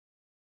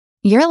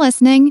You're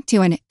listening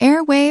to an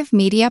Airwave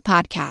Media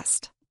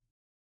Podcast.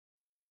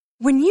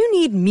 When you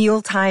need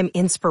mealtime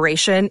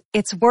inspiration,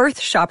 it's worth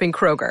shopping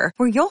Kroger,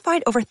 where you'll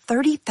find over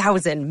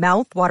 30,000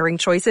 mouth-watering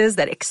choices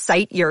that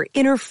excite your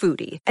inner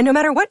foodie. And no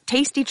matter what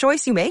tasty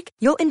choice you make,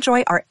 you'll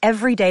enjoy our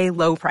everyday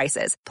low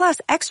prices, plus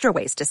extra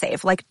ways to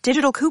save, like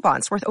digital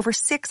coupons worth over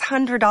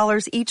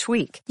 $600 each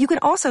week. You can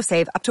also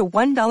save up to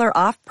 $1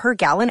 off per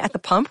gallon at the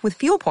pump with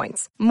fuel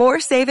points.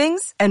 More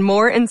savings and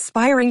more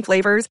inspiring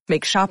flavors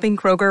make shopping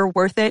Kroger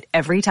worth it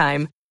every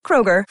time.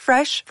 Kroger,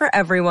 fresh for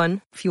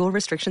everyone. Fuel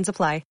restrictions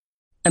apply.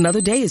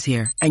 Another day is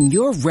here, and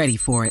you're ready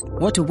for it.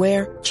 What to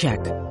wear? Check.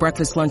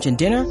 Breakfast, lunch, and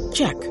dinner?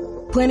 Check.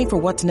 Planning for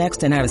what's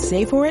next and how to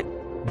save for it?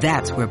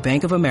 That's where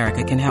Bank of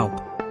America can help.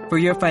 For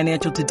your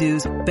financial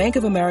to-dos, Bank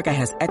of America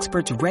has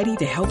experts ready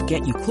to help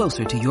get you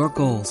closer to your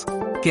goals.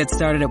 Get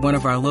started at one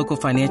of our local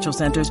financial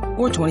centers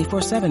or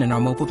 24/7 in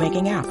our mobile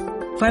banking app.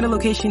 Find a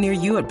location near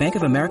you at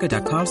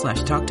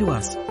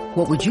bankofamerica.com/talktous.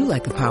 What would you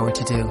like the power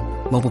to do?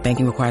 Mobile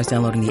banking requires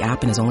downloading the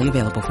app and is only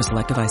available for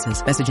select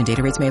devices. Message and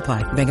data rates may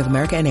apply. Bank of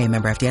America N.A.,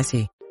 member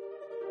FDIC.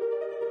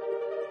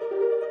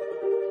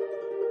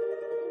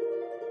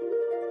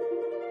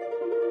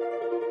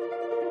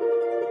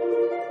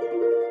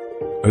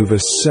 Over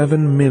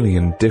 7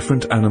 million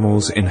different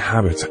animals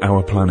inhabit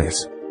our planet.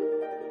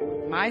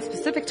 My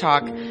specific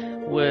talk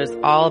was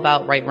all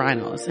about white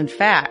rhinos. In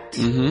fact,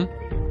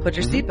 put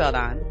your seatbelt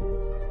on.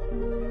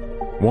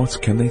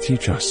 What can they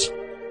teach us?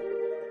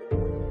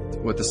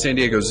 What the San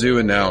Diego Zoo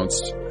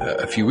announced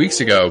a few weeks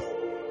ago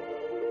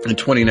in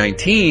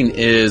 2019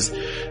 is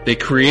they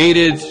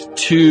created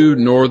 2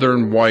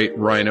 northern white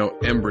rhino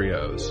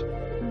embryos.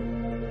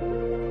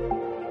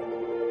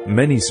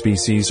 Many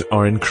species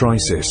are in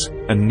crisis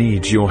and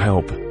need your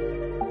help.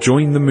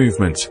 Join the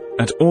movement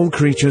at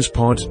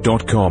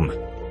allcreaturespod.com.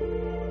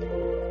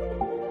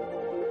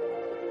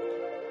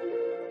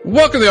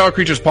 Welcome to the All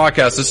Creatures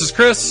Podcast. This is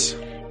Chris.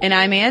 And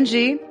I'm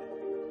Angie.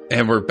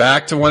 And we're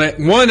back to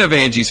one of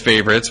Angie's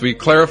favorites. We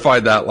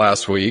clarified that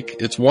last week.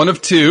 It's one of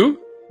 2.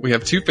 We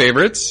have 2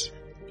 favorites.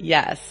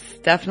 Yes,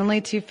 definitely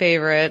 2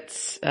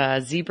 favorites.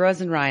 Zebras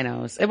and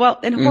rhinos. Well,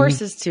 and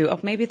horses too. Oh,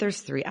 maybe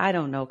there's 3. I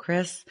don't know,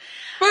 Chris.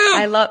 Well,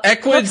 I love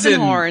equids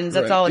and horns.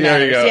 That's all that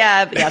matters.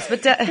 Yeah, yes,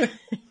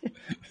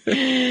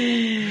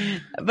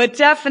 but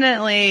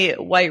definitely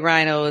white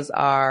rhinos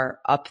are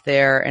up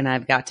there, and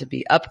I've got to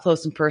be up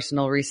close and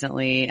personal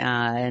recently,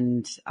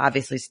 and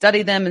obviously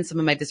study them in some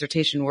of my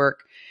dissertation work.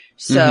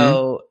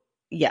 So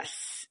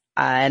yes.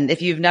 And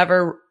if you've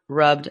never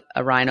rubbed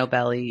a rhino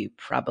belly, you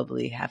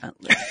probably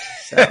haven't lived.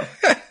 So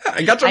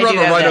I got to rub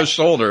a rhino's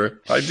shoulder.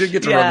 I did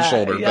get to rub the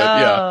shoulder, but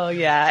yeah. Oh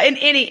yeah. In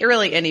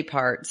any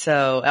part.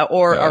 So,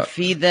 or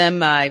feed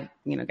them. I,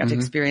 got to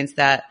experience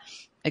that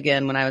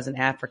again when I was in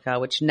Africa,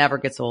 which never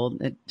gets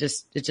old. It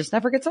just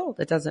never gets old.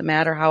 It doesn't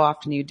matter how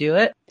often you do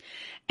it.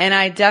 And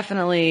I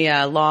definitely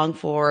long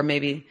for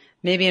maybe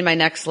in my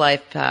next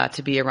life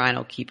to be a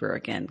rhino keeper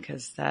again,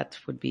 because that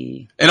would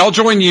be. And I'll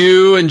join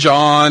you and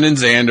John and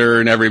Xander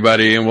and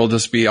everybody, and we'll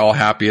just be all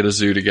happy at a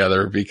zoo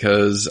together,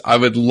 because I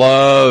would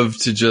love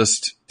to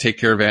just take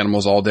care of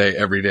animals all day,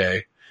 every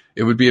day.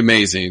 It would be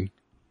amazing.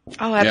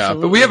 Oh, absolutely. Yeah,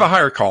 but we have a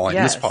higher calling,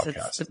 yes, this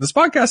podcast. This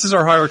podcast is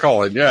our higher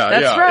calling. Yeah,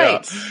 that's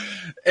right. Yeah.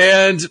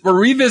 And we're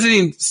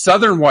revisiting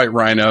southern white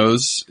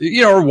rhinos,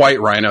 or white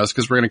rhinos,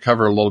 because we're going to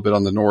cover a little bit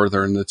on the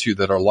northern, the 2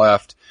 that are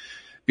left.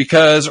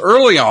 Because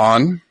early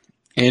on,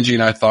 Angie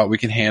and I thought we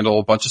could handle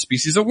a bunch of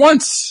species at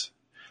once,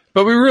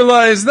 but we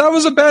realized that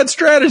was a bad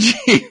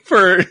strategy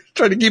for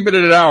trying to keep it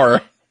at an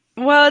hour.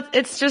 Well,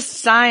 it's just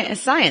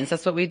science.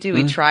 That's what we do.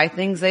 We try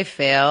things, they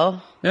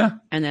fail. Yeah.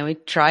 And then we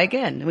try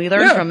again. We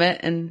learn from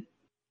it and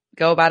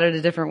go about it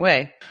a different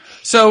way.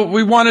 So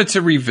we wanted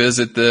to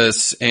revisit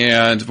this,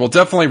 and we'll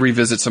definitely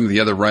revisit some of the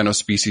other rhino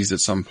species at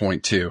some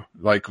point too.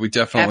 Like we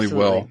definitely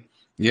will.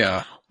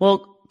 Yeah.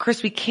 Well,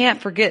 Chris, we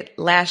can't forget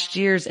last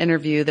year's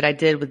interview that I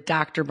did with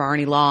Dr.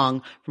 Barney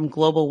Long from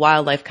Global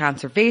Wildlife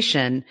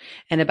Conservation,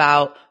 and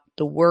about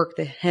the work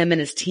that him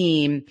and his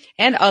team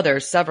and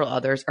several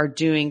others are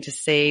doing to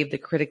save the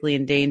critically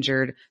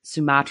endangered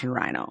Sumatran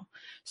rhino.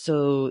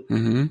 So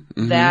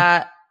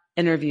that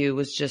interview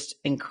was just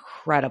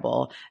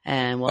incredible,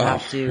 and we'll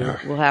have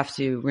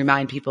to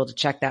remind people to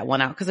check that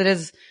one out, because it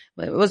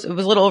was a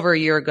little over a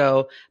year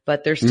ago,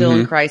 but they're still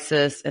in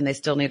crisis and they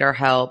still need our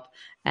help.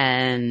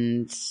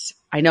 And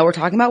I know we're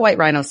talking about white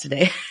rhinos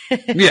today.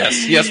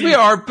 yes, we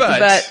are,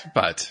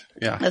 but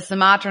yeah. The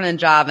Sumatran and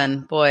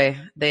Javan, boy,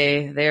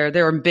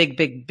 they're in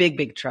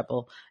big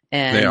trouble.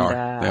 And they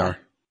are.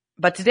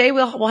 But today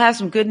we'll have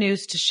some good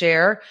news to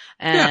share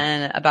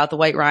about the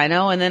white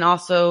rhino, and then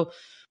also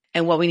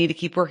and what we need to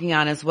keep working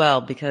on as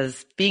well,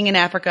 because being in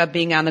Africa,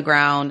 being on the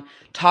ground,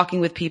 talking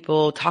with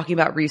people, talking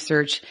about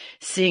research,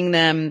 seeing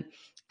them,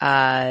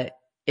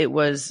 it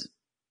was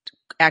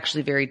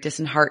actually very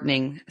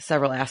disheartening,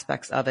 several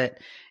aspects of it.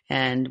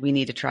 And we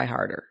need to try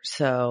harder.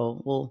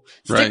 So we'll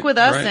stick with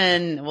us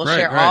and we'll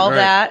share all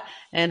that,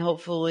 and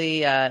hopefully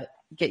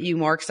get you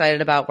more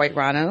excited about white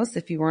rhinos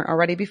if you weren't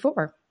already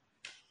before.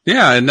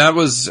 Yeah, and that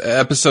was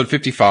episode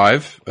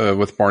 55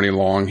 with Barney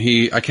Long.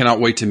 I cannot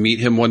wait to meet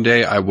him one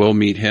day. I will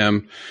meet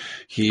him.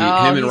 Him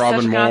and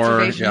Robin such a Moore.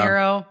 Conservation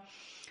hero.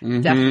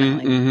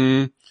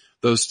 Definitely.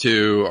 Those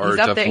two are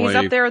definitely. He's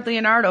up there with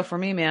Leonardo for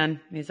me, man.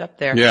 He's up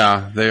there.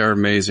 Yeah, they are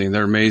amazing.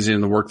 They're amazing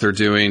in the work they're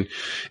doing.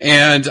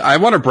 And I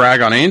want to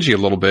brag on Angie a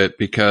little bit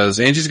because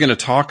Angie's going to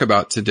talk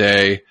about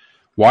today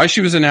why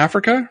she was in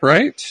Africa,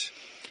 right?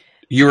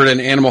 You were at an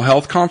animal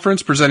health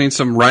conference presenting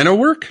some rhino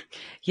work?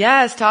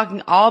 Yes,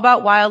 talking all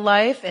about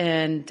wildlife,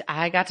 and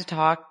I got to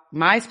talk.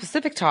 My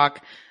specific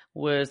talk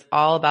was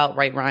all about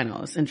white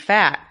rhinos. In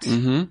fact,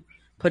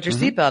 put your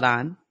seatbelt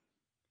on.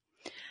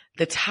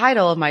 The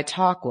title of my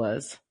talk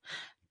was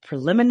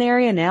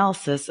Preliminary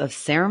Analysis of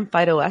Serum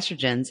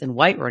Phytoestrogens in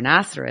White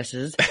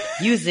Rhinoceroses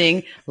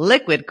Using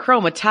Liquid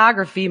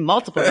Chromatography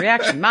Multiple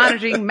Reaction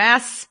Monitoring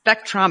Mass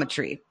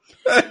Spectrometry.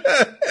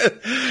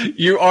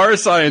 You are a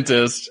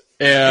scientist.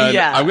 And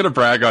I'm going to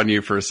brag on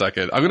you for a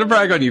second. It was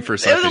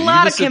a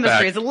lot of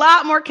chemistry. It's a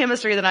lot more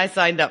chemistry than I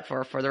signed up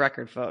for the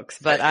record, folks.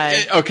 But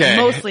I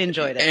mostly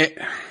enjoyed it.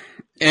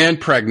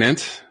 And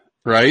pregnant,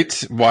 right?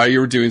 While you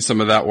were doing some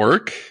of that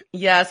work.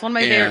 Yes. One of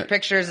my favorite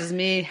pictures is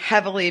me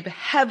heavily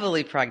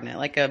pregnant,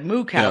 like a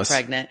moo cow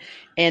pregnant.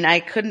 And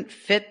I couldn't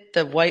fit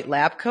the white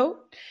lab coat.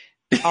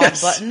 All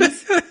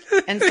buttons.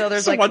 And so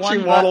there's like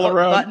one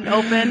button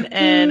open,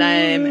 and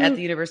I'm at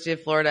the University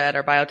of Florida at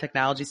our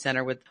biotechnology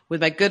center with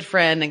my good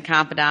friend and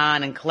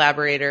confidant and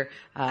collaborator,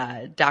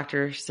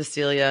 Dr.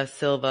 Cecilia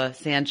Silva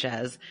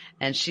Sanchez.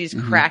 And she's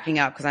cracking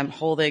up because I'm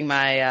holding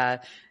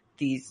my,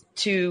 these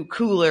two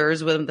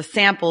coolers with the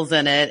samples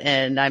in it,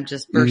 and I'm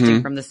just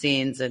bursting from the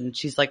scenes. And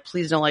she's like,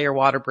 please don't let your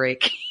water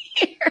break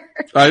here.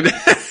 But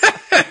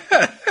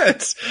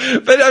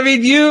I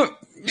mean,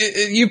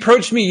 you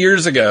approached me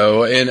years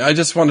ago, and I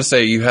just want to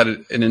say you had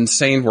an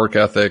insane work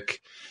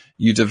ethic.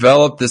 You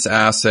developed this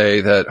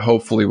assay that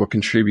hopefully will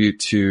contribute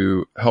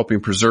to helping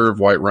preserve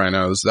white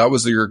rhinos. That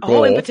was your goal.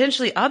 Oh, and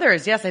potentially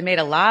others. Yes, I made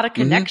a lot of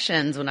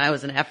connections when I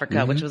was in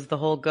Africa, which was the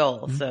whole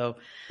goal. So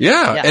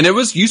yeah. And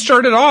you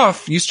started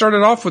off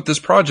with this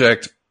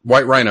project.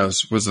 White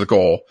rhinos was the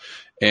goal.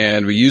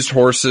 And we used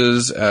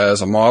horses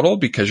as a model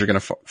because you're going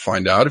to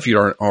find out, if you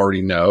don't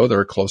already know,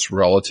 they're a close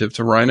relative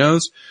to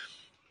rhinos.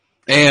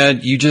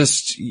 And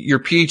your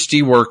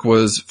PhD work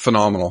was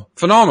phenomenal.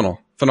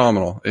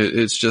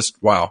 It's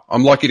just, wow.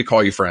 I'm lucky to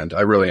call you friend.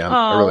 I really am.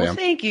 I really am.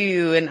 Thank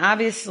you. And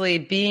obviously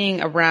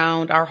being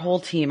around our whole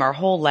team, our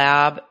whole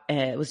lab,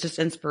 it was just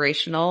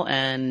inspirational,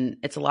 and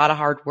it's a lot of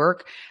hard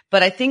work.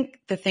 But I think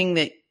the thing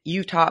that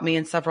you taught me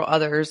and several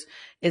others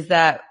is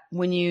that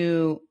when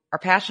you are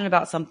passionate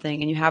about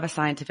something and you have a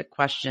scientific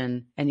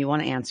question and you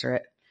want to answer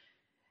it,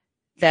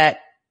 that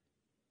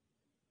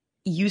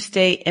you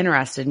stay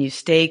interested and you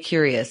stay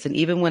curious. And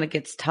even when it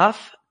gets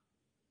tough,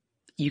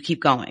 you keep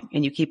going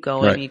and you keep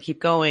going and you keep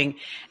going.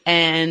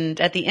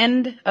 And at the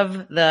end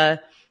of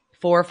the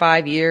 4 or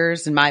 5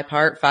 years, in my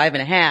part,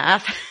 5.5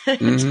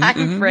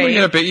 time frame. Well,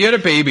 you had a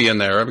baby in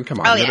there. I mean,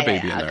 come on. You had a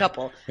baby in there. A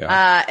couple.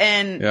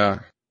 Yeah.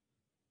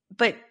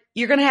 But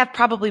you're going to have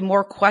probably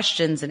more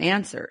questions and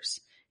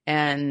answers.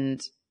 And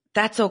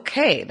that's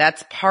okay.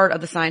 That's part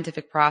of the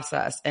scientific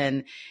process.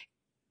 And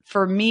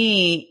for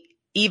me,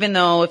 even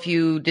though if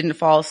you didn't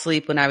fall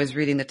asleep when I was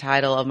reading the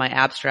title of my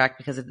abstract,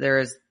 because there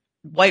is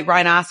white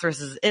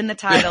rhinoceroses in the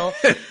title,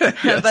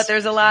 but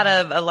there's a lot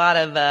of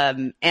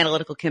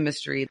analytical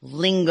chemistry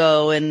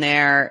lingo in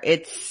there.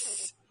 It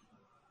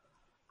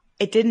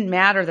didn't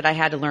matter that I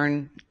had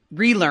to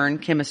relearn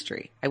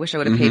chemistry. I wish I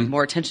would have paid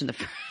more attention the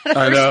first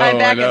time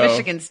back at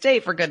Michigan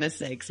State, for goodness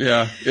sakes.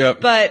 Yeah.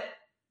 But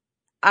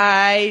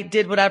I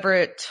did whatever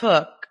it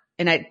took.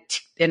 And I,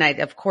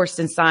 of course,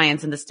 in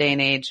science in this day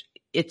and age,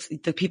 it's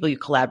the people you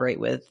collaborate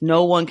with.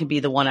 No one can be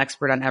the one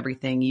expert on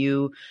everything.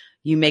 You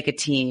make a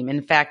team.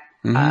 In fact,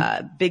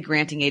 big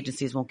granting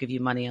agencies won't give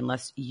you money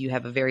unless you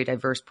have a very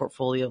diverse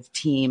portfolio of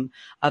team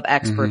of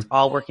experts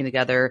all working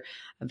together,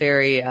 a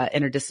very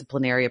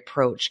interdisciplinary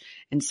approach.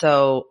 And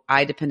so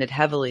I depended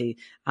heavily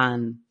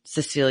on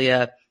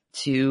Cecilia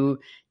to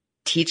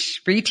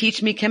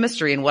reteach me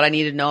chemistry and what I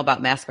needed to know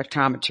about mass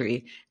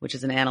spectrometry, which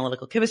is an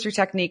analytical chemistry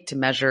technique to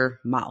measure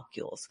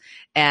molecules.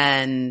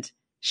 And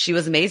she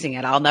was amazing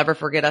at it. I'll never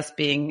forget us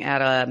being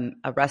at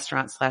a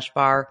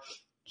restaurant/bar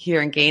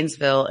here in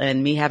Gainesville,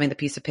 and me having the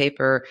piece of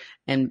paper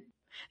and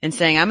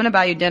saying, I'm going to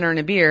buy you dinner and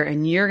a beer,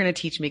 and you're going to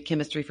teach me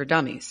chemistry for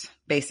dummies,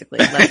 basically.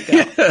 Let's go.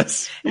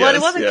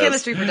 It wasn't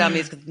chemistry for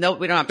dummies, because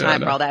we don't have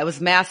time for all that. It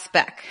was mass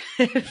spec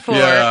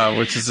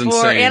which is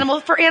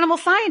insane. For animal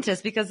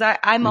scientists, because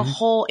I'm a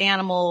whole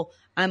animal.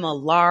 I'm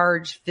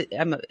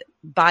a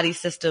body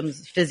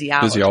systems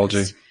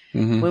physiologist.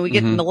 When we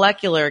get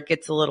molecular, it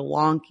gets a little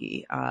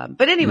wonky.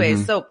 But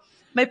anyways, so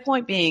my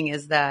point being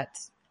is that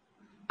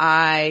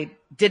I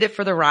did it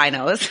for the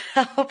rhinos.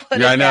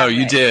 I know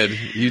you did.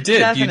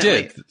 Definitely. You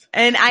did.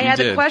 And I had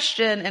a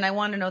question, and I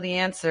wanted to know the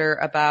answer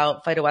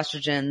about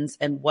phytoestrogens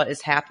and what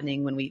is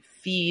happening when we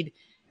feed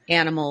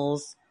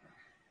animals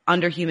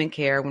under human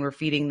care, when we're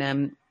feeding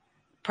them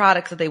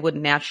products that they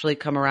wouldn't naturally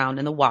come around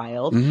in the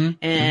wild.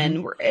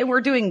 And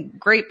we're doing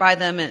great by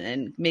them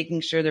and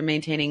making sure they're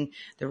maintaining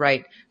the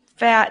right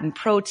fat and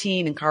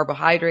protein and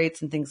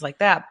carbohydrates and things like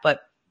that.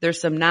 But there's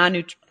some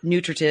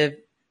non-nutritive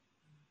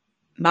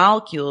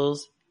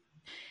molecules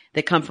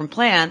that come from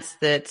plants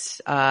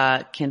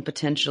that can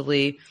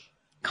potentially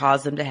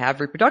cause them to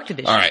have reproductive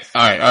issues. All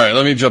right.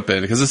 Let me jump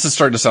in because this is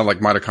starting to sound like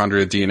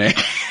mitochondria DNA.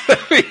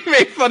 You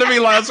made fun of me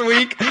last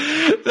week.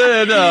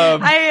 And,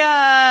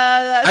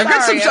 I've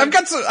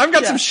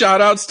got some shout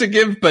outs to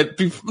give, but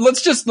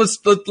let's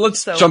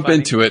jump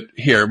into it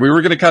here. We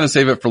were going to kind of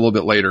save it for a little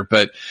bit later,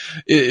 but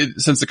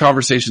since the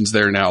conversation's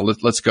there now,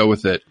 let's go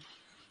with it.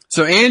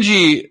 So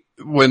Angie,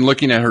 when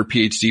looking at her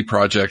PhD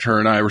project, her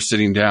and I were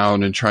sitting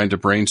down and trying to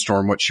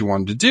brainstorm what she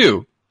wanted to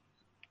do.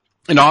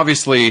 And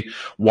obviously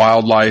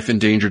wildlife,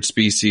 endangered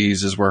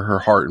species is where her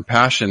heart and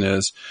passion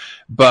is.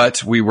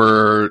 But we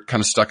were kind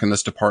of stuck in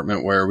this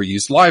department where we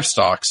used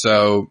livestock.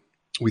 So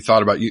we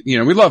thought about,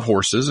 we love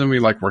horses and we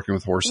like working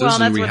with horses.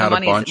 Well, and we had a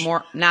bunch.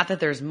 Not that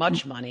there's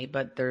much money,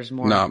 but there's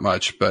more. Not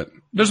much, but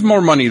there's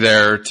more money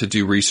there to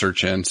do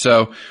research in.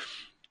 So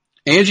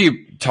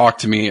Angie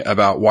talked to me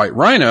about white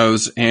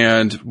rhinos,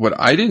 and what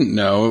I didn't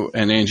know,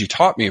 and Angie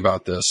taught me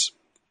about this,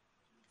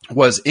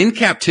 was in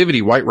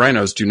captivity, white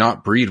rhinos do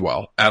not breed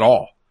well at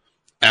all.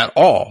 At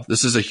all.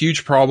 This is a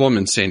huge problem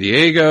in San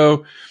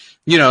Diego.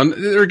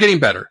 They're getting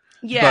better.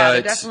 Yeah,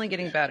 they're definitely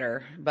getting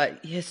better,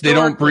 but historically, they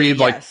don't breed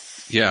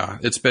yes.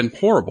 It's been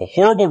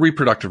horrible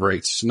reproductive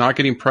rates, not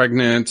getting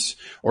pregnant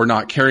or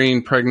not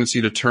carrying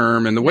pregnancy to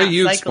term. And the way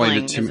you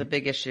explained it to me is a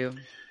big issue.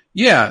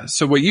 Yeah.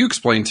 So what you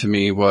explained to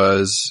me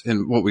was,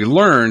 and what we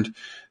learned,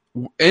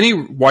 any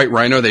white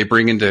rhino they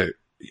bring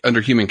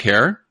under human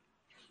care,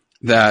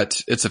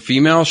 that it's a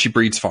female, she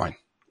breeds fine.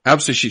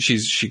 Absolutely.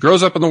 She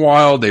grows up in the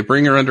wild. They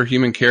bring her under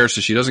human care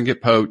so she doesn't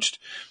get poached,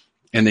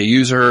 and they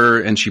use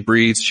her and she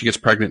breeds. She gets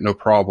pregnant. No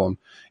problem.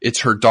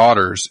 It's her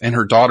daughters and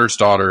her daughter's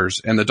daughters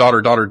and the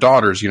daughters,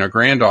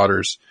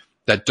 granddaughters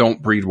that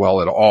don't breed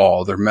well at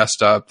all. They're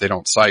messed up. They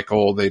don't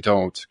cycle. They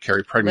don't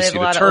carry pregnancy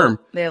to term.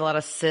 They have a lot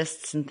of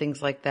cysts and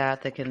things like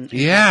that can.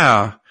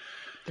 Yeah.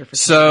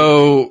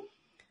 So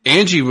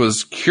Angie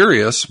was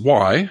curious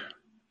why.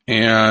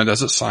 And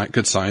as a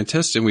good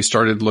scientist, and we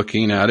started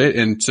looking at it.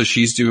 And so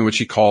she's doing what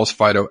she calls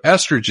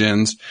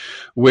phytoestrogens,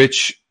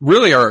 which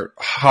really are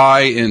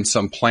high in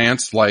some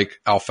plants like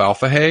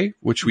alfalfa hay,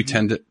 which we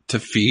tend to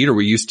feed, or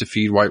we used to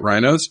feed white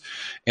rhinos.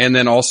 And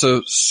then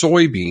also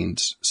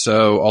soybeans.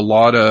 So a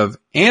lot of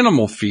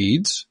animal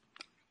feeds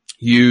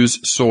use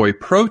soy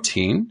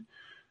protein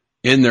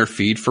in their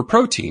feed for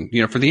protein,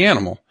 for the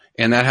animal.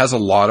 And that has a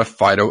lot of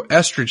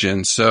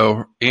phytoestrogens.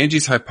 So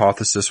Angie's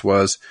hypothesis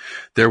was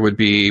there would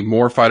be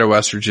more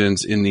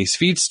phytoestrogens in these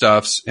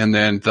feedstuffs, and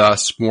then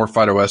thus more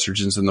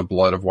phytoestrogens in the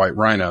blood of white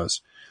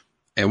rhinos.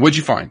 And what'd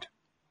you find?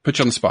 Put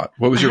you on the spot.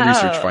 What was your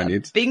research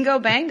findings? Bingo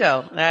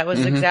bango. That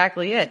was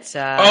exactly it.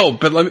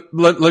 But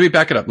let me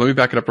back it up. Let me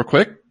back it up real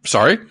quick.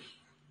 Sorry.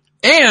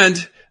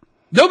 And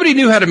nobody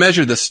knew how to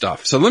measure this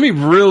stuff. So let me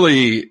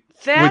really,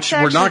 which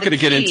we're not going to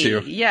get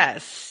into.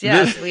 Yes.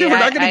 We're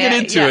not going to get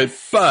into it,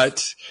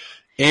 but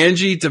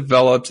Angie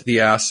developed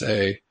the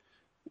assay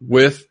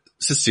with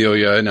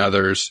Cecilia and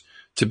others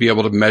to be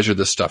able to measure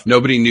this stuff.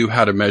 Nobody knew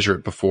how to measure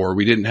it before.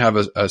 We didn't have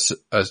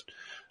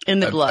in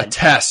the blood. A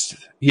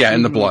test. Yeah,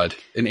 in the blood.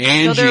 And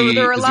Angie is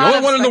the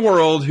only one in the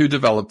world who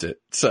developed it.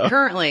 So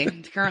currently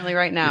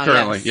right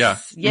now.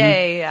 Yes. Yeah.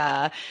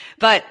 Yay.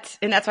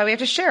 And that's why we have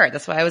to share it.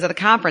 That's why I was at the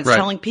conference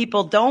telling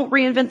people, don't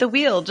reinvent the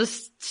wheel.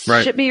 Just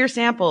ship me your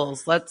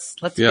samples. Let's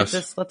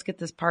get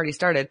this party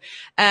started.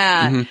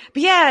 But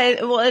yeah,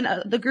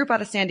 the group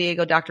out of San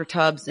Diego, Dr.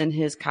 Tubbs and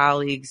his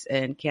colleagues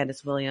and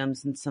Candace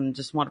Williams and some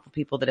just wonderful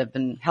people that have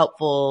been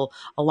helpful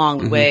along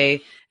the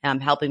way,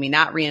 helping me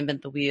not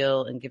reinvent the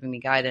wheel and giving me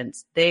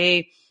guidance.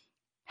 They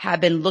have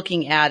been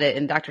looking at it,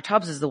 and Dr.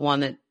 Tubbs is the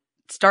one that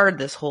started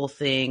this whole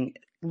thing,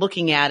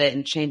 looking at it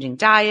and changing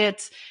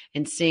diets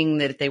and seeing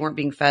that if they weren't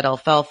being fed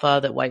alfalfa,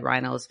 that white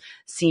rhinos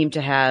seem to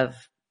have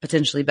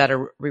potentially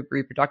better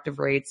reproductive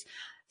rates.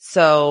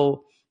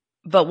 So,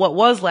 but what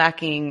was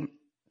lacking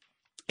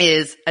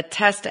is a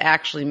test to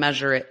actually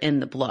measure it in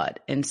the blood.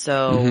 And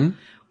so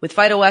with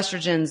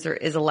phytoestrogens, there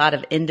is a lot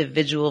of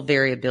individual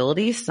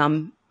variability.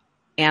 Some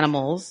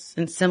animals,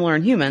 and similar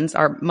in humans,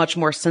 are much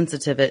more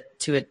sensitive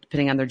to it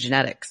depending on their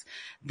genetics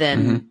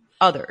than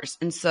others.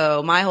 And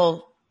so my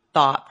whole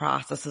thought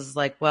process is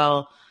like,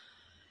 well,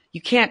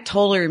 you can't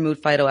totally remove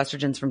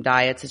phytoestrogens from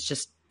diets. It's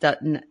just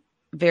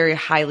very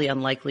highly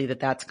unlikely that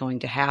that's going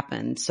to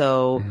happen.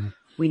 So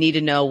we need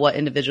to know what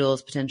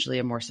individuals potentially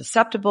are more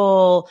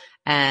susceptible,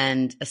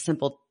 and a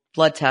simple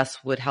blood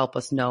test would help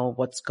us know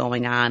what's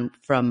going on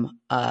from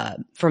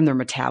their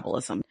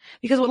metabolism.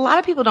 Because what a lot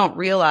of people don't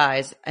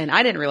realize, and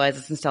I didn't realize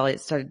this until I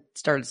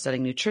started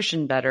studying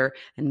nutrition better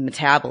and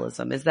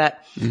metabolism, is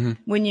that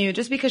when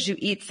just because you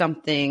eat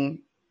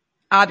something,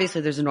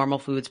 obviously there's the normal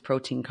foods,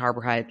 protein,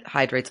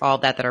 carbohydrates, all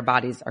that our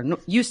bodies are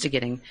used to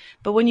getting.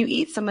 But when you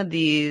eat some of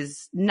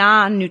these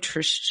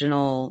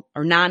non-nutritional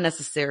or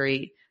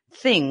non-necessary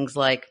things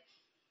like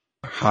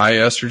High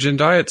estrogen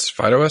diets,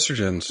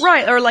 phytoestrogens.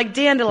 Right. Or like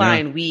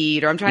dandelion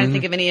weed, or I'm trying to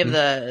think of any of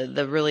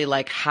the really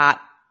like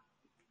hot,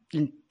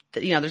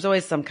 there's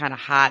always some kind of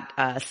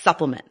hot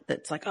supplement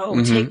that's like,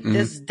 take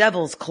this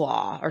devil's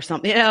claw or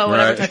something,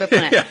 whatever type of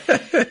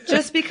plant.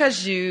 Just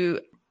because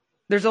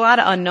there's a lot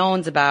of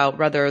unknowns about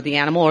whether the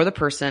animal or the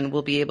person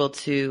will be able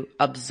to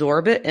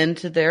absorb it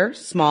into their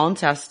small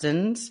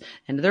intestines,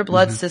 into their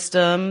blood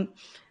system,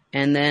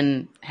 and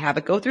then have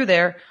it go through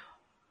there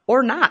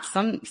or not.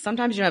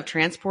 Sometimes you have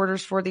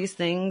transporters for these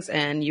things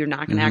and you're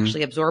not going to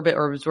actually absorb it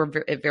or absorb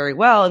it very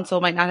well. And so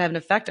it might not have an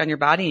effect on your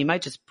body. You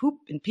might just poop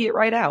and pee it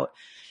right out.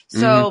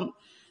 So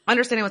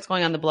understanding what's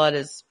going on in the blood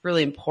is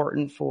really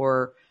important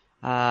for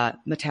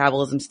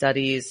metabolism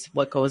studies,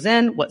 what goes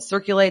in, what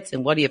circulates,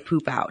 and what do you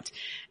poop out.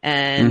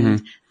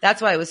 And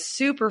that's why it was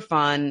super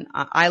fun.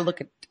 I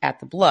look at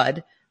the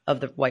blood of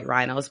the white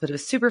rhinos, but it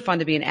was super fun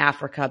to be in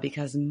Africa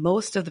because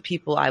most of the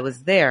people I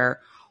was there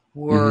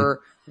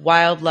were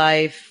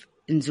wildlife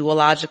and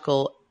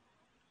zoological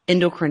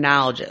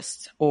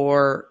endocrinologists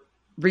or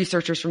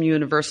researchers from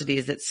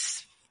universities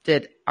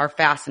that are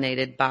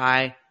fascinated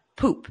by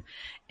poop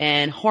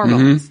and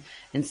hormones.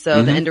 And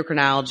so the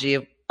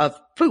endocrinology of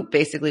poop,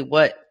 basically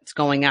what's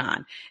going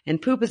on.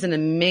 And poop is an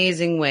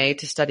amazing way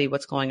to study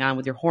what's going on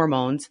with your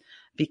hormones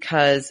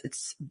because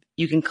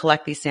you can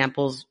collect these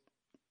samples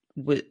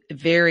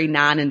very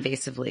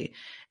non-invasively.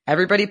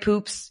 Everybody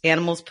poops,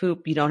 animals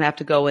poop. You don't have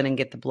to go in and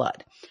get the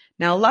blood.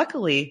 Now,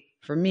 luckily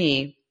for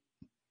me,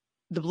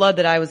 the blood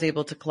that I was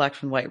able to collect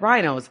from white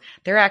rhinos,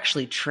 they're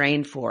actually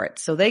trained for it.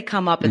 So they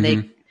come up and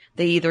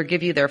they either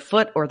give you their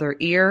foot or their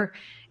ear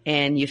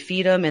and you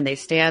feed them and they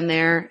stand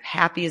there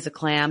happy as a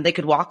clam. They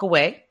could walk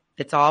away.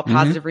 It's all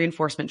positive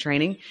reinforcement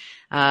training.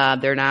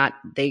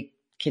 They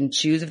can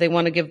choose if they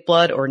want to give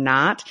blood or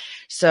not.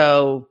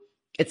 So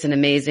it's an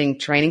amazing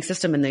training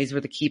system. And these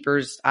were the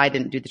keepers. I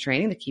didn't do the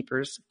training. The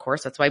keepers, of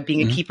course, that's why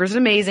being a keeper is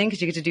amazing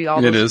because you get to do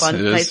all those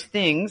fun type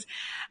things.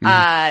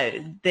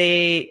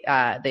 They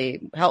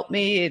helped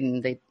me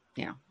and they,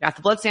 got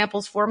the blood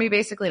samples for me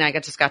basically. And I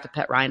just got to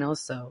pet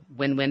rhinos. So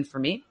win-win for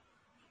me,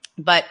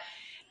 but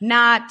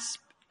not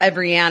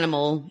every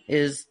animal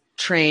is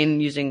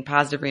trained using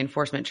positive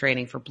reinforcement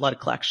training for blood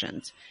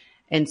collections.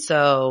 And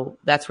so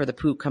that's where the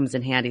poop comes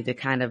in handy to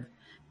kind of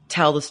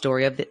tell the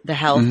story of the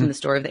health and the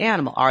story of the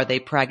animal. Are they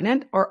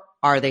pregnant or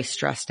are they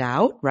stressed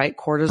out? Right.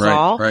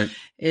 Cortisol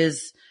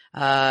is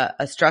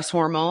a stress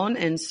hormone.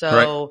 And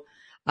so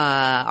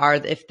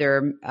if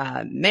they're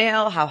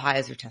male, how high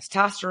is their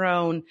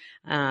testosterone?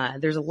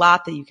 There's a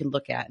lot that you can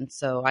look at. And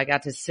so I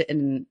got to sit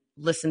and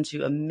listen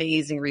to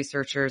amazing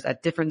researchers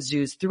at different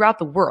zoos throughout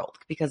the world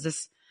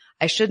because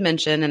I should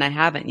mention, and I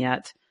haven't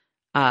yet,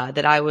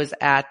 that I was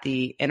at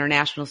the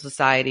International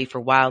Society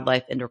for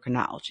Wildlife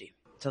Endocrinology.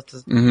 So it's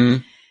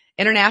an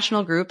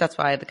international group. That's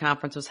why the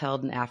conference was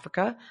held in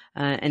Africa,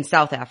 in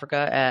South Africa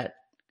at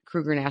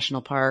Kruger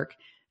National Park.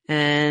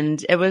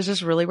 And it was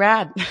just really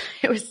rad.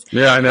 It was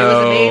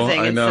amazing.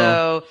 I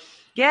know.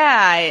 So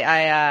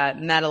I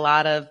met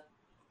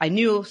I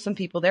knew some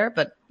people there,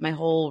 but my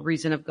whole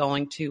reason of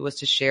going was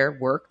to share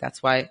work.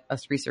 That's why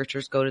us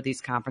researchers go to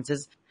these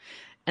conferences.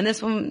 And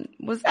this one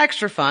was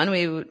extra fun.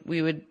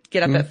 We would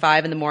get up at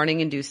 5 a.m.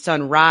 and do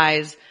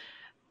sunrise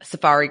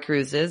safari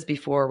cruises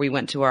before we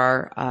went to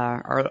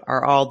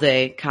our all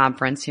day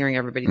conference, hearing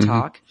everybody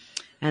talk.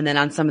 And then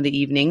on some of the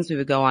evenings, we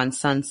would go on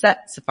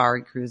sunset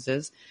safari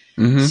cruises.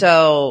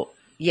 So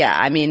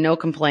no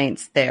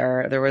complaints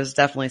there. There was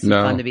definitely some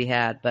fun to be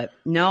had, but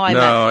one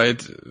of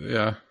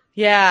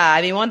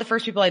the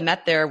first people I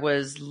met there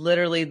was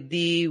literally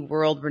the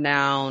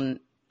world-renowned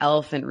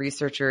elephant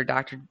researcher,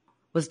 Dr.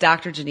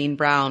 Janine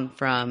Brown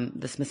from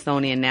the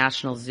Smithsonian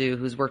National Zoo,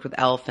 who's worked with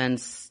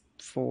elephants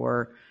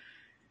for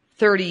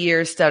 30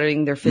 years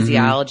studying their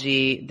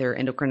physiology, their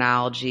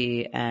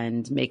endocrinology,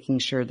 and making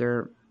sure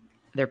their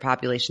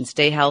population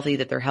stay healthy,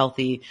 that they're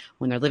healthy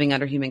when they're living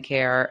under human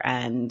care.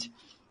 And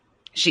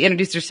she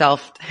introduced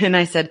herself and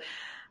I said,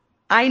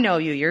 I know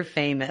you, you're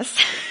famous.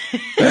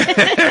 She's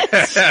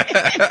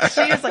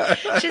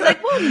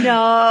like, well,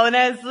 no. And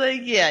I was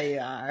like, yeah, you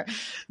are.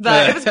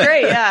 But it was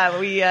great. Yeah.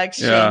 We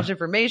exchanged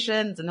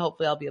information and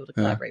hopefully I'll be able to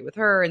collaborate with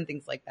her and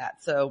things like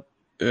that. So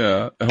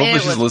yeah. Hopefully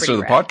she's listening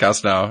to the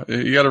podcast now.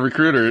 You got to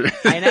recruit her.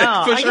 I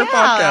know. Push her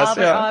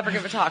podcast. I'll have her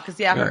give a talk. Cause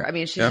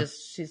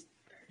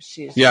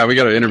she's we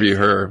got to interview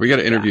her. We got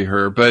to interview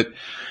her. But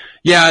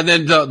and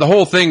then the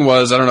whole thing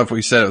was, I don't know if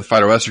we said it with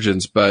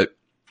phytoestrogens, but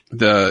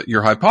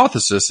your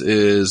hypothesis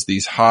is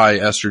these high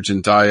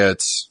estrogen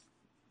diets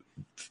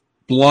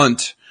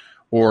blunt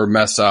or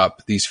mess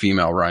up these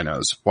female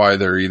rhinos, why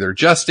they're either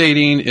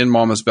gestating in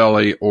mama's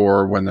belly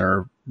or when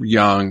they're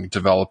young,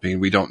 developing.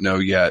 We don't know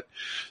yet.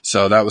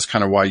 So that was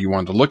kind of why you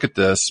wanted to look at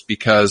this,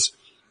 because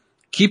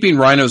keeping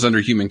rhinos under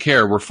human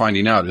care, we're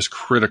finding out, is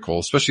critical,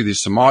 especially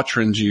these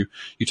Sumatrans. You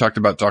talked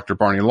about Dr.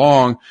 Barney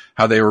Long,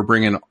 how they were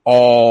bringing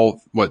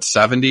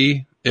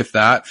 70, if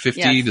that,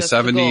 50 to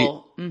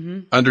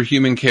 70 under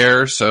human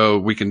care so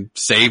we can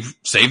save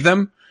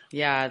them.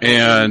 Yeah.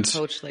 They're being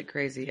poached like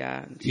crazy.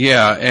 Yeah.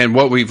 Yeah. And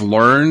what we've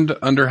learned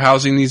under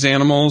housing these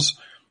animals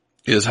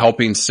is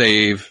helping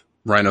save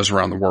rhinos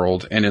around the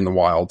world and in the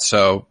wild.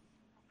 So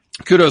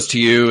kudos to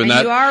you. And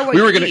that you are what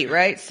you eat,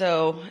 right?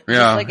 So yeah,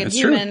 just like in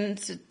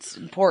humans, it's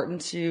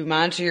important to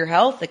monitor your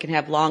health. It can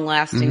have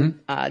long-lasting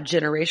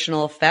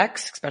generational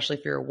effects, especially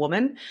if you're a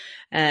woman.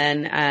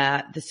 And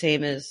the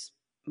same is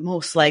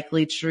most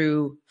likely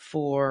true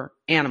for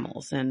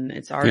animals. And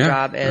it's our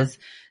job as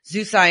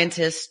zoo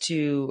scientists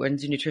and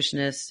zoo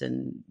nutritionists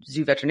and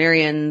zoo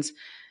veterinarians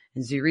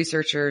and zoo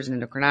researchers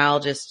and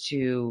endocrinologists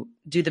to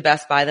do the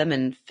best by them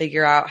and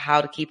figure out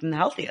how to keep them the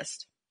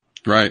healthiest.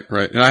 Right.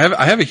 And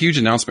I have a huge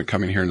announcement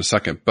coming here in a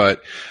second,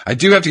 but I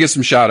do have to get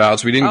some shout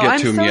outs. We didn't get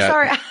to them yet.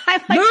 Sorry.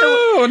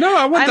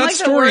 I'm like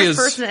the worst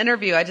person to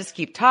interview. I just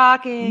keep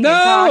talking.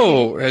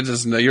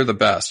 You're the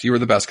best. You were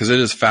the best because it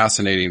is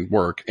fascinating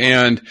work.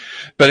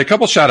 But a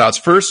couple shout outs.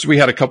 First, we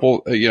had a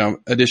couple,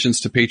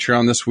 additions to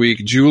Patreon this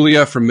week.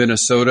 Julia from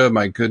Minnesota.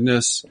 My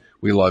goodness.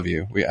 We love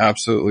you. We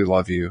absolutely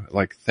love you.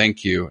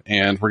 Thank you.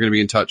 And we're going to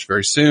be in touch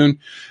very soon.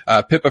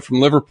 Pippa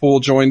from Liverpool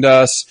joined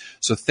us.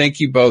 So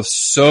thank you both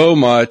so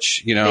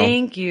much.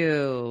 Thank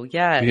you.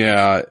 Yes.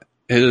 Yeah.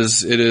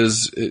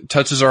 It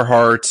touches our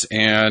hearts.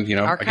 And,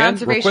 our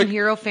conservation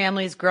hero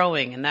family is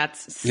growing, and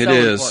that's so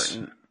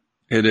important.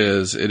 It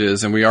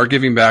is. And we are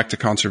giving back to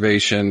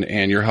conservation,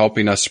 and you're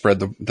helping us spread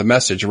the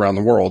message around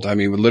the world. I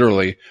mean,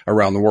 literally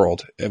around the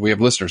world. We have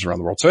listeners around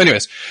the world. So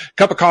anyways,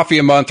 cup of coffee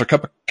a month or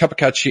cup of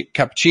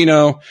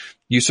cappuccino.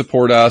 You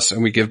support us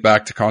and we give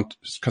back to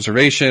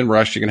conservation. We're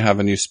actually going to have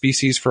a new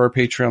species for our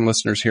Patreon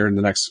listeners here in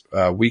the next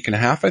week and a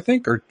half, I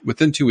think, or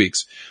within 2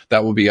 weeks.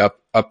 That will be up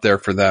there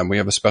for them. We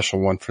have a special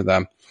one for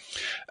them.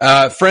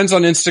 Friends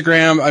on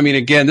Instagram. I mean,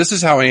 again, this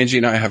is how Angie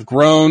and I have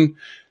grown.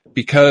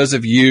 Because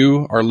of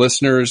you, our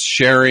listeners,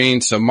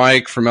 sharing. So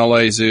Mike from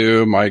LA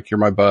Zoo, Mike, you're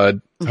my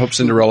bud. Hope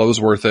Cinderella was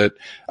worth it.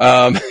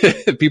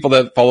 People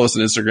that follow us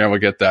on Instagram will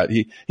get that.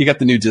 He got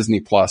the new Disney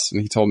Plus,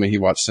 and he told me he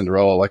watched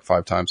Cinderella like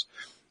 5 times.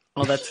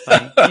 Oh, that's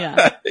funny.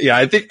 Yeah. Yeah,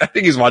 I think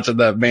he's watching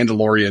the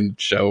Mandalorian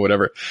show,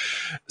 whatever.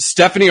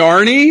 Stephanie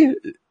Arney,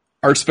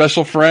 our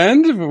special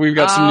friend. We've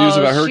got some news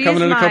about her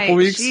coming in a couple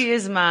weeks. She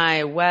is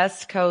my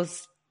West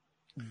Coast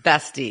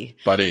bestie.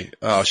 Buddy.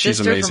 Oh, she's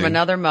Sister amazing. From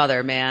another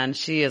mother, man.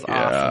 She is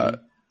awesome.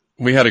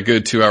 We had a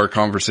good 2-hour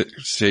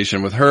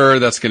conversation with her.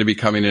 That's going to be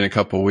coming in a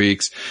couple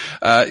weeks.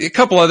 A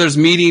couple others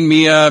meeting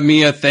Mia.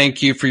 Mia,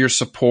 thank you for your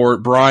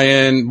support.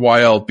 Brian,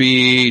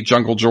 YLB,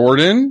 Jungle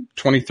Jordan,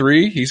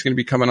 23. He's going to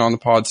be coming on the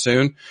pod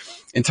soon.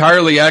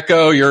 Entirely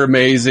Echo, you're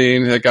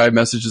amazing. That guy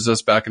messages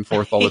us back and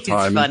forth all the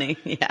time. He's funny.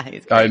 Yeah,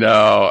 he's I great.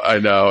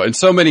 know. And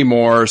so many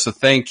more. So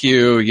thank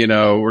you.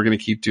 We're going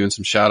to keep doing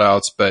some shout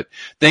outs, but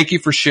thank you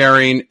for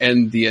sharing.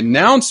 And the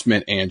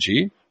announcement,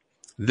 Angie,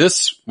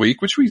 this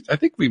week, which I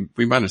think we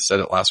might have said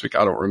it last week.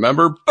 I don't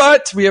remember,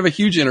 but we have a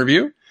huge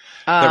interview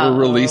that we're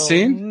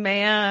releasing.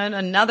 Man,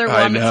 another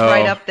one that's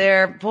right up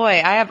there.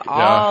 Boy, I have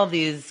all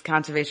these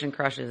conservation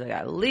crushes. I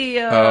got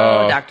Leo,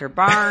 Dr.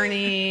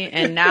 Barney,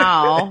 and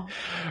now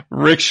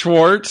Rick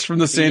Schwartz from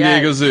the San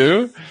Diego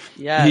Zoo.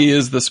 Yes. He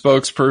is the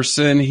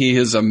spokesperson. He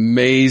is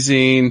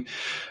amazing.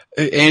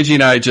 Angie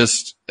and I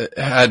just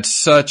had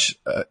such,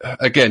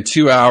 again,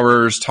 2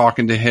 hours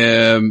talking to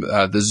him.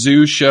 The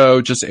zoo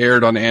show just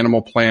aired on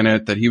Animal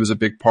Planet that he was a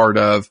big part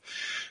of.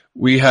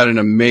 We had an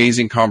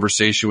amazing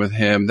conversation with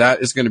him.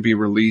 That is going to be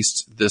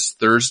released this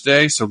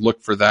Thursday, so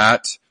look for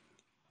that.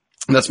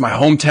 And that's my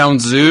hometown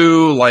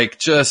zoo.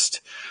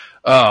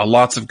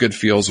 Lots of good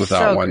feels with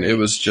that one. It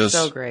was just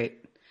so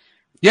great.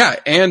 Yeah,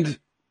 and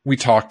we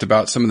talked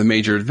about some of the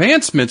major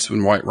advancements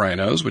in white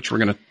rhinos, which we're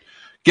going to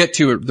get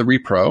to at the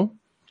repro.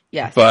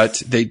 Yes.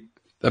 But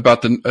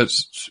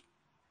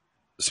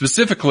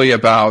specifically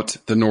about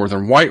the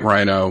northern white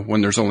rhino when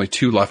there's only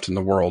 2 left in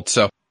the world.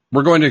 So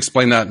we're going to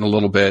explain that in a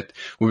little bit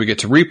when we get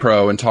to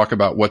repro and talk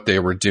about what they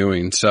were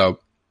doing. So,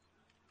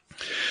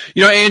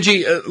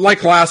 Angie,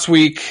 like last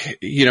week,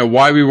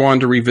 why we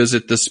wanted to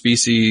revisit this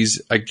species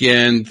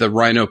again, the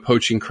rhino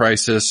poaching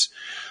crisis.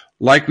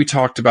 Like we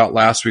talked about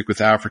last week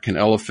with African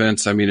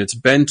elephants. I mean, it's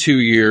been 2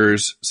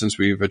 years since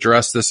we've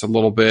addressed this a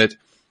little bit.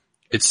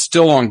 It's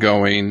still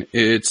ongoing.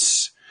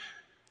 It's,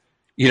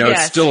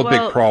 it's still a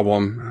big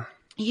problem.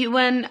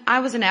 When I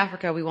was in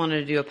Africa, we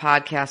wanted to do a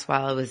podcast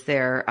while I was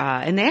there,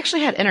 and they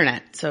actually had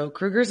internet. So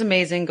Kruger's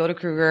amazing. Go to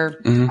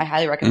Kruger. Mm-hmm. I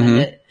highly recommend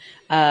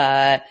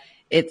it.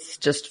 It's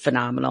just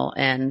phenomenal.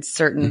 And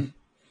certain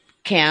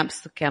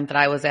camps, the camp that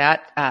I was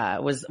at,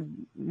 was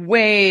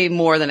way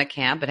more than a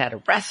camp. It had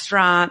a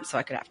restaurant, so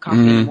I could have coffee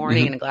in the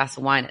morning and a glass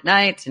of wine at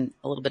night and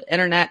a little bit of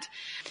internet.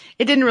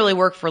 It didn't really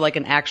work for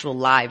an actual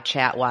live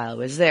chat while I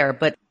was there,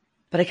 but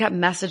I kept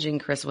messaging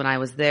Chris when I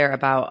was there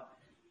about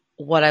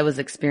what I was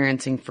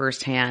experiencing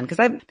firsthand.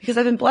 Because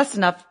I've been blessed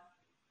enough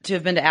to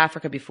have been to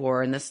Africa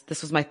before, and this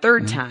was my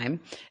 3rd time.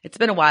 It's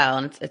been a while,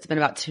 and it's been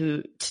about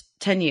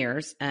 10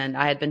 years, and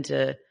I had been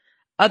to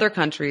other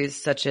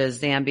countries such as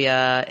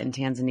Zambia and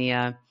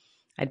Tanzania.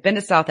 I'd been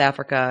to South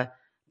Africa,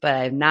 but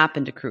I had not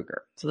been to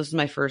Kruger. So this is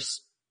my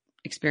first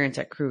experience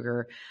at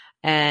Kruger,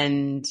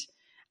 and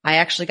I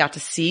actually got to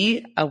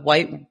see a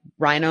white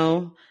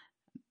rhino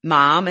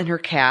mom and her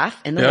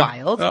calf in the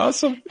wild.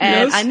 Awesome.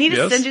 And yes, I need to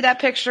yes. send you that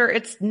picture.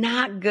 It's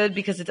not good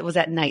because it was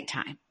at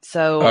nighttime.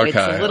 So it's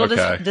a little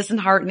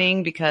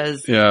disheartening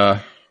because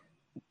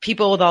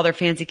people with all their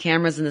fancy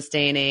cameras in this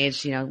day and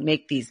age,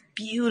 make these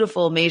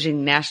beautiful,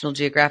 amazing National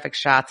Geographic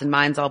shots, and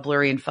mine's all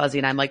blurry and fuzzy.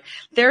 And I'm like,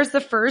 there's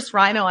the first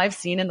rhino I've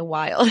seen in the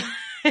wild.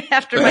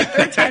 After my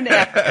third time to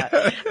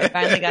Africa, I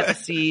finally got to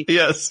see.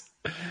 Yes.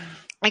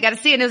 I got to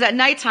see it, and it was at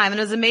nighttime, and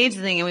it was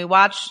amazing. And we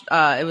watched,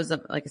 like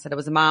I said, it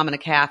was a mom and a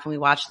calf, and we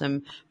watched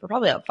them for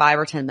probably about 5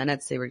 or 10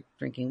 minutes. They were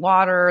drinking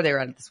water. They were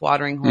at this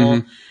watering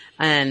hole,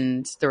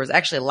 and there was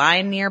actually a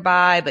lion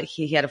nearby, but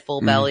he had a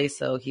full belly,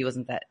 so he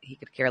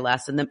could care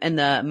less. And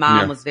the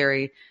mom was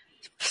very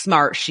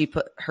smart. She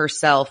put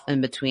herself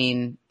in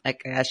between,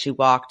 like as she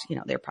walked,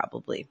 they're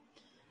probably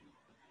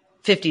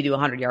 50 to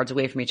 100 yards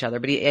away from each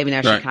other. But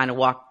as she kind of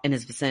walked in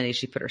his vicinity,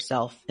 she put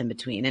herself in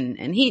between. And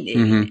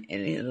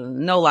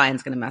no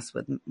lion's going to mess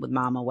with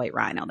mama white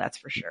rhino. That's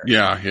for sure.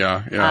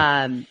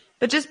 Yeah.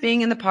 But just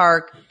being in the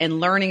park and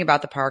learning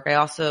about the park, I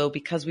also,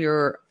 because we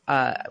were,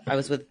 I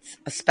was with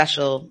a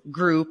special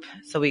group,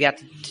 so we got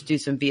to do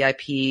some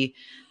VIP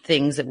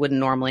things that wouldn't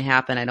normally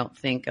happen, I don't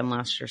think,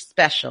 unless you're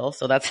special.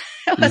 So that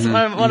was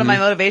one of my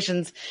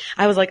motivations.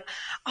 I was like,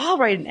 I'll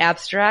write an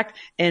abstract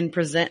and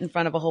present in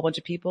front of a whole bunch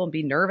of people and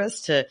be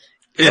nervous to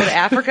go to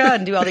Africa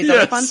and do all these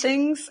other fun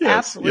things.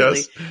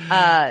 Absolutely.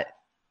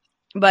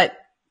 But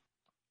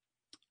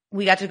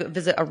we got to go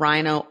visit a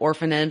rhino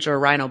orphanage, or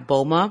rhino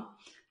boma,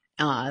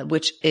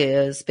 which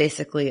is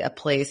basically a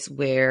place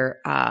where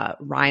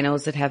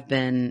rhinos that have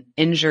been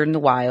injured in the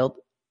wild,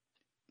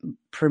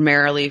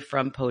 primarily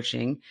from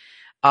poaching,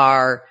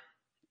 are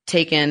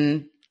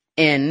taken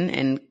in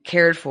and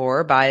cared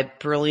for by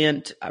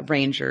brilliant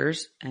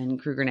rangers in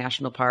Kruger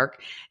National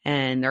Park,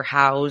 and they're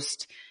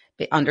housed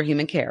under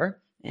human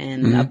care.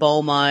 And a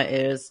boma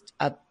is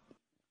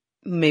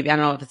maybe, I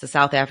don't know if it's a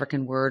South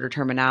African word or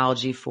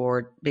terminology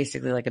for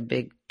basically like a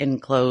big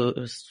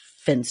enclosed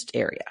fenced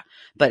area,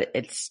 but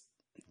it's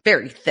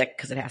very thick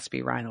because it has to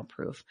be rhino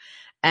proof.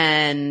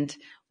 And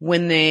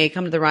when they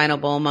come to the rhino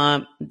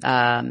boma,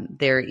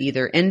 they're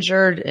either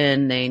injured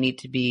and they need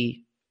to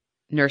be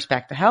nursed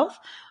back to health,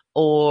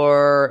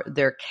 or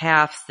they're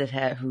calves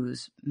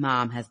whose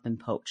mom has been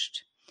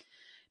poached,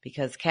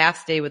 because calves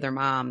stay with their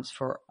moms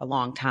for a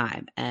long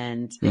time.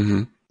 And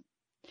when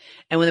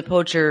the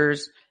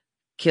poachers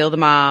kill the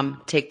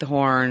mom, take the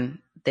horn,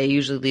 they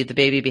usually leave the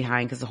baby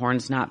behind because the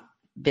horn's not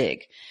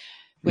big,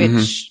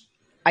 which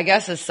I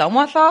guess is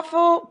somewhat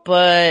thoughtful,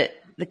 but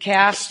the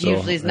calf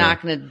usually is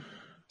not going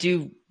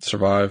to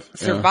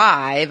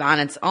survive on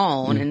its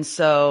own. And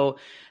so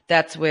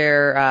that's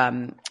where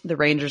the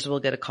rangers will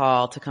get a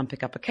call to come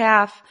pick up a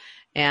calf.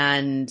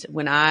 And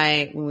when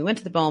we went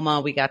to the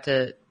boma, we got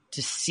to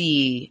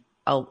see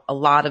a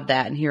lot of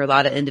that and hear a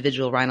lot of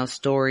individual rhino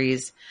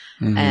stories.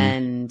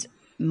 And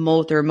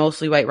there were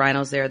mostly white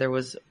rhinos there. There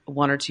was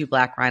 1 or 2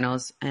 black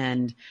rhinos,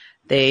 and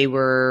they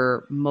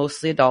were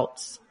mostly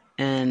adults.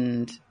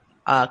 And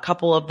a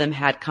couple of them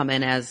had come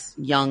in as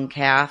young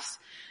calves,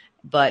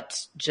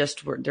 but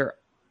they're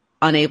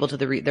unable to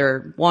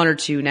they're 1 or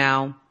 2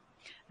 now.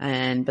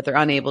 But they're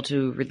unable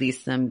to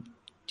release them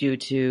due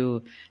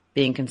to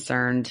being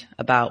concerned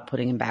about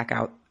putting them back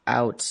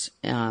out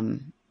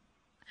in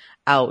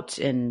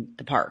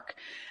the park,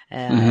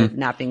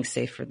 not being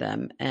safe for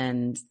them.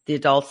 And the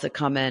adults that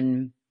come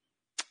in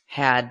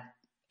had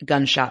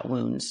gunshot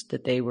wounds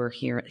that they were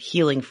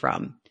healing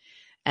from.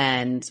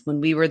 And when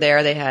we were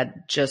there, they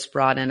had just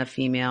brought in a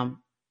female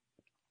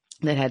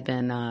that had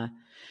been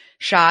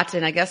shot.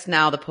 And I guess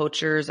now the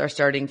poachers are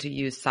starting to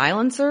use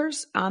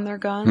silencers on their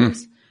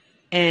guns.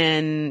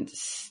 And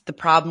the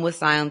problem with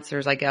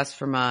silencers, I guess,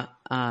 from a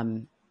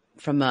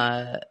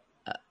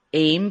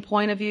aim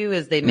point of view,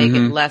 is they make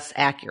it less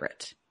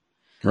accurate.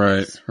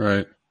 Right.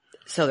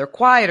 So they're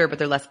quieter, but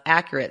they're less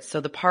accurate.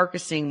 So the park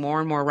is seeing more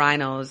and more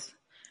rhinos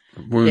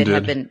that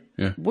have been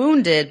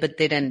wounded, but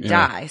they didn't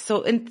die.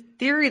 So in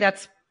theory,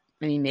 that's,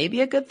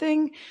 maybe a good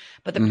thing.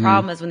 But the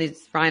problem is when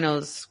these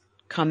rhinos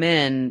come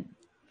in,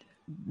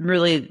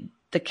 really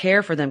the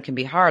care for them can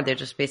be hard. They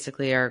just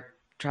basically are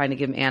trying to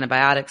give them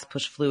antibiotics,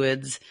 push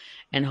fluids,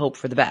 and hope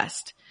for the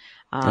best.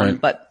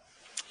 But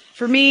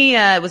for me,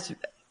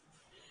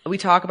 we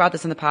talk about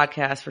this on the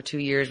podcast for 2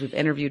 years. We've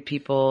interviewed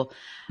people.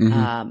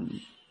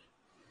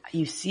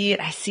 You see it.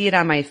 I see it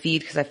on my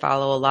feed because I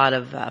follow a lot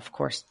of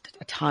course,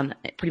 a ton,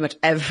 pretty much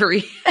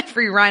every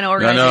rhino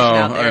organization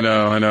out there.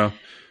 I know.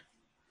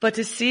 But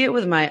to see it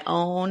with my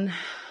own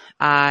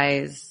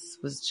eyes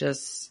was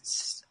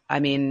just,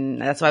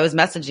 that's why I was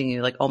messaging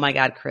you, like, oh my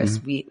God, Chris,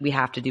 we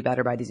have to do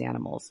better by these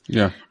animals.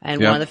 Yeah.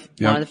 And one of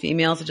the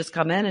females had just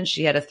come in, and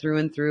she had a through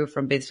and through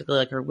from basically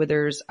like her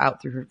withers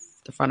out through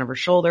the front of her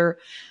shoulder.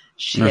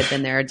 She had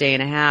been there a day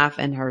and a half,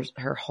 and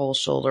her whole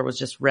shoulder was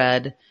just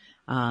red.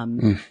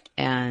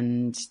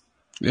 And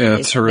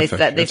it's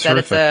horrific. They said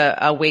it's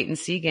a wait and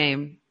see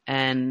game,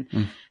 and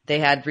they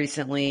had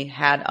recently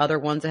had other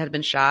ones that had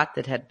been shot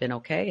that had been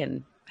okay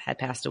and had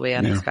passed away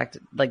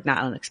unexpected, like not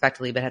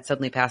unexpectedly, but had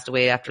suddenly passed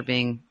away after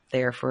being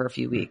there for a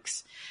few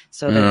weeks.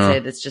 So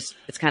that's it.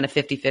 It's kind of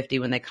 50-50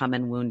 when they come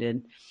in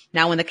wounded.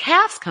 Now, when the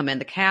calves come in,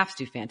 the calves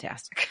do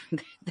fantastic.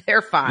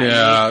 They're fine.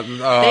 Yeah. They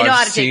know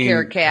how to take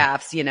care of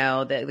calves, you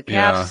know, the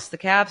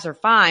calves are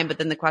fine. But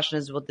then the question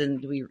is, well, then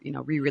do we,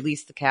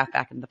 re-release the calf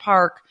back in the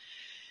park?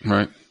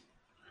 Right.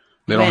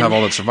 They don't have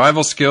all the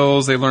survival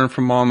skills they learned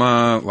from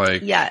mama.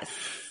 Like, yes.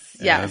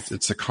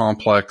 It's a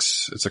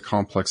complex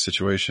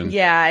situation.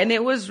 Yeah. And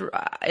it was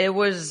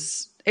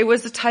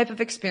the type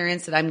of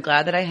experience that I'm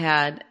glad that I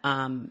had.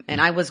 And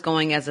I was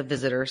going as a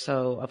visitor.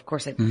 So of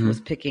course I was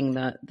picking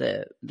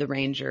the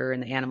ranger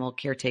and the animal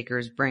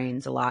caretaker's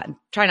brains a lot and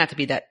try not to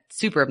be that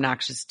super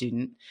obnoxious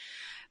student,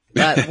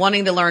 but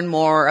wanting to learn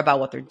more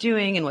about what they're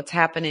doing and what's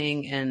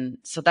happening. And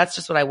so that's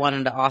just what I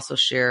wanted to also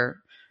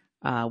share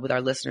with our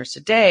listeners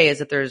today, is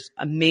that there's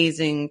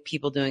amazing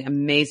people doing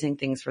amazing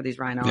things for these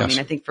rhino. Yes. I mean,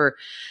 I think for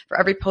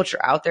every poacher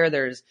out there,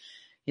 there's,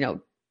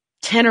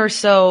 10 or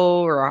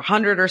so or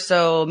 100 or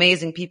so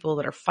amazing people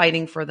that are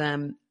fighting for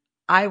them.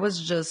 I was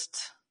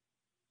just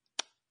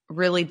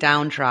really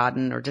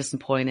downtrodden or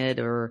disappointed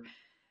or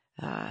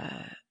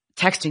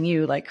texting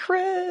you like,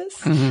 Chris,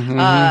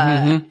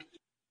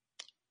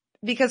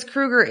 because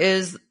Kruger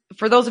is,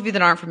 for those of you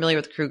that aren't familiar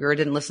with Kruger,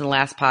 didn't listen to the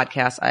last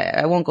podcast,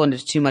 I won't go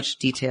into too much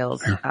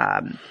details.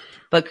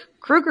 But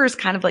Kruger is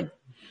kind of like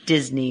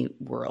Disney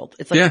World.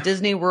 It's like the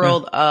Disney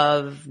World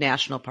of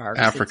national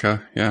parks.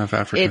 Africa.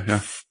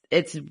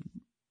 It's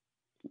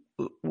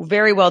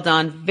very well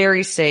done,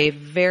 very safe,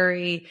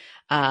 very,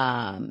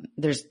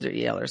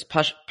 there's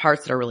parts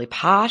that are really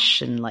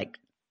posh and like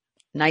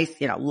nice,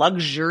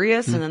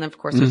 luxurious. And then of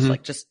course there's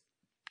like just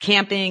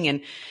camping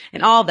and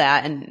all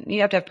that. And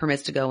you have to have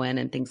permits to go in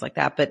and things like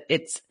that. But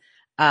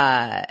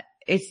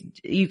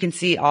you can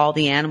see all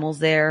the animals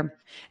there,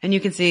 and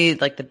you can see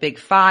like the big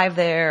five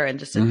there, and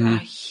just a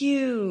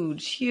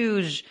huge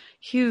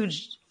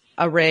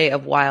array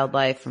of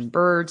wildlife, from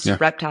birds to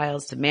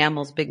reptiles to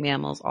mammals, big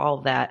mammals, all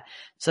of that.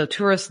 So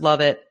tourists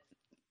love it.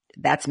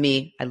 That's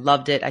me. I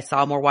loved it. I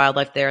saw more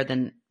wildlife there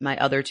than my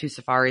other 2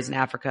 safaris in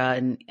Africa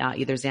in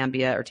either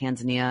Zambia or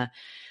Tanzania.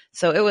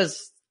 So it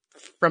was,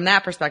 from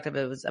that perspective,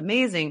 it was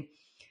amazing.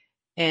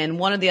 And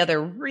one of the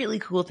other really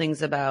cool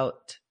things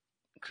about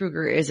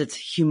Kruger is it's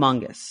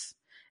humongous.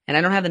 And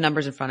I don't have the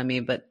numbers in front of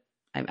me, but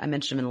I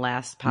mentioned them in the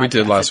last podcast. We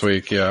did last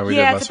week.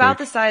 Yeah, it's about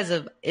the size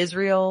of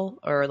Israel,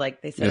 or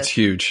like they said. It's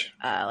huge.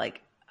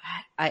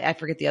 I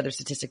forget the other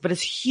statistic, but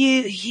it's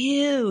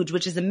huge,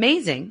 which is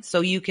amazing. So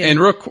you can. And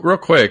real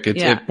quick,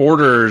 it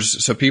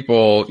borders, so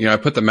people, I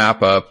put the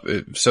map up.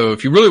 So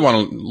if you really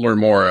want to learn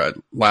more,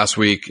 last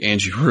week,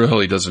 Angie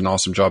really does an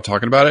awesome job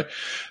talking about it.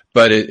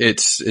 But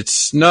it's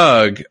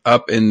snug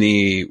up in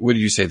the, what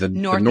did you say? The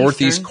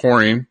northeast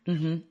corner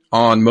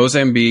on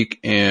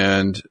Mozambique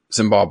and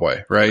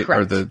Zimbabwe, right?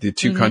 Correct. Or the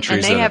 2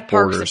 countries and they that have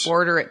borders. Parks that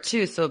border it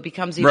too. So it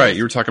becomes even right.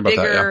 You were talking about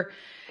bigger. that.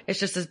 Yeah. It's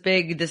just this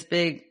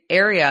big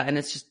area, and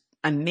it's just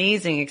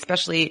amazing.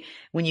 Especially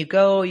when you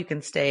go, you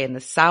can stay in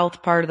the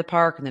south part of the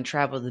park and then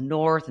travel to the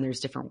north, and there's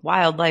different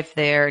wildlife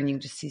there, and you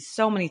can just see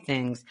so many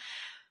things.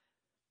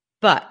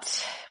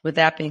 But with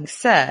that being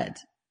said,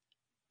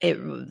 it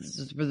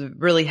was with a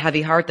really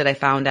heavy heart that I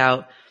found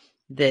out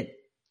that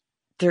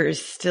there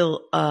is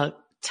still a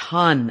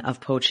ton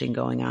of poaching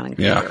going on in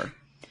Kruger.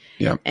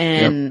 Yeah.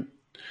 And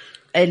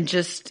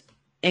just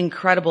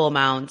incredible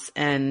amounts.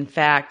 And in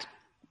fact,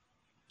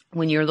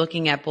 when you're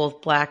looking at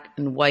both black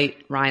and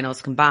white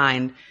rhinos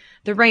combined,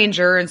 the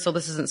ranger, and so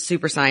this isn't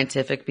super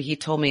scientific, but he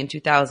told me in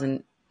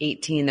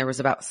 2018 there was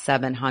about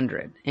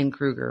 700 in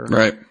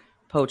Kruger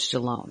poached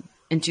alone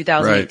in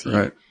 2018.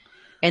 Right.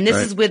 And this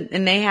is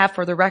and they have,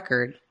 for the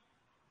record,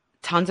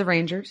 tons of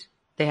rangers.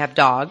 They have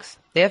dogs.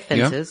 They have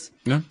fences.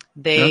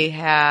 They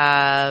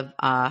have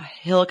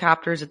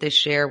helicopters that they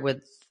share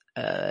with,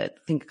 I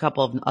think, a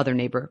couple of other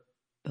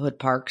neighborhood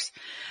parks.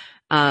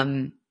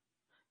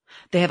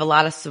 They have a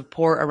lot of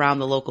support around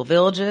the local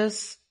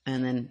villages,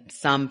 and then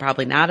some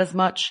probably not as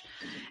much.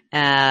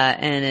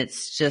 And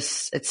it's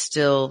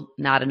still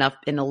not enough.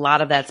 And a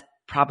lot of that's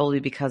probably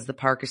because the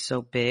park is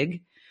so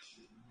big.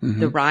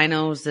 The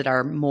rhinos that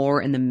are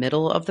more in the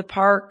middle of the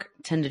park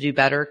tend to do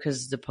better,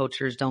 because the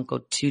poachers don't go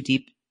too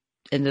deep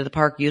into the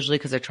park usually,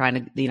 because they're trying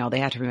to, they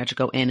have to pretty much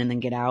go in and then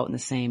get out in the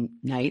same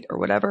night or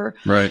whatever.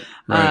 Right.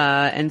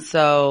 And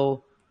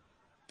so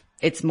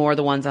it's more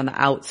the ones on the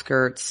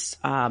outskirts,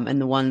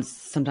 and the ones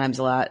sometimes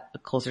a lot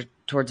closer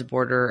towards the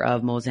border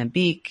of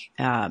Mozambique,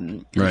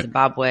 and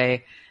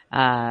Zimbabwe.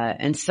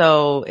 And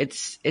so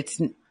it's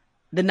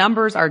the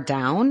numbers are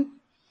down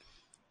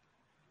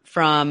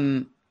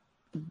from.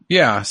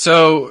 Yeah.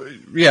 So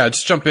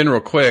just jump in real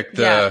quick.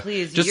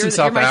 Please. Just in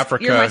South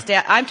Africa. You're my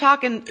stat. I'm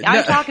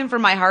talking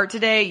from my heart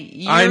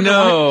today. I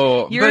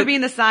know. You're being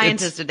the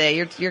scientist today.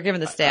 You're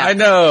giving the stats. I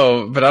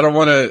know, but I don't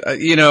want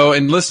to,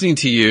 and listening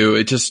to you,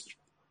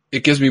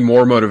 it gives me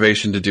more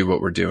motivation to do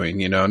what we're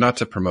doing, not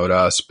to promote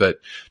us, but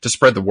to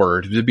spread the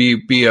word, to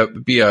be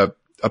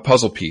a a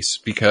puzzle piece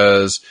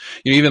because,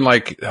 even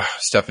like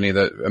Stephanie,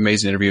 the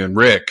amazing interview, and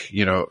Rick,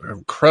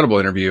 incredible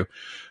interview.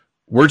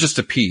 We're just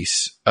a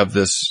piece of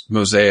this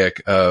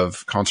mosaic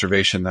of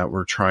conservation that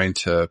we're trying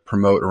to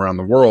promote around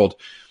the world.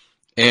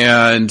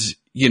 And,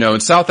 in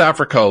South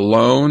Africa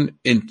alone,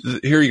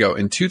 here you go.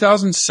 In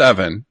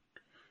 2007,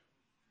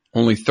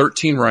 only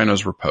 13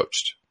 rhinos were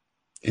poached.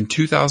 In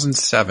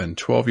 2007,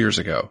 12 years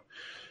ago.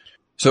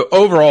 So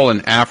overall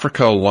in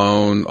Africa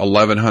alone,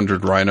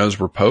 1,100 rhinos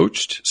were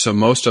poached. So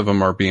most of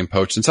them are being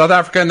poached in South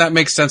Africa. And that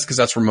makes sense because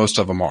that's where most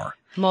of them are.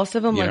 Most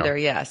of them live there,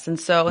 yes. And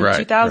so in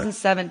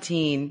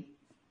 2017,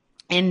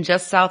 in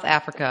just South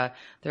Africa,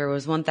 there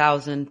was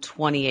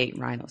 1,028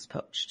 rhinos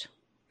poached.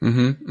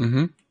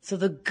 So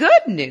the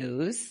good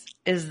news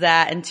is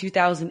that in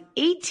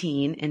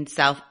 2018 in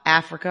South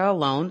Africa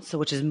alone,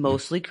 which is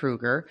mostly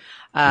Kruger,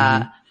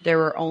 there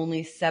were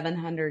only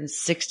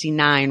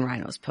 769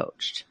 rhinos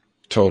poached.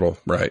 Total,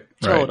 right.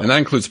 And that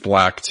includes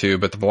black too,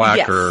 but the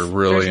black are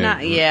really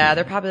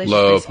their population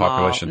low is pretty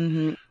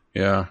population. Small.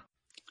 Yeah.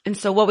 And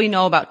so what we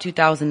know about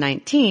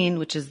 2019,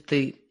 which is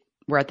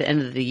we're at the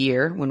end of the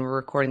year when we're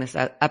recording this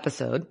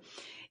episode,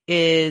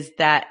 is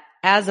that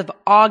as of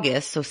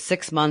August, so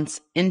 6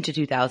 months into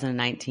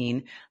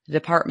 2019, the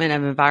Department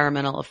of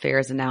Environmental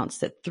Affairs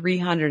announced that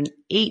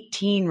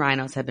 318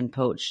 rhinos have been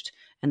poached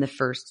in the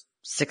first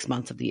 6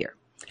 months of the year.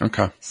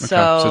 Okay.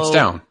 So it's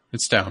down.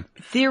 It's down.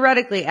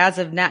 Theoretically, as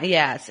of now,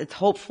 yes, it's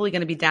hopefully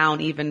going to be down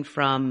even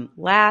from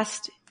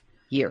last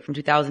year, from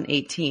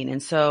 2018.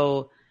 And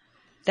so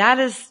that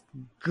is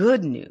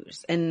good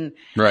news. And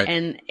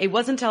it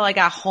wasn't until I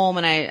got home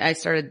and I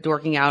started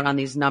dorking out on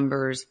these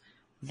numbers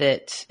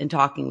and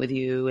talking with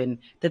you, and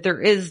that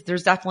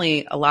there's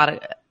definitely a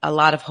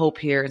lot of hope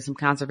here and some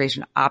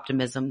conservation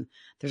optimism.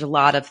 There's a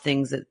lot of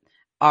things that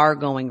are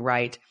going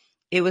right.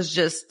 It was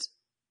just,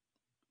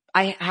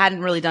 I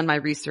hadn't really done my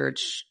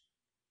research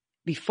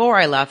before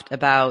I left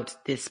about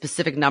the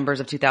specific numbers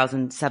of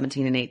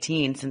 2017 and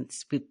 18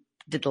 since we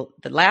did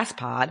the last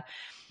pod.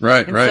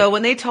 Right. So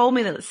when they told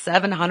me that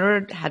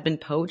 700 had been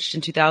poached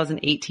in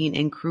 2018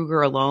 in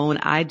Kruger alone,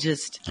 I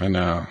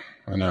know.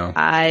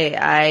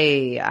 I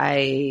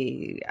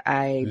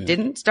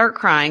didn't start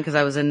crying because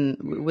I was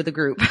with a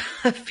group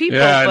of people.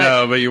 Yeah, I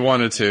know, but you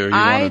wanted to.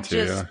 I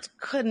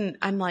couldn't.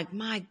 I'm like,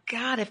 my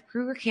God, if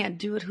Kruger can't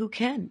do it, who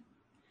can?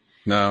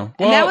 No.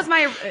 Well, and that was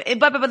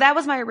but that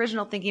was my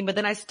original thinking. But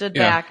then I stood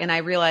back and I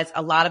realized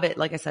a lot of it,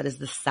 like I said, is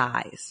the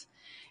size.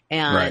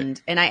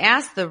 And I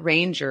asked the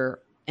ranger,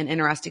 and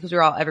interesting because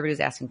everybody was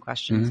asking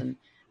questions, and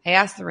I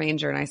asked the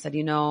ranger and I said,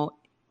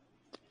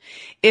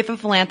 if a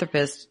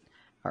philanthropist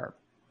or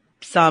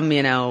some,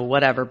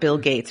 whatever, Bill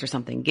Gates or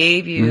something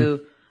gave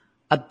you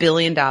 $1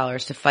 billion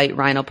to fight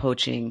rhino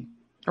poaching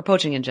or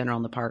poaching in general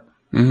in the park,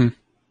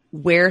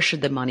 where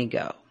should the money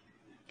go?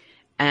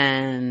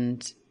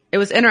 And it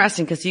was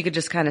interesting because you could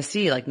just kind of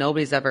see like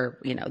nobody's ever,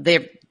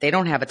 they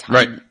don't have a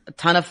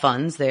ton of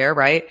funds there,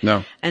 right?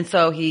 No. And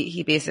so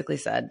he basically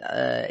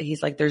said,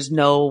 he's like, there's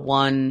no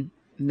one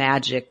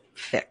magic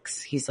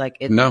fix. He's like,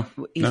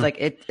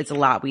 it's a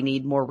lot. We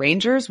need more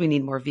rangers. We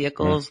need more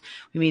vehicles.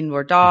 We need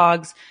more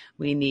dogs.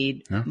 We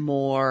need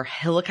more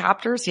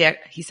helicopters.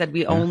 He said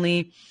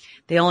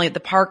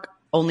the park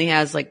only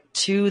has like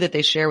 2 that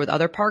they share with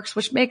other parks,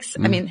 which makes,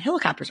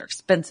 helicopters are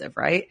expensive,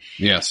 right?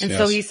 Yes. And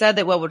so he said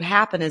that what would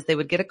happen is they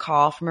would get a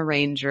call from a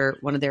ranger,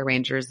 one of their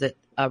rangers, that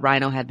a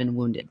rhino had been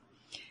wounded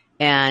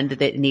and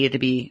that it needed to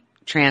be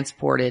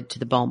transported to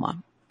the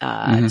Boma,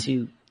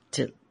 to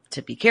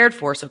be cared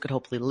for so it could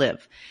hopefully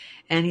live.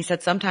 And he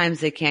said sometimes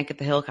they can't get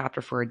the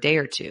helicopter for a day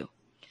or 2.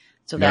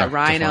 So that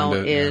rhino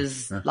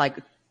is like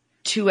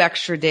 2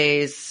 extra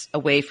days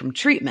away from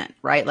treatment,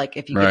 right? Like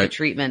if you get the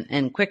treatment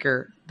in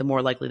quicker, the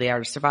more likely they are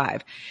to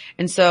survive.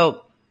 And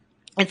so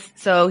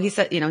he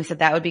said,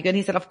 that would be good.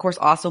 He said, of course,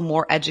 also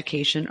more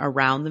education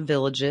around the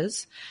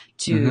villages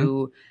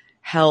to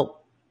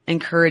help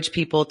encourage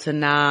people to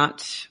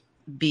not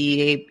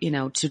be,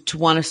 to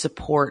want to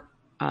support,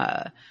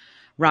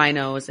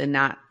 rhinos and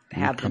not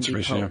have them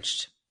be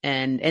poached.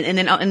 And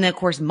then of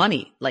course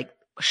money, like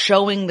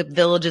showing the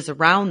villages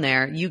around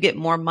there, you get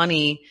more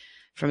money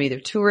from either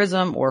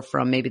tourism or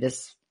from maybe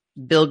this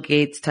Bill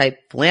Gates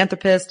type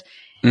philanthropist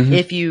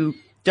if you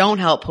don't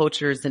help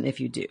poachers than if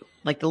you do.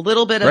 Like the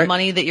little bit of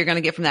money that you're going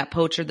to get from that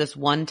poacher this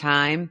one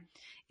time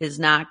is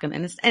not going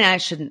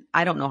to,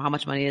 I don't know how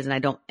much money it is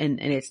and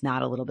it's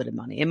not a little bit of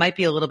money. It might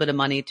be a little bit of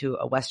money to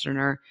a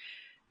Westerner,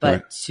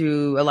 but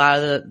to a lot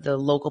of the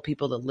local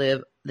people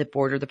that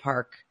border the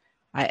park,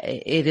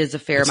 it is a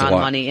fair amount of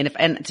money.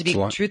 And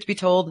truth be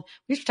told,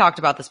 we've talked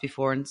about this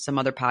before in some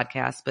other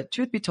podcasts, but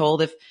truth be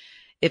told,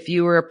 if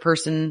you were a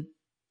person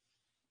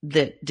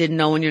that didn't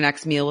know when your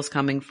next meal was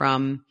coming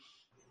from,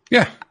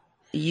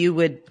 you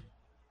would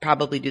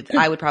probably do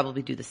I would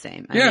probably do the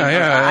same.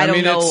 I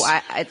don't know.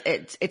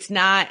 It's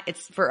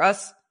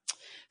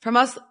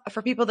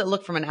for people that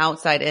look from an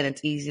outside in,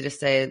 it's easy to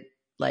say,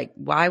 like,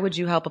 why would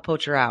you help a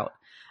poacher out?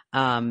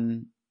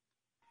 And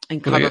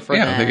cover for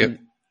them.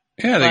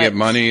 They get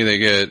money, they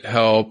get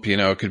help,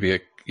 it could be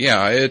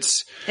Yeah,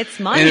 it's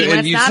money.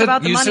 When it's not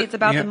about the money, it's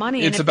about the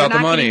money. It's about the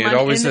money. It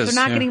always is. If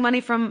they're not getting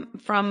money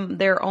from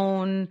their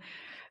own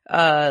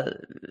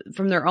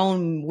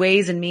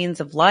ways and means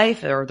of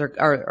life,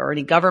 or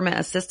any government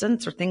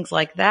assistance or things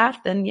like that,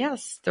 then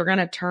yes, they're going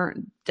to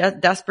turn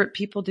desperate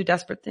people do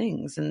desperate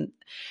things. And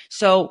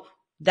so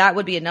that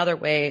would be another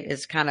way,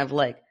 is kind of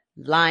like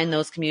line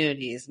those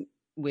communities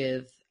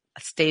with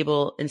a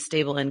stable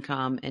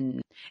income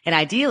and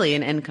ideally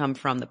an income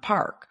from the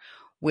park,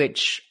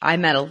 which I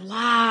met a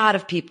lot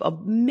of people,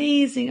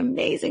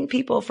 amazing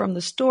people, from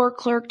the store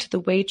clerk to the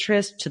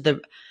waitress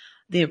to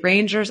the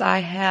rangers I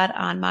had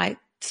on my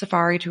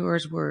safari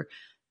tours were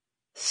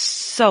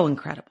so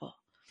incredible.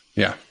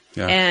 Yeah.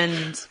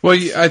 And well,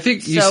 I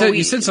think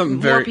you said something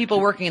more very, more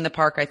people working in the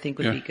park, I think,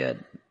 would be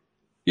good.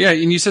 Yeah.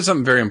 And you said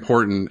something very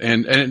important.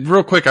 And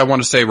real quick, I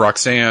want to say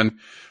Roxanne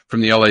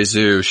from the LA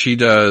Zoo, she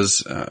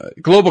does,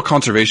 Global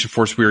Conservation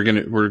Force. We're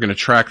going to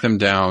track them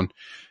down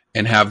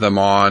and have them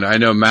on. I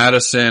know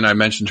Madison, I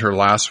mentioned her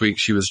last week.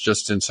 She was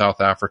just in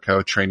South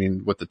Africa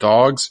training with the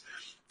dogs.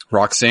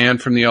 Roxanne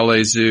from the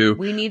LA Zoo.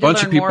 We need to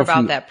learn more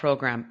about that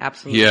program.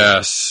 Absolutely.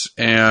 Yes.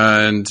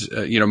 And,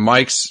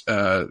 Mike's,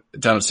 down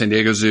at San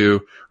Diego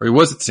Zoo, or he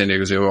was at the San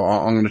Diego Zoo.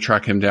 I'm going to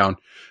track him down.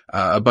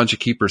 A bunch of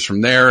keepers from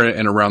there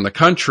and around the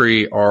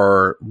country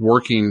are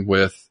working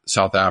with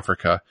South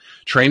Africa,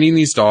 training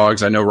these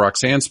dogs. I know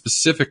Roxanne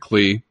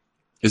specifically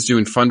is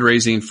doing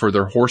fundraising for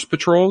their horse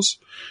patrols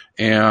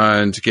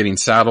and getting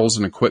saddles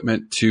and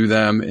equipment to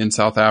them in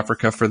South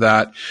Africa for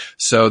that.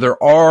 So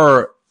there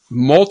are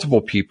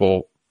multiple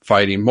people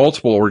fighting,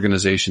 multiple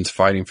organizations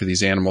fighting for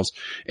these animals.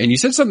 And you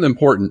said something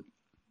important,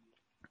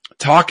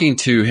 talking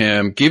to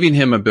him, giving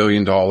him $1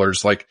 billion.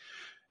 Like,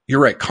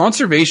 you're right.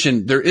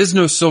 Conservation, there is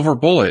no silver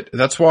bullet.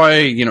 That's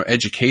why,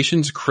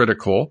 education's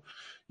critical,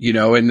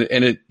 and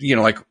it,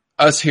 like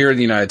us here in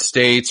the United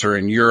States or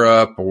in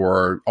Europe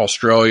or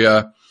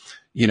Australia,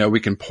 we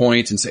can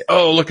point and say,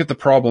 oh, look at the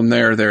problem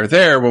there,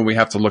 when we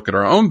have to look at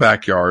our own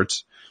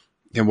backyards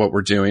and what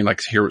we're doing,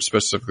 like here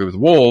specifically with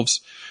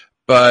wolves.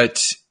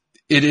 But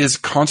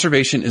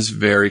conservation is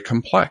very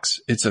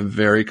complex. It's a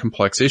very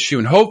complex issue.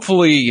 And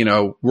hopefully,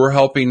 we're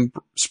helping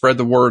spread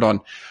the word on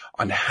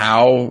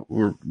how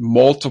we're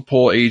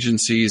multiple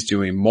agencies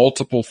doing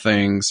multiple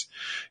things.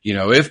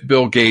 If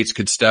Bill Gates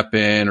could step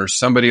in or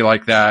somebody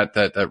like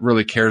that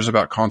really cares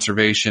about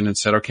conservation and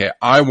said, okay,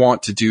 I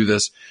want to do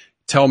this.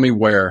 Tell me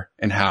where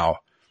and how.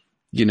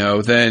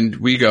 Then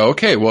we go,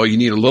 okay, well, you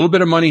need a little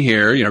bit of money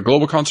here.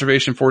 Global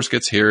Conservation Force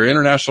gets here.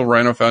 International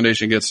Rhino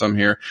Foundation gets some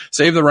here.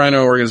 Save the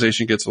Rhino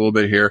organization gets a little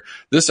bit here.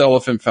 This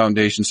Elephant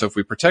Foundation. So if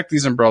we protect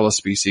these umbrella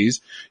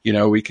species,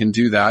 we can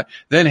do that.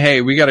 Then,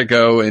 hey, we got to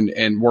go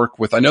and work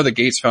with, I know the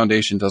Gates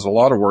Foundation does a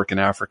lot of work in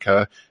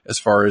Africa as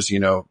far as,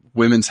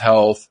 women's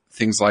health,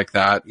 things like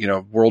that,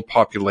 world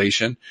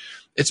population.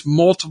 It's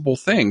multiple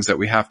things that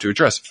we have to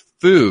address.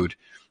 Food.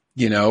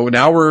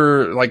 Now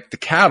we're like the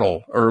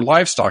cattle or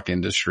livestock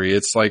industry.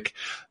 It's like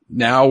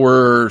now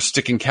we're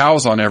sticking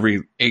cows on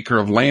every acre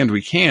of land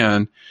we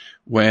can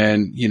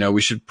when,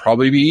 we should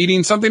probably be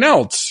eating something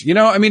else.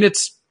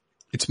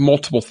 It's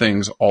multiple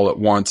things all at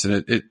once,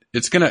 and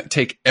it's going to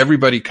take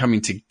everybody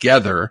coming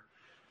together.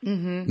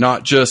 Mm-hmm.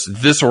 Not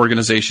just this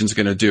organization's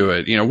going to do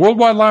it. World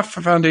Wildlife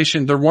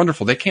Foundation, they're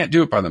wonderful. They can't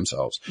do it by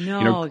themselves.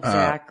 No,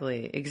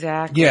 exactly.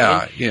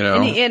 Yeah,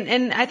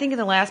 And I think in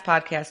the last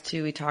podcast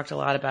too, we talked a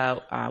lot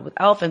about, with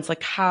elephants,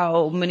 like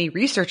how many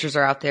researchers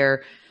are out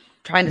there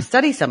trying to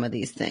study some of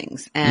these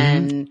things,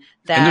 and and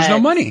there's no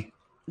money.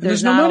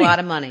 There's not a lot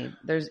of money.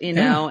 There's,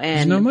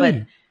 there's no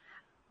money.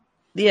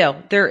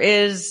 But, there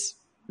is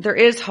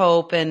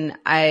hope, and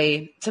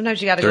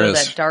sometimes you got to go to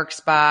that dark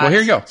spot. Well,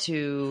 here you go.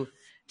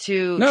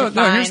 To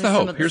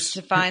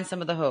find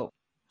some of the hope.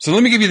 So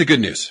let me give you the good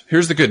news.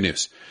 Here's the good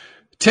news.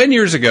 10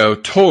 years ago,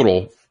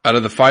 total, out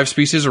of the 5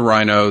 species of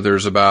rhino,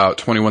 there's about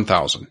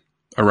 21,000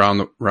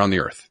 around the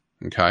earth.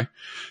 Okay.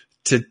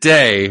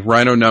 Today,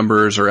 rhino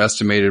numbers are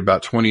estimated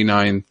about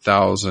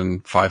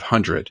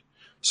 29,500.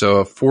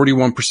 So a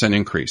 41%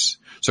 increase.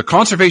 So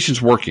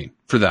conservation's working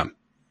for them.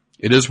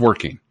 It is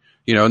working.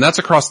 And that's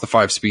across the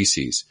 5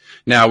 species.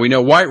 Now, we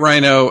know white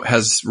rhino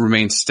has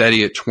remained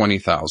steady at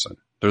 20,000.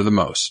 They're the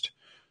most.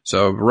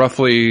 So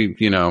roughly,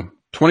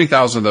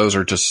 20,000 of those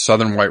are just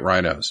southern white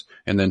rhinos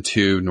and then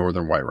 2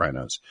 northern white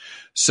rhinos.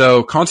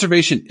 So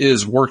conservation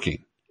is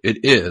working.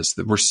 It is.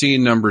 We're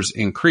seeing numbers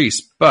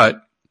increase,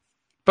 but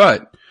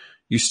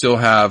you still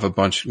have a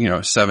bunch,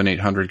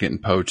 700-800 getting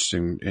poached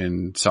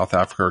in South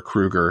Africa or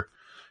Kruger.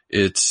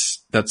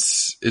 It's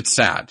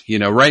sad.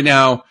 Right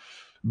now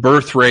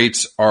birth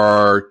rates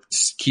are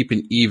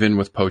keeping even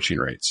with poaching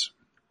rates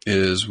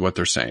is what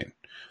they're saying.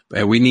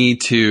 And we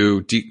need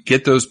to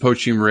get those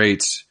poaching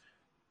rates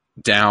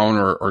down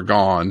or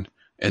gone,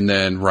 and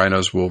then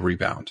rhinos will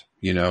rebound,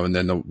 and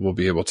then we'll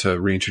be able to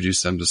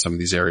reintroduce them to some of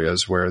these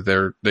areas where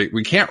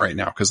we can't right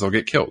now because they'll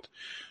get killed.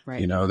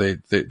 Right.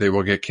 They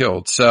will get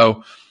killed.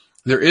 So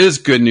there is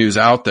good news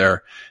out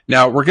there.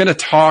 Now we're going to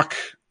talk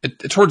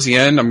towards the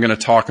end, I'm going to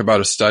talk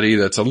about a study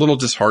that's a little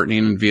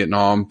disheartening in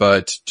Vietnam,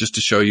 but just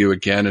to show you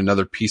again,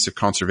 another piece of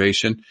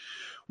conservation.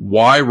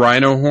 Why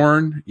rhino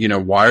horn?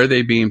 Why are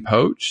they being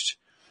poached?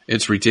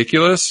 It's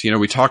ridiculous.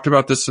 We talked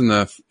about this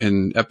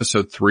in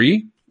episode 3,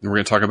 and we're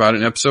going to talk about it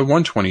in episode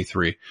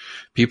 123.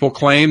 People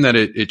claim that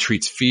it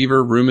treats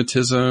fever,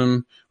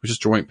 rheumatism, which is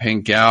joint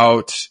pain,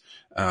 gout,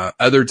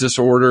 other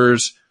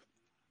disorders.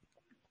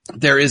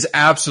 There is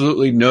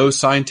absolutely no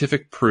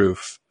scientific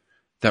proof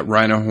that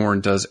rhino horn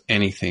does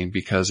anything,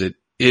 because it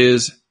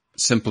is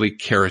simply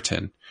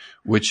keratin,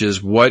 which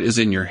is what is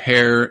in your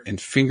hair and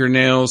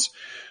fingernails.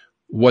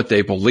 What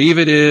they believe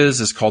it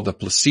is called the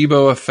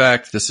placebo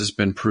effect. This has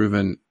been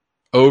proven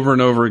over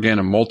and over again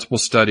in multiple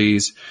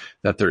studies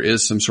that there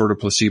is some sort of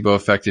placebo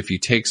effect. If you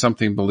take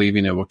something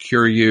believing it will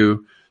cure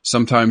you,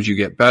 sometimes you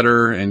get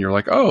better and you're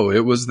like, oh,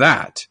 it was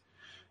that.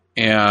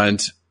 And,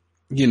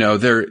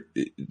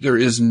 there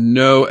is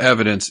no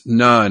evidence,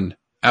 none,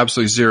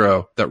 absolutely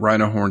zero, that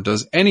rhino horn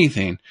does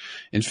anything.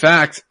 In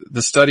fact,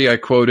 the study I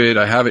quoted,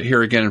 I have it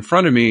here again in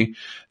front of me,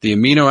 the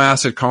amino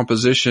acid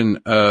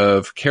composition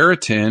of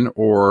keratin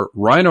or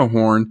rhino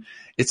horn,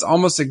 it's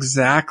almost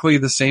exactly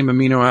the same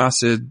amino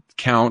acid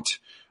count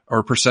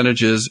or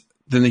percentages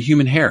than the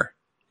human hair.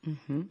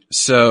 Mm-hmm.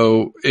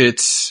 So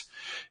it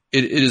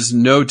is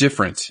no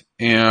different.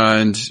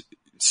 And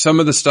some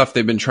of the stuff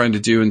they've been trying to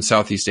do in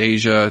Southeast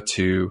Asia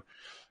to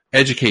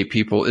educate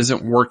people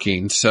isn't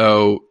working.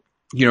 So,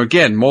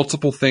 again,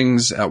 multiple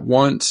things at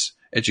once.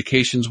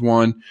 Education's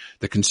one,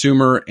 the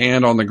consumer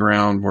and on the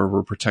ground where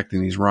we're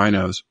protecting these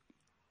rhinos.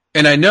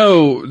 And I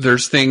know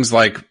there's things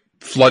like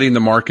flooding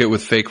the market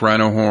with fake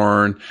rhino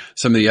horn,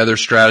 some of the other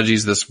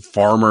strategies, this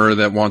farmer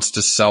that wants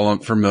to sell them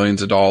for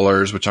millions of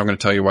dollars, which I'm going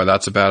to tell you why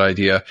that's a bad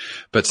idea.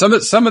 But some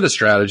of the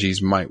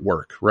strategies might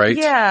work, right?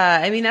 Yeah.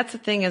 I mean, that's the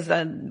thing is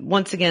that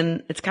once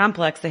again, it's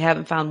complex. They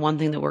haven't found one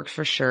thing that works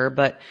for sure.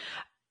 But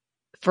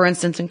for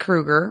instance, in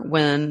Kruger,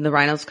 when the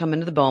rhinos come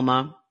into the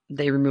boma,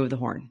 they remove the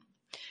horn.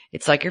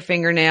 It's like your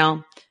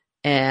fingernail,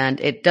 and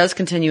it does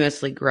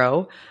continuously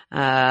grow.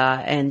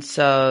 And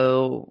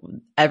so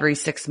every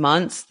 6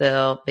 months,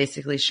 they'll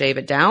basically shave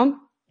it down.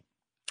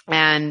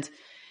 And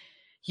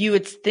you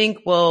would think,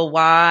 well,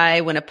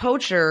 why can't a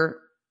poacher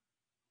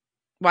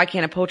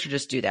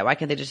just do that? Why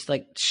can't they just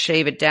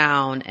shave it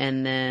down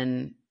and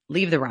then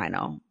leave the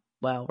rhino?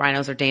 Well,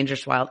 rhinos are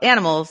dangerous wild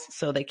animals,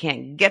 so they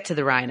can't get to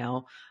the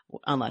rhino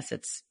unless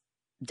it's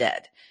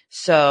dead.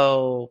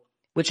 So,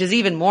 which is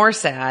even more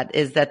sad,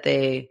 is that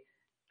they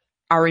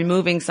are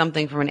removing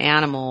something from an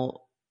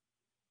animal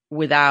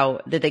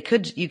without that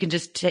you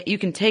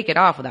can take it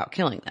off without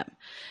killing them.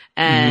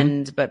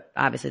 And, but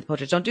obviously the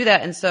poachers don't do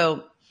that. And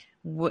so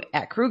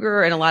at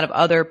Kruger and a lot of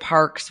other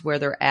parks where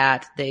they're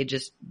at, they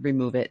just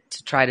remove it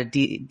to try to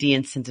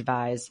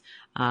de-incentivize,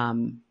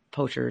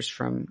 poachers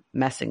from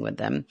messing with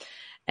them.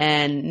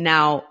 And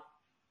now,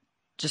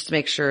 just to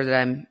make sure that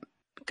I'm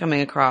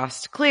coming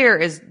across clear,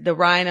 is the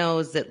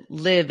rhinos that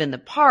live in the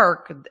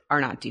park are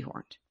not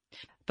dehorned.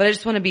 But I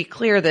just want to be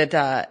clear that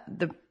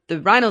the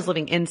rhinos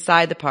living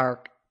inside the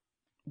park,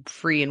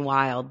 free and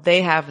wild,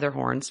 they have their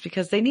horns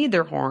because they need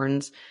their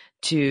horns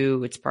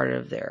it's part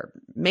of their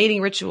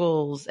mating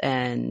rituals,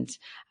 and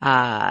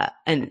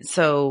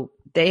so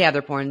they have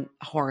their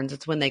horns.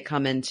 It's when they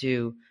come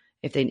into,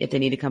 if they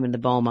need to come into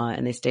the boma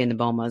and they stay in the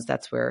bomas,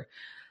 that's where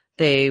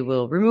they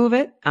will remove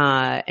it.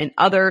 And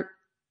other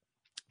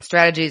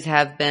strategies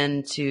have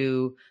been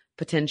to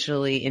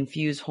potentially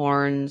infuse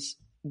horns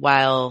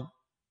while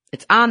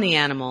it's on the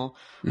animal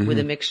with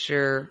a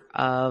mixture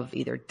of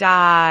either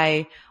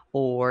dye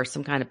or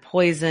some kind of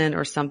poison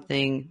or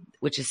something,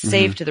 which is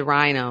safe to the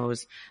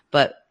rhinos,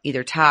 but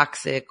either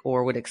toxic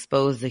or would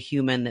expose the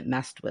human that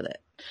messed with it.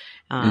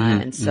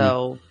 And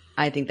so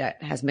I think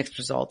that has mixed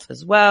results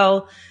as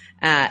well.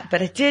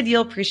 But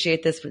you'll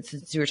appreciate this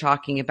since you were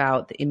talking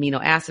about the amino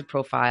acid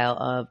profile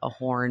of a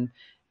horn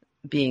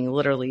being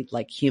literally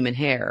like human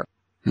hair.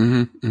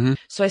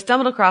 So I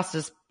stumbled across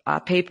this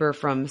paper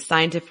from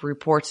Scientific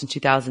Reports in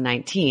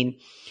 2019,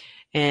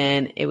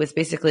 and it was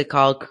basically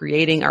called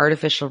Creating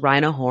Artificial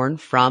Rhino Horn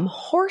from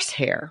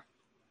Horsehair,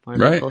 one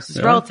of my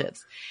closest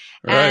relatives.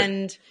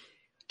 And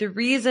the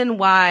reason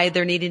why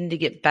they're needing to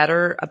get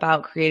better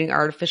about creating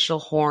artificial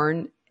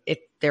horn, if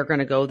they're going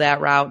to go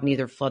that route and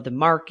either flood the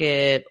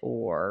market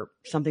or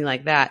something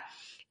like that,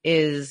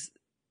 is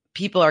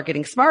people are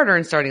getting smarter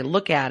and starting to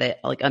look at it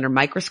like under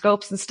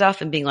microscopes and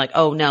stuff and being like,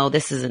 oh no,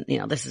 this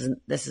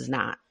is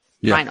not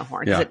rhino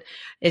horn.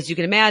 As you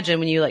can imagine,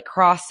 when you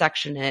cross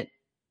section it,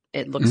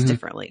 it looks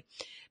differently.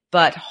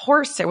 But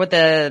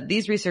horsehair,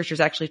 these researchers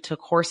actually took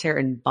horsehair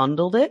and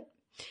bundled it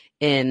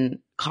in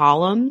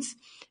columns,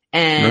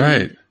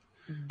 and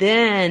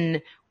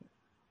then,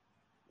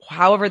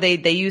 however,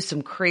 they use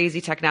some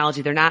crazy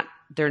technology. They're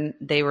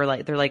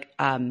mechanical.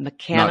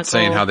 Not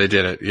saying how they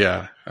did it.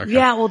 Yeah. Okay.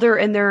 Yeah. Well,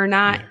 they're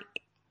not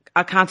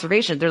a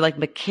conservation. They're like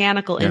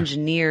mechanical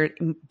engineered,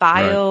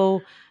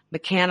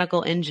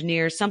 mechanical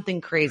engineers,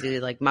 something crazy,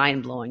 like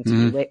mind blowing to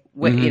me.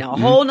 A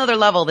whole nother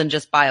level than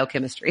just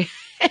biochemistry.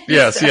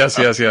 Yes.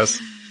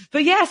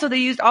 But yeah, so they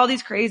used all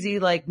these crazy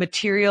like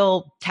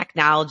material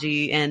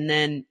technology, and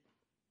then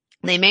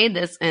they made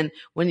this. And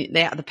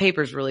the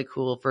paper's really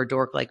cool for a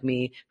dork like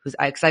me, cause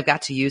I've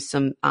got to use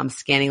some,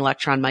 scanning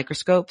electron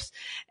microscopes.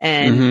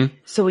 And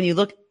so when you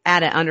look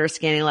at it under a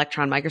scanning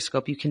electron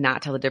microscope, you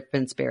cannot tell the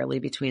difference barely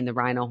between the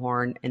rhino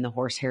horn and the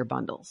horsehair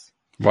bundles.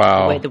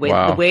 Wow. The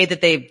way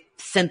that they've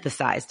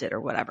synthesized it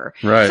or whatever.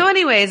 Right. So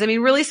anyways, I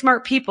mean, really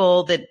smart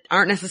people that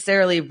aren't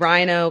necessarily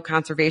rhino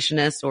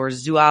conservationists or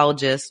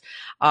zoologists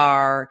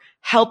are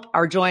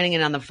joining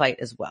in on the fight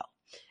as well.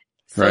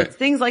 So Right. it's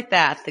things like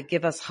that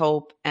give us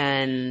hope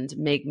and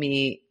make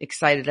me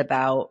excited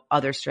about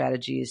other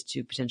strategies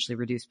to potentially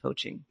reduce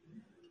poaching.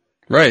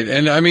 Right.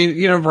 And I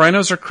mean,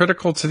 rhinos are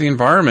critical to the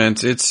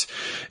environment.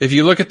 If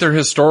you look at their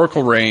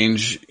historical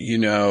range,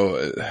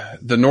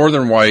 the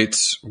northern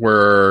whites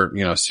were,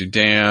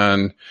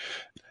 Sudan,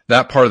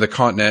 that part of the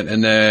continent.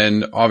 And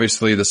then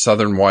obviously the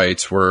southern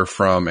whites were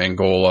from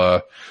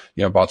Angola,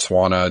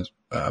 Botswana,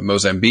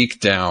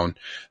 Mozambique down.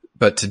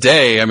 But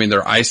today, I mean,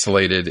 they're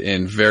isolated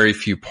in very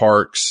few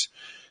parks.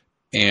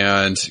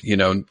 And,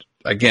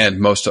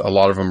 again, a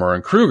lot of them are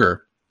in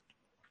Kruger.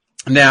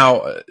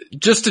 Now,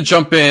 just to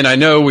jump in, I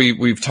know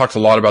we've talked a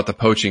lot about the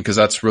poaching because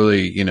that's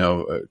really,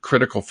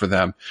 critical for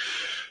them.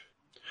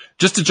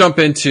 Just to jump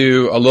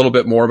into a little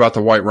bit more about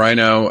the white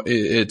rhino,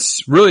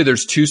 it's really,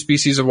 there's two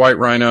species of white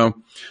rhino.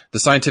 The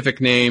scientific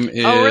name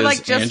is Oh, we're like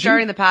just Angie.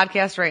 starting the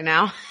podcast right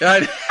now.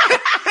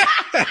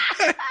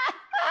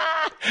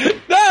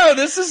 No,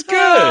 this is good.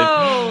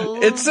 Oh,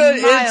 It's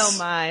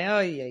my. Oh,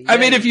 yeah. I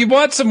mean, if you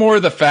want some more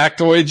of the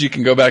factoids, you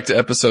can go back to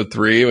episode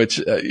 3, which,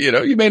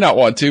 you may not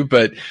want to,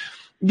 but,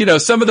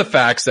 some of the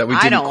facts that we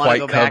I didn't don't want to quite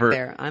go cover. back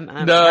there.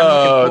 I'm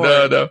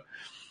No.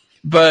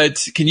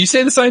 But can you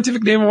say the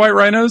scientific name of white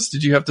rhinos?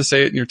 Did you have to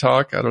say it in your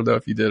talk? I don't know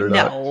if you did or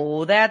not.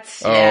 No,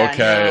 that's. Oh, yeah,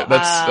 okay. no.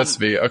 That's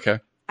me. Okay.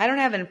 I don't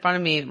have it in front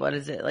of me. What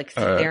is it? Like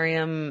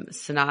Citharium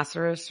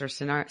cynoceros or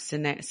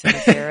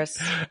cynoceros?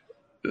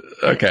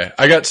 Okay.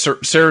 I got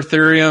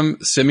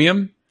Ceratherium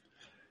simium.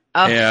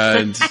 Oh.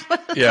 And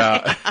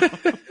yeah.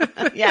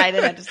 Yeah, I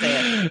didn't have to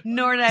say it.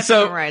 Nor did I have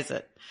to memorize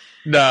it.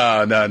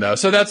 No.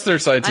 So that's their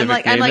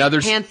scientific name. I'm like now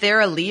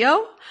Panthera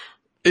leo?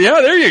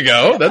 Yeah, there you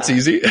go. Yeah. That's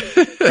easy.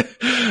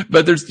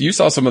 But you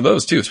saw some of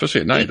those too,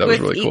 especially at night. That was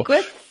really cool.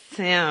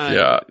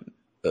 Yeah.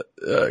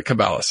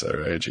 Cabalus,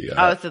 right? Yeah.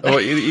 Oh, so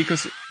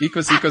Equus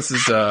is,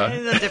 it's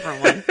a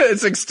different one.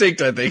 It's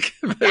extinct, I think.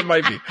 It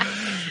might be.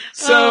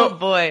 So, oh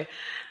boy.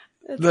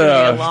 It's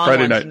gonna be a long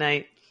Friday one night.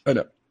 tonight. I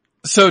know.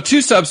 So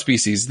two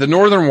subspecies, the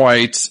northern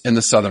whites and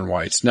the southern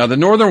whites. Now the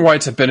northern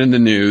whites have been in the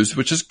news,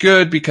 which is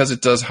good because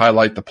it does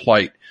highlight the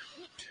plight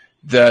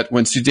that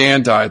when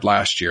Sudan died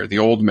last year, the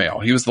old male,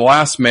 he was the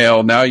last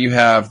male. Now you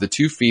have the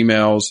two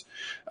females,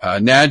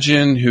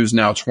 Najin, who's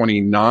now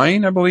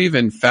 29, I believe,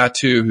 and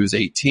Fatu, who's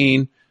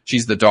 18.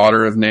 She's the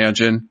daughter of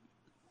Najin.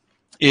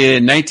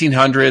 In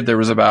 1900, there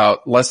was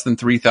about less than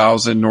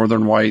 3,000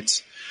 northern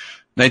whites.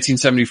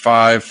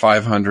 1975,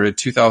 500,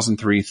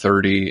 2003,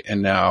 30,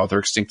 and now they're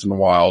extinct in the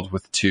wild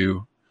with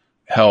two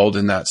held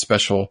in that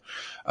special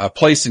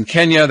place in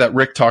Kenya that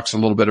Rick talks a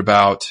little bit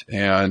about,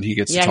 and he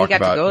gets to talk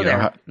about, to go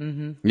there.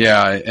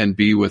 And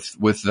be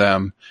with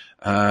them.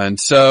 And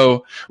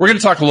so we're going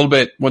to talk a little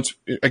bit once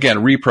again,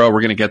 repro,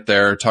 we're going to get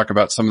there, talk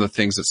about some of the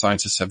things that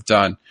scientists have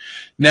done.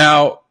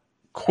 Now,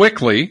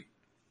 quickly,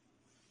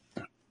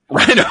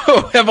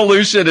 rhino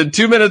evolution in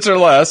 2 minutes or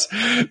less,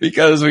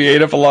 because we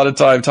ate up a lot of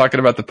time talking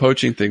about the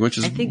poaching thing, which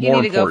is more important. I think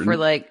you need to go for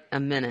like a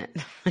minute.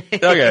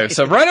 Okay,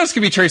 so rhinos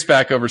can be traced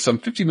back over some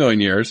 50 million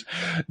years.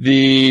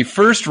 The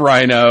first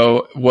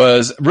rhino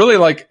was really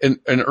like an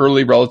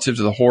early relative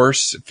to the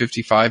horse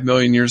 55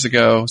 million years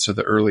ago, so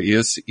the early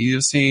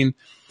Eocene.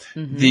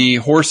 Mm-hmm. The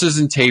horses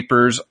and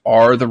tapirs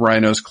are the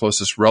rhino's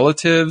closest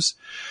relatives.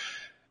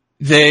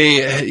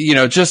 They,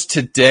 just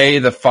today,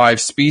 the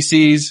 5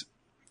 species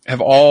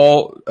have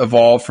all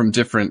evolved from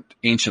different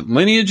ancient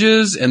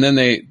lineages, and then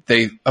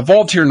they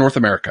evolved here in North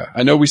America.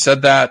 I know we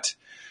said that.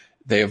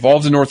 They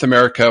evolved in North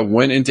America,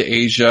 went into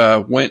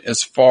Asia, went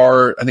as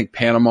far, I think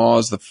Panama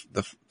is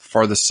the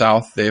farthest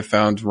south they have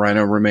found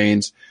rhino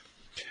remains.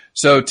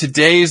 So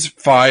today's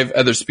 5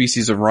 other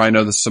species of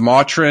rhino, the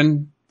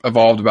Sumatran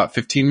evolved about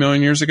 15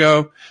 million years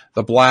ago,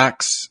 the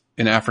blacks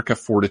in Africa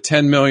 4 to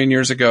 10 million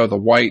years ago, the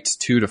whites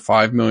 2 to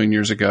 5 million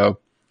years ago,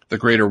 the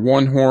greater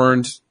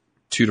one-horned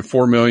 2 to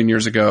 4 million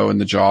years ago, and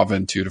the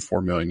Javan 2 to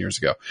 4 million years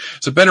ago.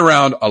 So been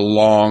around a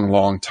long,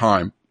 long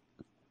time.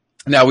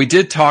 Now we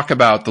did talk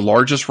about the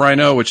largest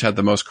rhino, which had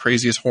the most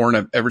craziest horn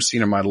I've ever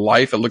seen in my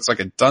life. It looks like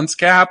a dunce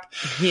cap.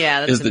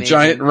 Yeah, that's is the amazing.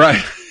 giant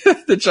rhino,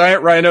 the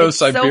giant rhino of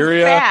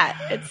Siberia. So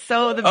fat. It's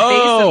so the base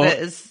of it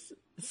is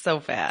so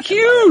fat.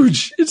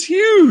 Huge. It's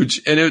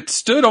huge, and it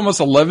stood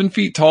almost 11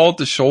 feet tall at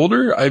the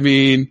shoulder. I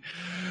mean,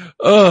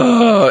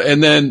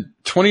 and then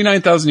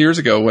 29,000 years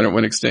ago when it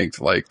went extinct,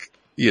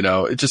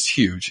 it's just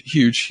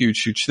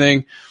huge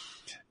thing.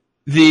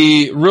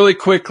 The really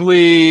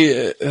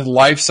quickly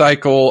life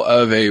cycle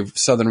of a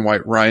southern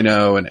white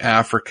rhino in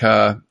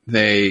Africa,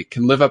 they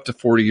can live up to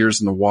 40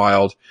 years in the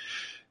wild.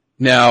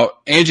 Now,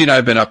 Angie and I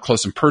have been up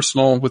close and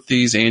personal with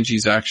these.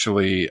 Angie's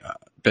actually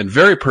been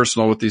very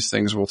personal with these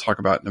things. We'll talk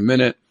about in a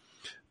minute.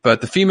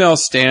 But the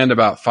females stand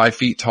about 5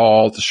 feet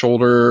tall at the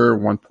shoulder,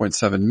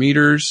 1.7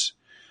 meters,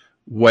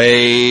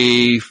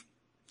 weigh,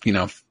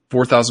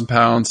 4,000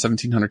 pounds,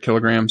 1,700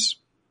 kilograms.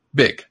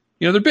 Big.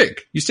 They're big.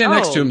 You stand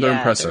next to them, they're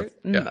impressive.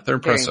 They're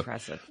impressive. Very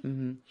impressive.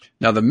 Mm-hmm.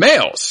 Now the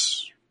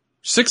males,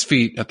 6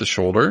 feet at the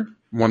shoulder,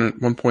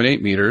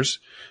 1.8 meters,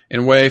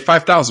 and weigh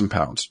 5,000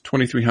 pounds,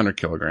 2,300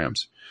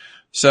 kilograms.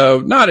 So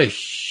not a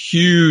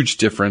huge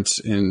difference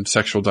in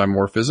sexual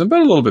dimorphism, but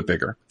a little bit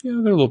bigger. They're a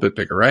little bit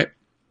bigger, right?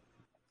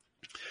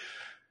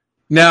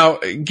 Now,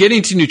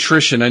 getting to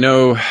nutrition, I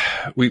know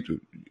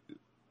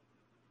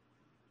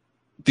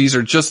these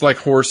are just like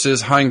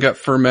horses,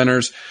 hindgut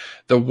fermenters.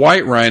 The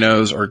white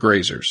rhinos are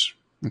grazers.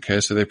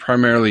 Okay, so they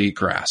primarily eat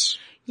grass.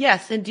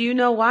 Yes, and do you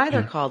know why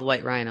they're called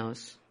white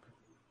rhinos?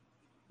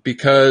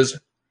 Because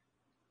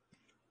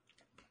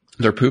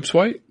their poop's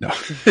white? No.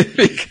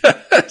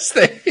 Because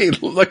they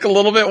look a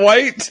little bit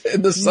white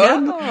in the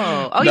sun?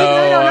 No. Oh,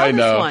 no, you don't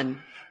know this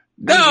one.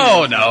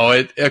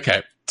 No.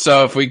 Okay.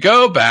 So if we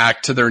go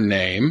back to their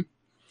name,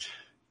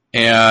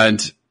 and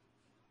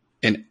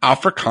in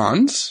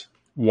Afrikaans,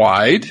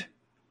 wide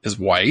is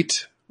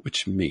white,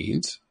 which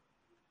means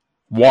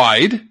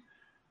wide,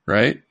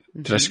 right?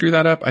 Mm-hmm. Did I screw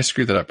that up? I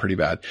screwed that up pretty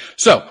bad.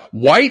 So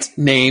white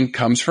name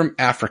comes from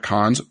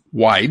Afrikaans,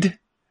 wide,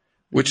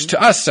 which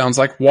to us sounds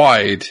like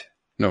wide.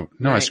 No,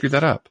 right. I screwed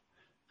that up.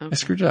 Okay. I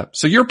screwed it up.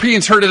 So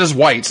Europeans heard it as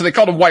white, so they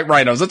called them white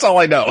rhinos. That's all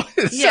I know.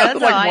 It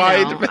that's like all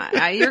wide.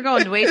 I know. You're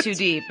going way too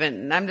deep,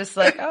 and I'm just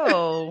like, it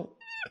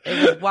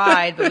was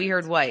wide, but we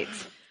heard white.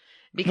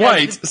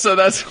 White, so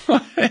that's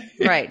why.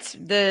 Right.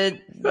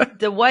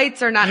 The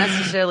whites are not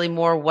necessarily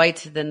more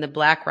white than the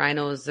black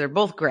rhinos. They're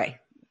both gray.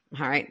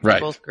 All right. They're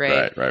both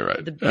gray.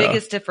 Right. The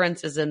biggest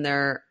difference is in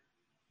their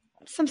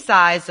some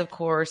size, of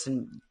course,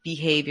 and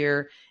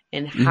behavior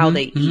and how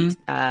they eat,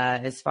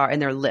 as far in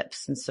their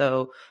lips. And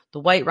so the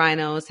white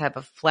rhinos have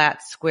a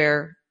flat,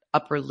 square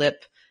upper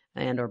lip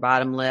or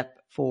bottom lip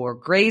for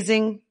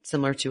grazing,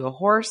 similar to a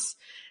horse.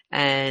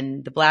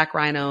 And the black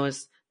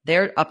rhinos,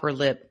 their upper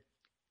lip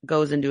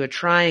goes into a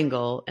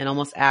triangle and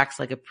almost acts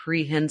like a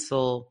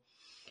prehensile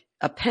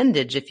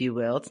appendage, if you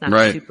will. It's not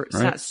it's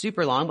not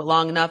super long, but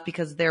long enough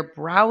because they're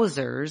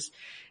browsers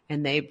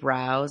and they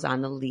browse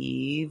on the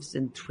leaves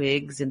and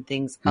twigs and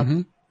things up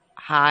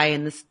high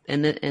in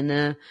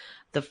the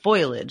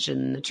foliage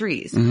and the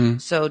trees.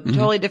 So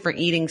totally different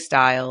eating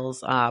styles,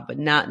 but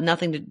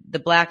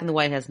the black and the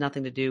white has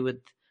nothing to do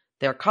with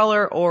their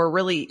color or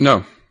really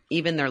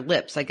even their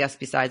lips, I guess,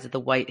 besides that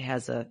the white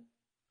has a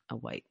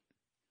white.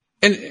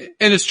 And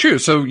it's true.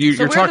 So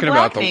you're talking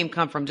about the name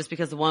come from just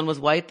because the one was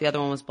white, the other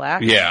one was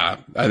black? Yeah,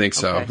 I think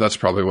so. Okay. That's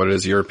probably what it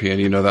is.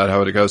 European,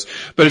 how it goes.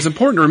 But it's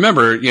important to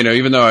remember,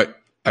 even though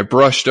I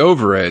brushed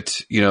over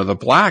it, the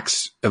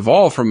blacks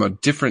evolved from a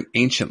different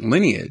ancient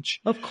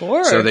lineage. Of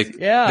course. So they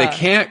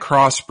can't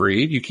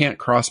crossbreed. You can't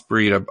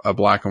crossbreed a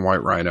black and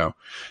white rhino.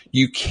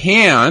 You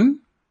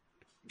can,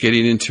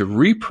 getting into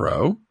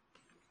repro,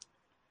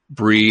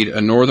 breed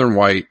a northern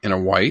white and a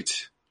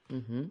white.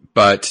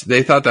 But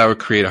they thought that would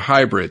create a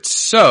hybrid.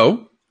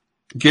 So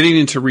getting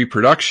into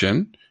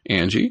reproduction,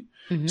 Angie,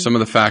 some of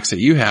the facts that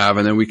you have,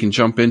 and then we can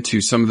jump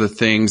into some of the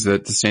things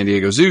that the San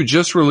Diego Zoo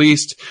just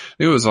released.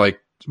 It was like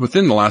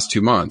within the last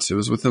 2 months. It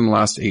was within the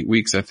last 8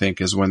 weeks, I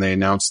think, is when they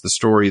announced the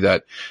story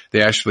that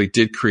they actually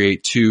did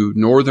create 2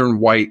 northern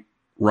white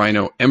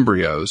rhino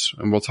embryos.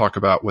 And we'll talk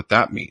about what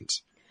that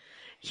means.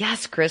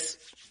 Yes, Chris.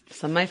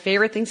 Some of my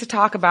favorite things to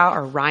talk about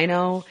are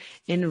rhino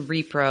and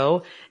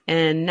repro,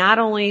 and not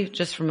only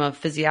just from a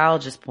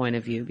physiologist point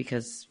of view,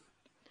 because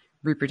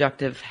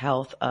reproductive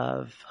health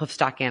of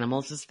hoofstock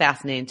animals is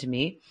fascinating to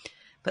me,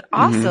 but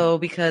also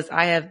because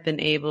I have been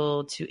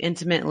able to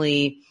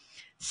intimately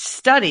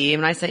study,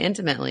 and when I say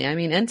intimately, I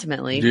mean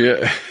intimately.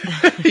 Yeah.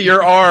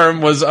 Your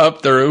arm was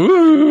up their,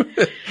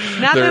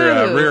 not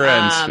their rear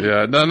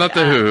end. Not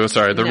the who.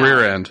 Sorry, the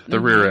rear end. The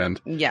rear end.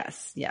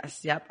 Yes.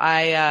 Yep.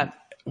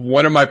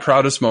 One of my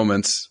proudest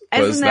moments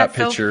was that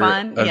picture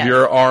of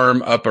your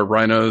arm up a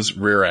rhino's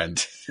rear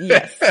end.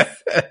 Yes.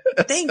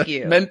 Thank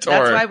you. Mentor.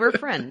 That's why we're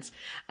friends.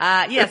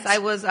 Yes, I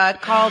was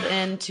called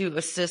in to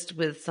assist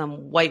with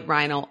some white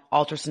rhino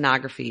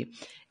ultrasonography.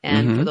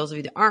 And for those of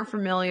you that aren't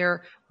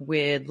familiar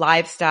with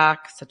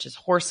livestock, such as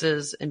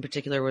horses in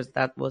particular,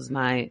 was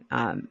my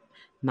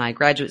my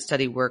graduate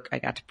study work. I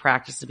got to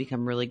practice to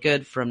become really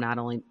good from not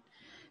only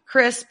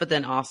Chris, but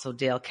then also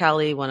Dale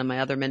Kelly, one of my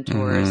other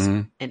mentors,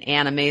 and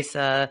Anna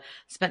Mesa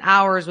spent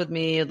hours with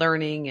me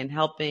learning and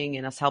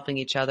us helping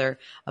each other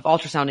of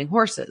ultrasounding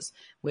horses,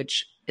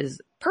 which is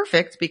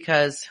perfect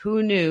because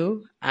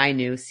I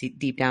knew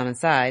deep down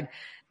inside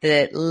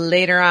that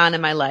later on in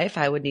my life,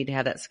 I would need to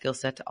have that skill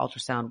set to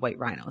ultrasound white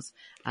rhinos.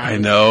 I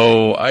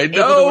know.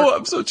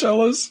 I'm so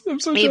jealous.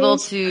 Able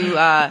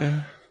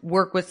to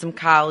work with some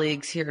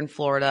colleagues here in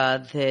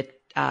Florida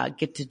that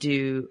get to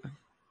do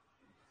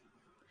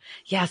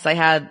Yes, I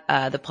had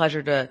the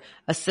pleasure to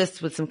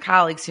assist with some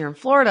colleagues here in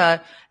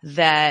Florida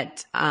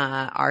that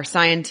are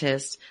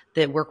scientists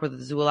that work with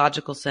the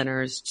zoological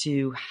centers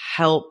to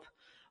help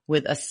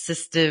with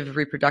assistive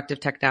reproductive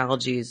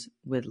technologies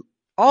with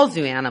all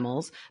zoo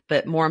animals,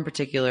 but more in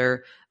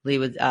particularly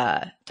with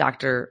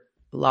Dr.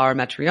 Laura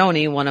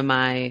Metrioni, one of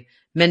my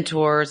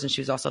mentors, and she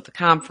was also at the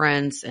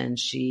conference, and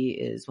she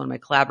is one of my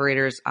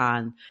collaborators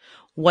on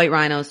white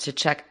rhinos to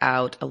check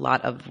out a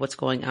lot of what's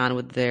going on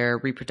with their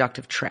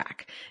reproductive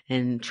tract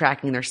and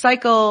tracking their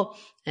cycle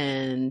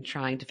and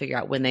trying to figure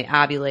out when they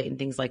ovulate and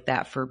things like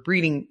that for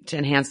breeding, to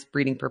enhance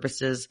breeding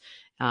purposes,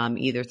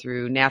 either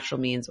through natural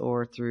means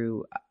or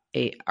through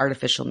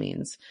artificial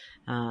means.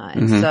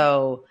 And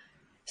so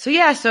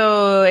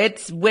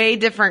it's way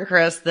different,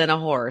 Chris, than a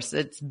horse.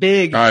 It's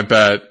big. I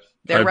bet.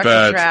 Their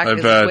rectal tract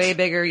is way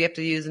bigger. You have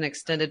to use an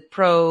extended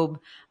probe.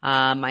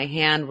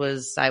 I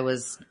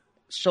was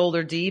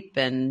shoulder deep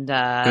and,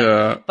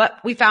 but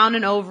we found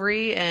an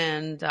ovary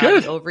and,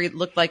 the ovary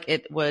looked like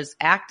it was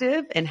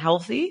active and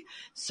healthy.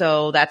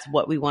 So that's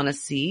what we want to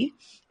see.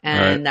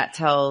 And that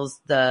tells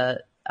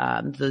the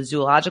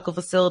zoological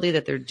facility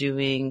that they're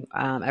doing,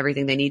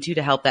 everything they need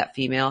to help that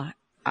female,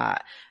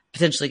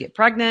 potentially get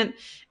pregnant.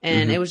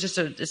 And it's just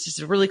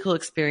a really cool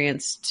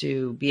experience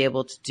to be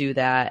able to do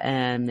that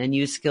and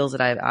use skills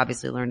that I've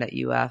obviously learned at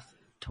UF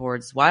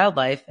towards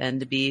wildlife and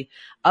to be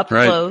up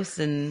close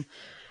and,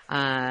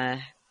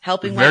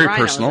 helping white rhinos.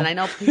 Personal. And I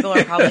know people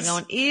are probably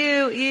going,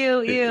 ew.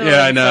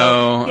 Yeah, I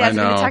know. So, I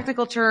know. The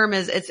technical term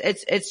is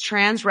it's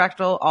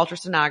transrectal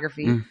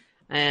ultrasonography.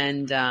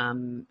 And,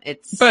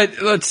 it's kind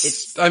of,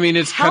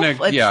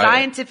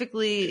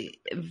 scientifically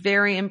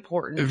very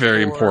important.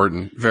 Very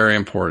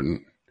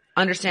important.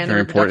 Understand the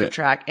reproductive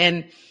tract.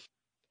 And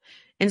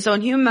so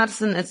in human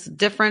medicine, it's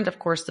different. Of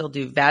course, they'll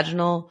do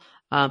vaginal,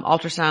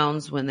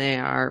 ultrasounds when they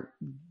are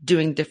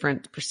doing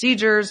different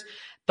procedures,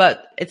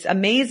 but it's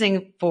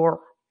amazing for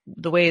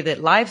the way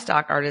that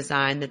livestock are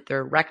designed, that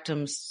their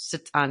rectum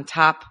sits on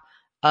top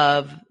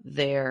of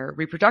their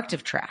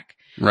reproductive tract.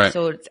 Right.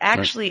 So it's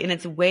actually, and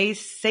it's way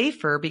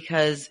safer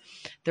because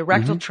the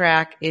rectal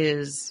tract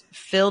is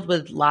filled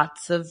with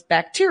lots of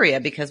bacteria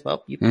because,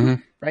 well, you poop,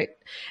 right?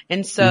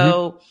 And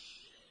so,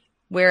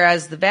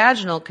 whereas the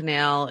vaginal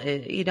canal,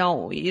 you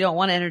don't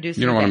want to introduce.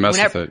 You don't want to mess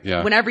with it.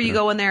 Yeah. Whenever you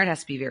go in there, it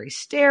has to be very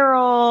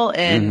sterile.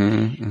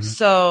 And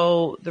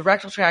so the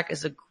rectal tract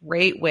is a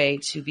great way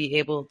to be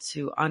able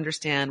to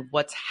understand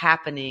what's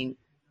happening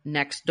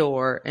next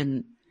door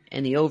in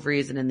the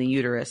ovaries and in the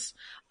uterus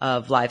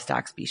of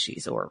livestock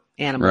species or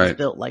animals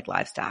built like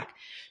livestock.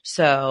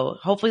 So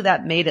hopefully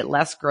that made it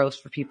less gross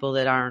for people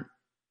that aren't.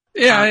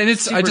 Yeah, and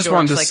I just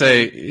wanted to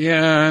say,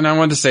 and I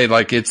wanted to say,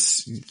 like,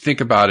 think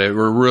about it.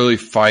 We're really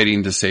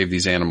fighting to save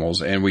these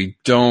animals, and we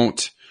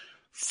don't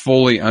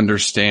fully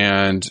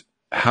understand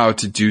how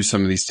to do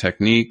some of these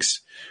techniques.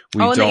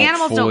 And the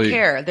animals don't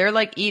care. They're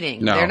like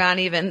eating. No. They're not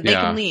even, they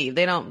can leave.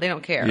 They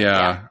don't care.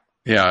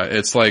 Yeah.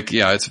 It's like,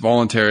 it's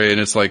voluntary,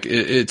 and it's like,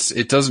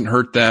 it doesn't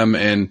hurt them,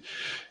 and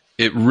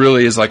it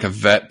really is like a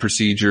vet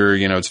procedure.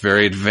 You know, it's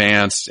very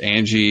advanced.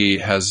 Angie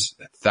has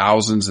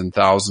thousands and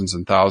thousands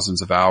and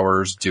thousands of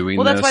hours doing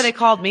this. Well, that's why they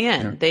called me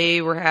in. Yeah.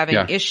 They were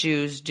having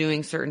issues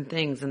doing certain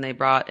things, and they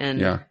brought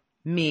in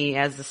me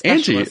as the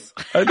specialist.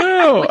 Angie, I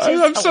know.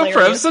 I'm so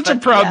proud. It's such a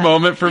proud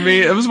moment for me.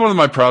 It was one of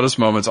my proudest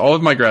moments. All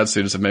of my grad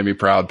students have made me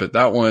proud, but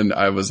that one,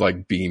 I was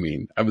like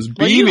beaming. I was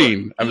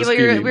beaming. And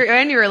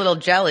you were a little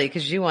jelly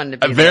because you wanted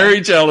to be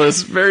very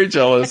jealous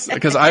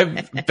because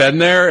I've been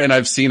there and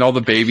I've seen all the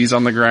babies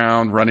on the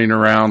ground running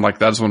around. Like,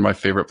 that's one of my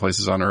favorite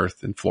places on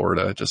earth in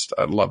Florida.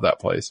 I love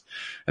that place.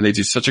 And they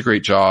do such a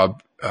great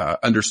job,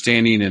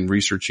 understanding and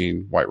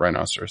researching white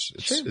rhinoceros.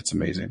 It's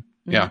amazing.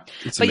 Yeah.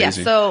 It's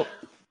amazing.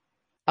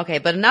 Okay,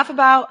 but enough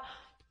about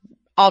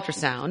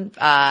ultrasound,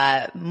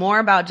 more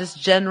about just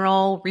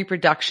general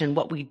reproduction.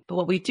 What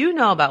we do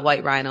know about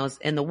white rhinos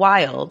in the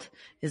wild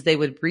is they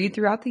would breed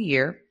throughout the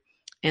year.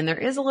 And there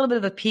is a little bit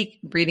of a peak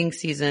breeding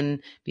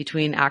season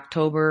between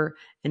October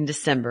and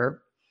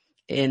December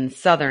in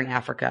southern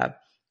Africa,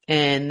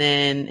 and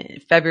then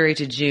February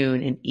to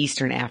June in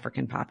Eastern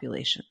African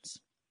populations.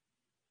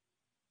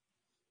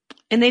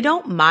 And they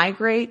don't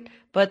migrate,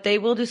 but they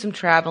will do some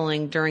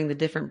traveling during the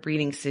different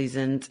breeding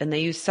seasons, and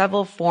they use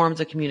several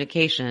forms of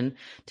communication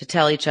to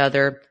tell each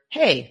other,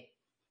 hey,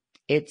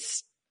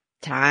 it's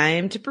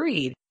time to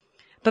breed.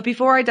 But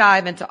before I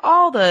dive into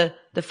all the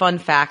fun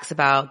facts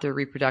about their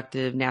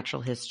reproductive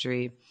natural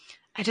history,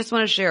 I just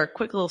want to share a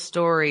quick little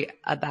story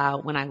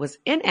about when I was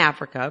in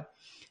Africa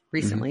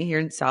recently, here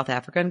in South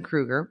Africa in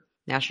Kruger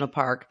National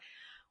Park.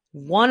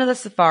 One of the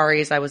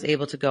safaris I was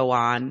able to go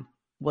on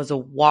was a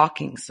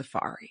walking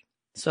safari.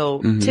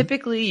 So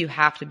typically you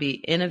have to be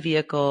in a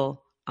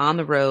vehicle on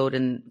the road,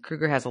 and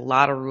Kruger has a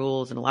lot of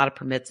rules and a lot of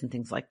permits and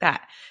things like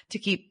that to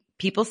keep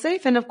people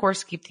safe and of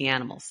course keep the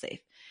animals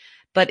safe.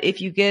 But if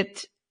you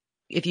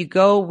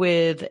go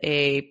with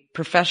a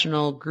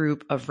professional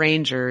group of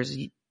rangers,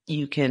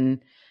 you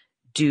can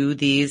do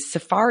these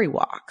safari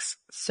walks.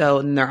 So,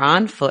 and they're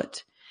on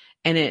foot,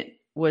 and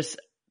it was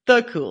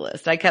the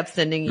coolest. I kept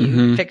sending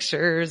you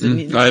pictures.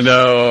 And I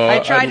know. I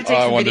tried to take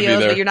some wanted to be videos,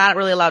 there. but you're not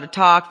really allowed to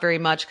talk very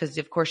much because,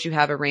 of course, you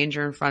have a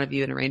ranger in front of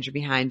you and a ranger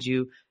behind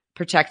you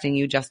protecting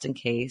you just in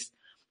case.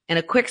 And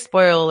a quick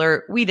spoiler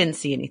alert, we didn't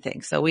see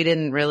anything. So we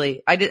didn't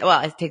really, I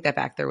take that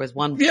back. There was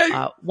one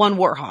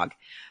warthog.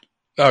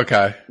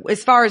 Okay.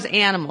 As far as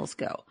animals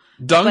go.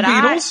 Dung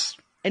beetles?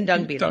 And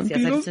dung beetles.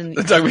 Yes, I've seen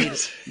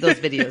those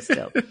videos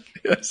still.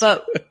 Yes.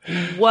 But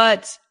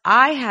what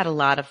I had a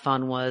lot of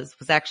fun was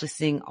actually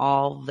seeing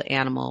all the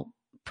animal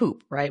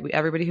poop, right?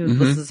 Everybody who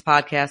listens to this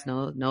podcast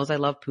knows I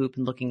love poop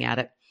and looking at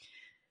it.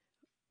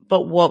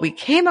 But what we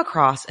came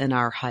across in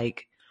our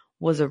hike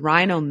was a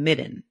rhino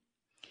midden.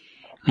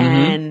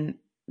 And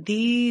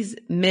these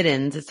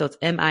middens, so it's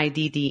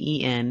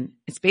midden,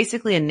 it's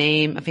basically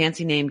a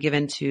fancy name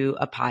given to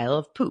a pile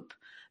of poop,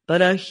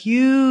 but a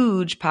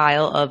huge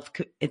pile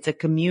it's a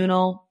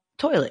communal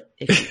toilet.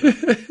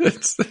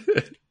 It's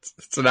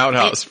an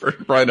outhouse for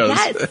rhinos.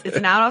 Yes, it's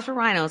an outhouse for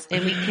rhinos.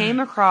 And we came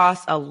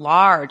across a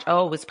large,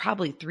 it was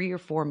probably 3 or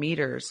 4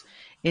 meters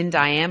in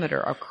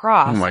diameter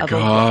across. Oh my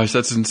gosh,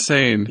 that's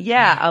insane.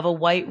 Yeah, of a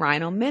white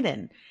rhino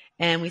midden.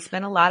 And we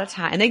spent a lot of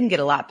time, and they can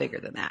get a lot bigger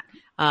than that.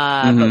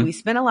 But we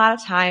spent a lot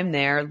of time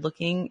there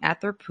looking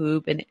at their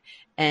poop.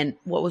 And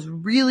what was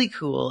really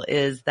cool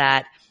is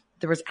that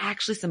there was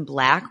actually some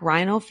black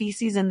rhino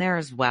feces in there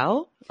as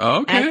well.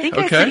 Okay. And I think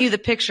I sent you the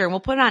picture, and we'll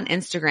put it on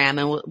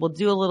Instagram, and we'll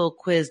do a little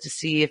quiz to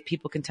see if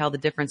people can tell the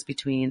difference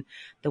between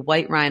the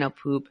white rhino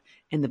poop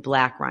and the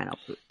black rhino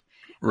poop.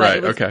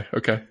 Right.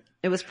 Okay.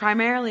 It was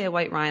primarily a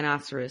white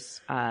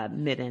rhinoceros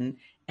midden,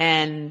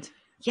 and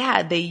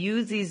yeah, they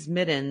use these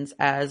middens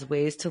as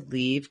ways to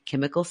leave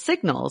chemical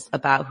signals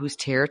about whose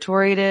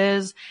territory it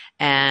is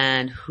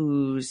and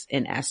who's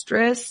in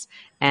estrus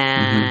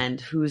and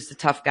who's the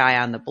tough guy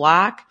on the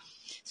block.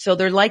 So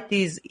they're like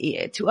these,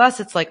 to us,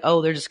 it's like,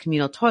 oh, they're just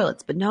communal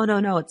toilets. But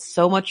no, it's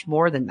so much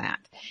more than that.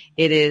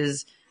 It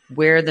is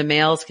where the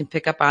males can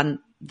pick up on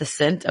the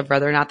scent of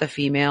whether or not the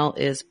female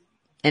is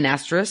in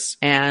estrus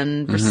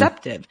and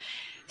receptive.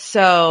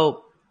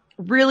 So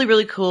really,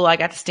 really cool. I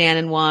got to stand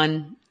in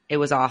one. It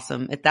was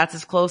awesome. If that's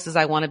as close as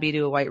I want to be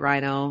to a white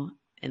rhino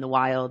in the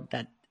wild,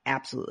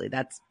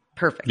 that's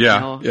perfect.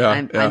 Yeah,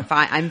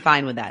 I'm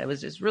fine with that. It was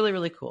just really,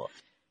 really cool.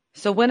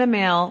 So when a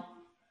male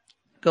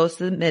goes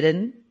to the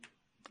midden,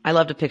 I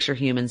love to picture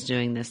humans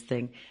doing this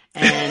thing,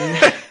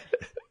 and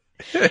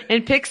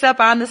and picks up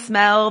on the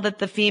smell that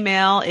the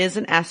female is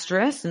an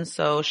estrus, and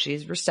so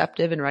she's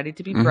receptive and ready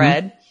to be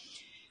bred.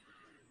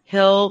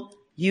 He'll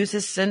use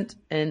his scent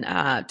and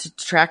to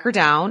track her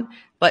down.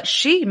 But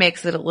she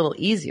makes it a little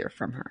easier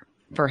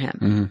for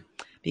him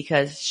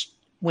because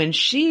when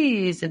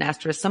she's in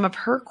estrus, some of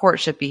her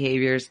courtship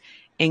behaviors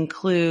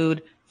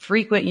include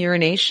frequent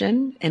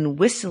urination and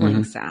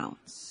whistling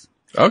sounds.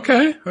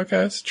 Okay.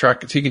 So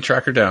he can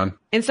track her down.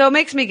 And so it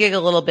makes me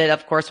giggle a little bit,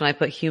 of course, when I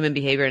put human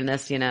behavior in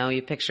this.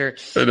 You picture,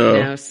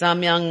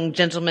 some young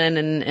gentleman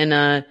in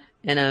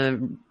a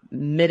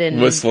midden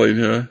whistling.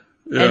 Yeah.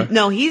 And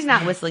no, he's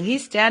not whistling.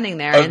 He's standing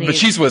there. But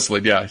she's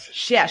whistling, yeah.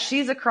 Yeah,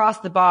 she's across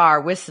the bar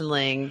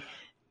whistling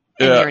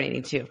and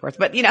urinating too, of course.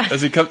 But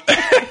as he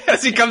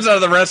comes out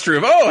of the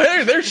restroom, oh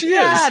hey, there she is.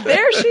 Yeah,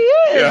 there she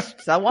is. Yeah.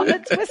 Someone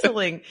that's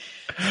whistling.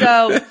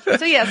 So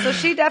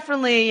she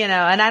definitely, and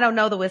I don't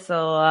know the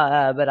whistle,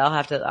 but I'll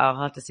have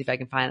to see if I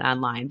can find it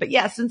online. But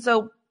yes, and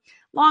so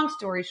long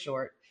story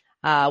short,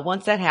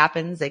 once that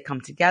happens, they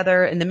come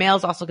together, and the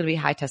male's also going to be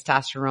high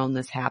testosterone.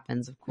 This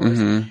happens, of course,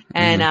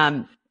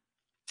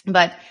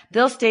 but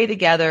they'll stay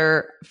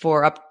together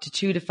for up to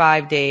 2 to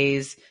 5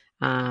 days,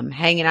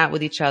 hanging out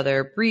with each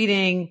other,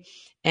 breeding.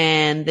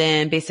 And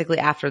then basically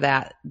after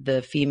that,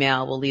 the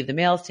female will leave the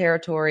male's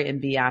territory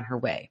and be on her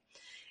way.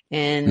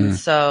 And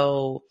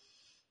so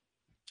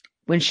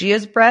when she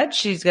is bred,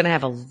 she's going to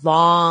have a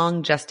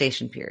long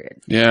gestation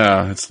period.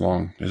 Yeah, it's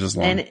long. It is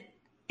long. And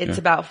it's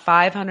about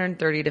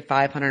 530 to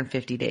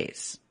 550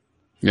 days.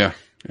 Yeah,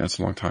 it's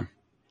a long time.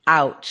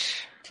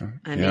 Ouch.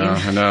 I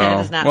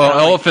know. Well,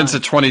 elephants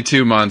at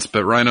 22 months,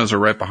 but rhinos are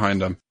right behind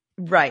them.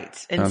 Right.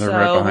 And so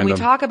right when we them.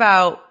 talk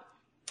about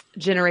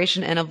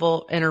generation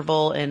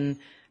interval and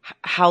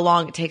how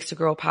long it takes to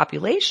grow a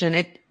population,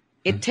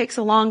 it takes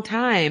a long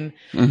time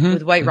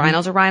with white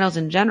rhinos or rhinos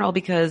in general,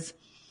 because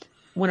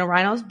when a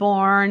rhino's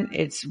born,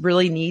 it's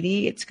really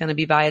needy. It's going to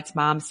be by its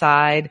mom's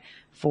side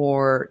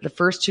for the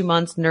first 2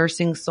 months,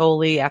 nursing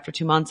solely. After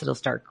 2 months, it'll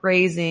start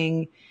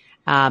grazing.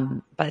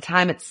 By the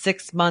time it's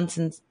 6 months,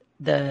 and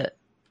the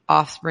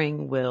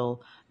offspring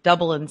will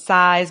double in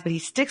size, but he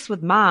sticks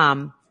with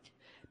mom.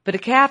 But a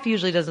calf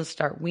usually doesn't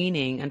start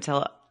weaning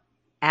until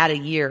at a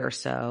year or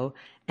so,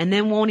 and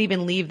then won't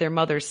even leave their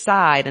mother's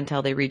side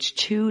until they reach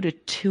 2 to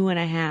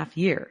 2.5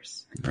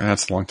 years.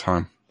 That's a long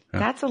time. Yeah.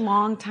 That's a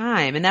long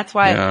time. And that's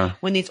why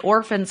when these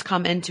orphans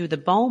come into the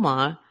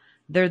boma,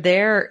 they're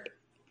there.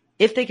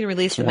 If they can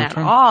release them at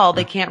all,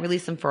 they can't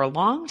release them for a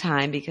long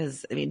time,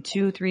 because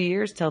 2-3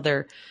 years till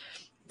they're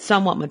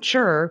somewhat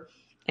mature.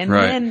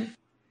 And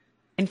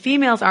and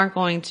females aren't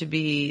going to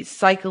be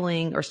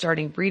cycling or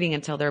starting breeding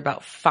until they're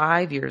about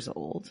 5 years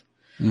old.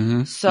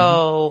 Mm-hmm.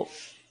 So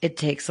it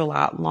takes a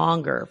lot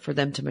longer for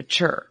them to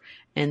mature.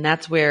 And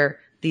that's why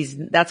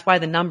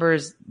the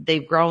numbers,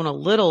 they've grown a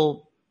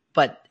little,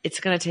 but it's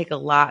going to take a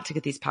lot to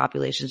get these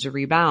populations to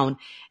rebound.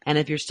 And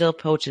if you're still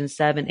poaching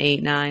 7,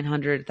 8,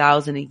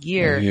 900,000 a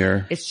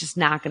year, it's just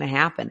not going to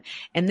happen.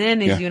 And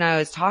then as you and I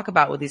always talk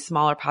about with these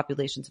smaller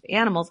populations of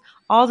animals,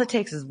 all it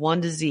takes is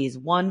one disease,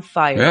 one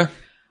fire,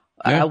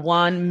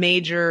 one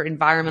major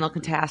environmental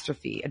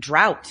catastrophe, a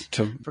drought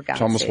to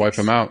sakes. almost wipe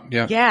them out.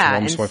 Yeah. Yeah. To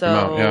almost wipe them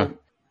out. Yeah.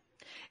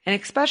 And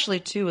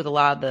especially too with a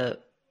lot of the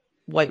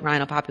white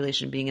rhino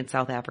population being in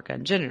South Africa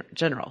in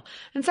general.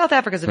 And South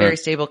Africa is a very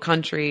stable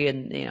country,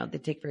 and they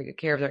take very good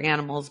care of their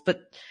animals,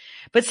 but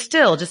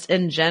still, just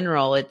in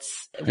general,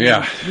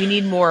 we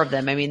need more of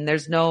them. I mean,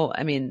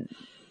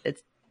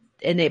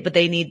 but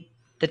they need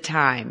the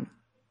time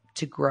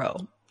to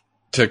grow.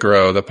 To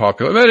grow the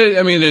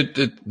population.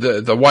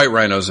 But the white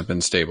rhinos have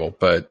been stable,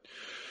 but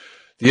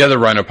the other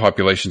rhino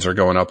populations are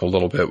going up a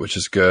little bit, which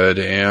is good.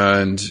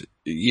 And,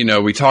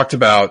 we talked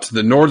about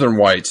the northern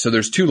whites. So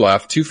there's 2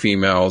 left, 2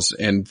 females.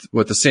 And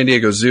what the San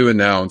Diego Zoo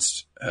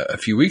announced a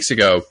few weeks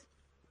ago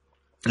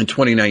in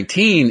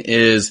 2019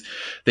 is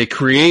they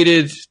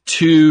created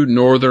 2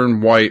 northern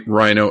white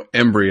rhino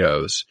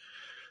embryos.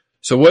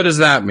 So what does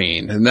that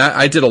mean? And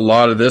I did a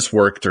lot of this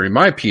work during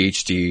my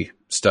PhD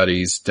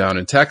studies down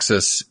in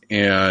Texas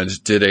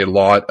and did a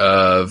lot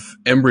of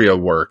embryo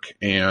work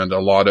and a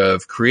lot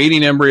of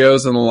creating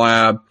embryos in the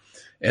lab.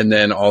 And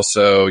then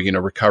also,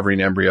 recovering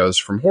embryos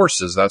from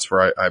horses. That's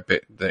where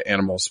the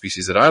animal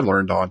species that I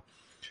learned on.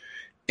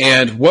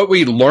 And what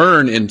we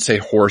learn in, say,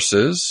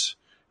 horses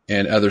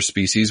and other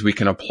species, we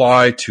can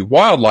apply to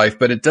wildlife,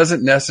 but it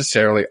doesn't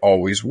necessarily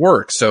always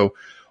work. So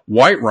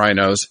white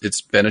rhinos,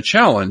 it's been a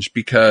challenge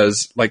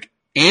because, like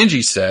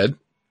Angie said,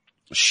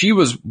 she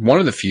was one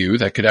of the few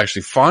that could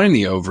actually find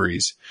the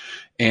ovaries.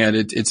 And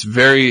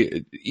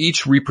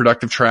each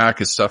reproductive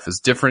tract is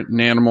different in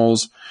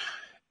animals.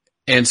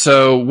 And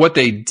so what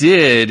they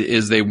did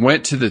is they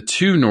went to the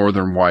 2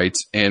 northern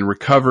whites and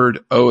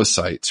recovered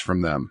oocytes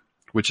from them,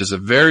 which is a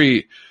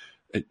very,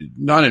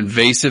 not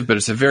invasive, but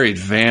it's a very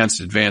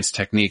advanced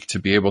technique to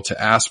be able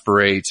to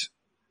aspirate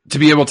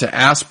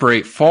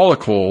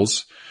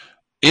follicles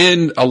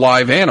in a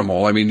live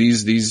animal. I mean,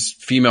 these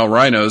female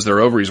rhinos,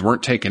 their ovaries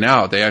weren't taken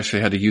out. They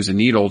actually had to use a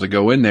needle to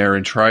go in there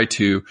and try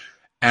to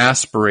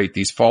aspirate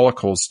these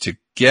follicles to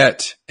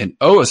get an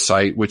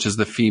oocyte, which is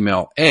the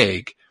female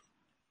egg.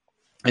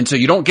 And so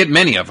you don't get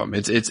many of them.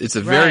 It's a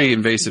very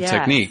invasive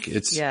technique. We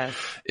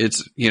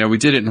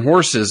did it in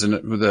horses, and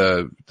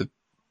the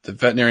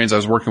veterinarians I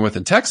was working with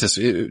in Texas,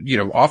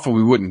 often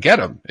we wouldn't get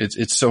them.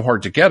 It's so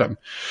hard to get them.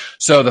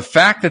 So the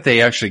fact that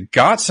they actually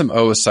got some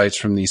oocytes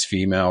from these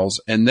females,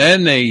 and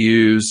then they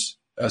use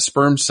a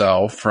sperm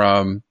cell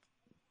from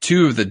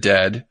 2 of the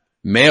dead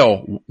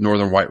male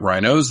northern white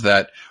rhinos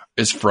that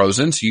is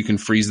frozen, so you can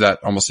freeze that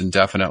almost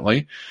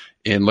indefinitely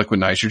in liquid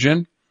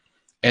nitrogen.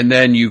 And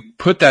then you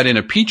put that in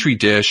a petri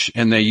dish,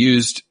 and they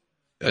used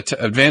an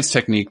advanced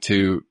technique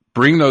to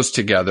bring those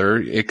together,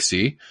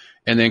 ICSI,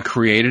 and then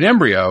create an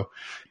embryo.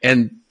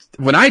 And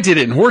when I did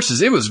it in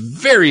horses, it was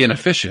very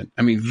inefficient.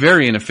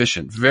 Very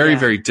inefficient,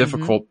 very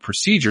difficult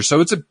procedure. So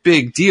it's a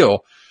big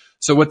deal.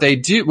 So what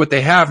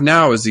they have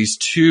now is these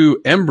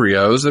 2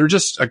 embryos that are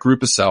just a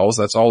group of cells.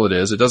 That's all it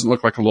is. It doesn't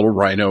look like a little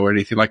rhino or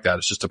anything like that.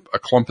 It's just a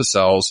clump of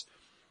cells.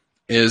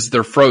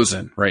 They're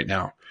frozen right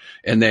now.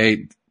 And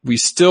we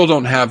still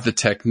don't have the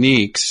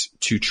techniques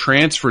to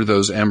transfer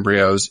those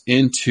embryos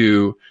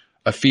into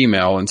a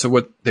female. And so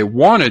what they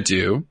want to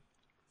do,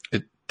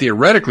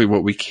 theoretically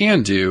what we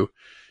can do,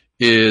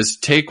 is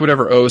take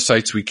whatever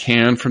oocytes we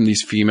can from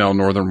these female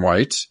northern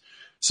whites,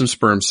 some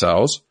sperm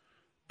cells,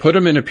 put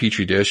them in a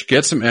petri dish,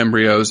 get some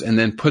embryos, and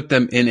then put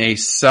them in a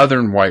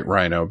southern white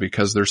rhino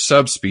because they're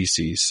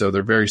subspecies. So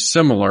they're very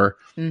similar,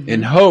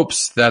 in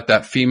hopes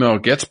that female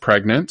gets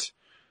pregnant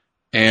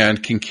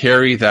and can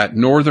carry that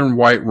northern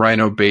white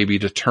rhino baby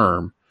to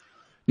term.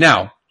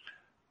 Now,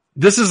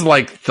 this is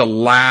like the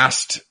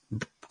last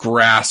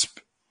grasp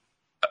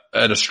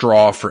at a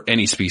straw for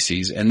any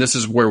species, and this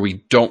is where we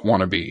don't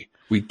want to be.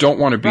 We don't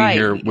want to be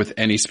here with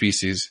any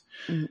species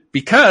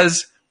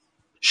because,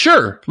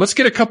 sure, let's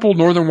get a couple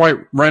northern white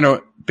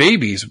rhino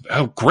babies.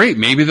 Oh, great.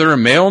 Maybe they're a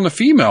male and a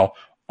female.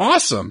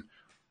 Awesome.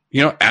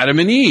 Adam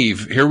and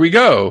Eve, here we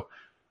go.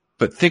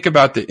 But think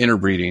about the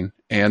interbreeding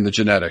and the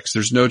genetics.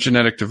 There's no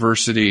genetic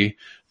diversity.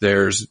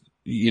 There's,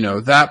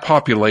 that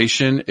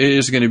population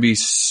is going to be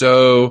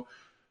so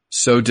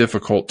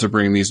difficult to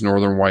bring these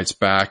northern whites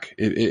back.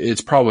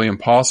 It's probably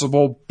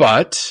impossible,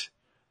 but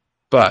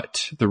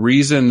the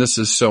reason this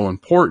is so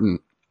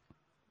important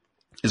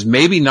is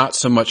maybe not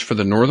so much for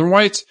the northern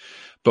whites,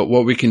 but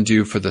what we can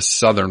do for the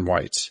southern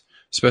whites,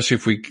 especially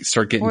if we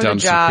start getting down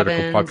to some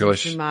critical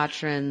population.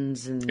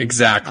 Sumatrans and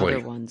exactly.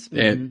 Other ones.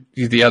 And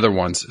the other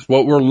ones.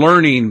 What we're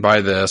learning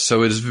by this,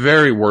 so it is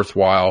very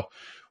worthwhile.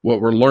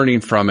 What we're learning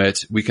from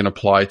it, we can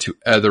apply to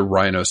other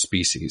rhino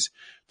species.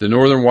 The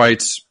northern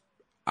whites,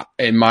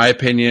 in my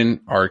opinion,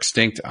 are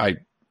extinct.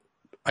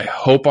 I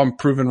hope I'm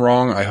proven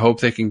wrong. I hope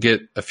they can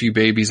get a few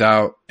babies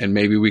out and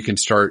maybe we can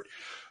start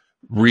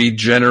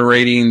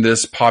regenerating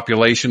this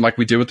population like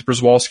we did with the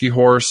Przewalski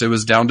horse. It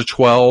was down to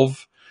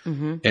 12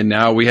 and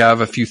now we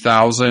have a few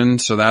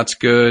thousand. So that's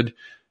good.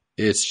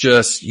 It's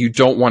just, you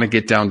don't want to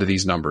get down to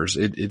these numbers.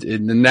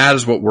 And that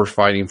is what we're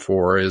fighting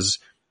for, is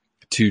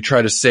to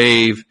try to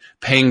save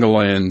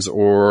pangolins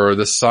or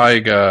the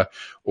saiga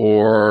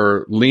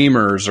or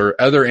lemurs or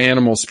other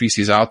animal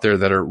species out there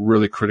that are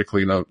really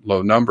critically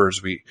low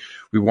numbers. We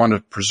want to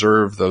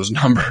preserve those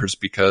numbers,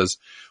 because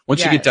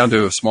once you get down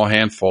to a small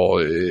handful,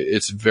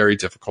 it's very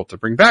difficult to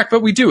bring back,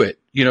 but we do it.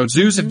 You know,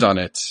 zoos have done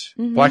it.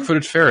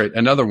 Black-footed ferret,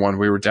 another one,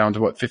 we were down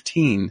to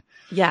 15.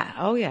 Yeah.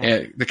 Oh yeah.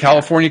 And the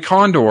California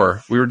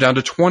condor, we were down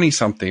to 20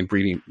 something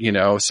breeding, you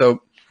know,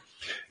 so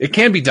it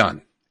can be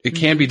done. It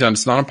can be done.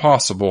 It's not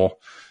impossible.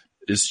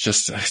 It's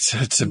just,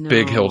 it's a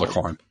big hill to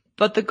climb.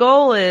 But the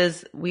goal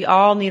is, we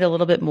all need a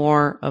little bit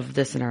more of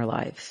this in our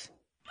lives.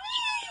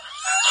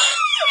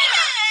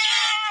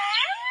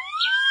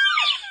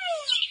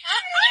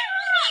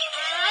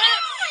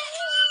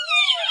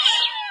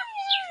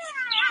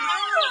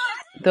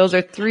 Those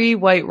are 3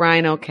 white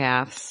rhino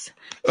calves.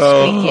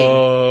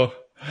 Squeaking.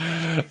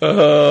 If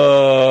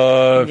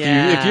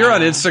you're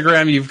on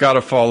Instagram, you've got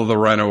to follow the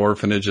rhino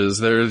orphanages.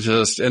 They're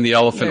just, and the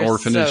elephant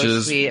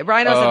orphanages. So sweet.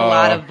 Rhinos have a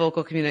lot of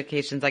vocal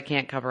communications. I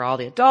can't cover all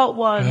the adult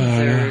ones.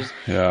 There's,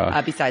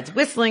 besides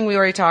whistling, we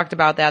already talked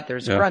about that.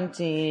 There's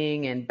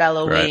grunting and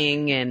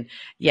bellowing, and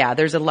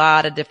there's a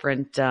lot of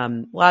different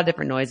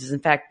noises.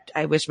 In fact,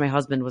 I wish my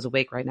husband was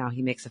awake right now.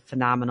 He makes a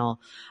phenomenal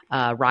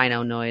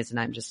rhino noise,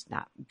 and I'm just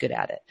not good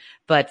at it.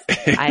 But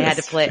I had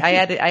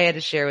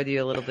to share with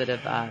you a little bit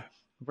of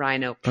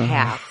rhino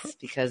calves,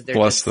 because they're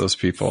bless those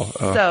people.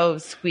 So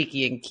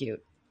squeaky and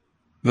cute.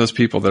 Those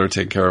people that are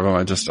taking care of them,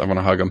 I want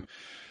to hug them.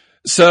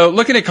 So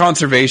looking at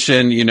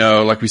conservation, you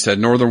know, like we said,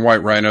 northern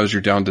white rhinos,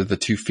 you're down to the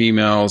 2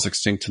 females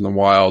extinct in the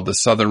wild. The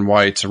southern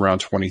whites around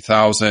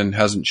 20,000,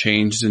 hasn't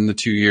changed in the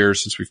 2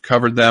 years since we've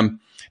covered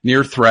them.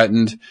 Near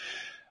threatened.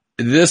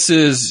 This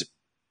is,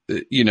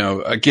 you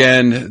know,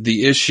 again,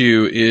 the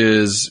issue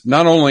is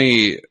not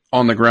only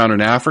on the ground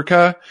in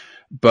Africa,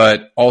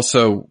 but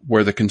also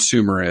where the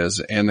consumer is.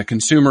 And the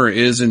consumer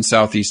is in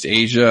Southeast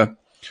Asia.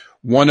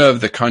 One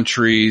of the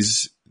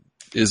countries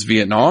is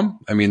Vietnam.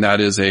 I mean, that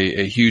is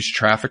a huge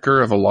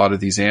trafficker of a lot of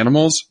these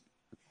animals.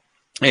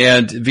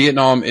 And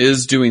Vietnam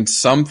is doing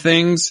some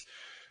things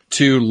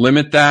to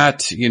limit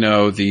that. You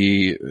know,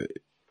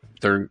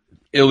 their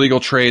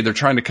illegal trade, they're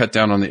trying to cut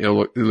down on the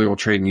illegal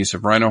trade and use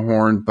of rhino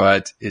horn,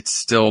 but it's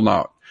still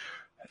not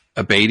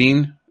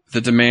abating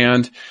the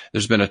demand.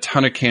 There's been a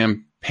ton of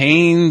campaigns.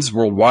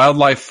 World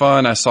Wildlife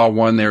Fund, I saw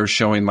one, they were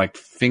showing like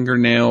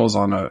fingernails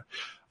on a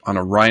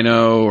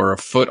rhino, or a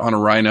foot on a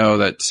rhino,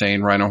 that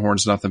saying rhino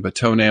horn's nothing but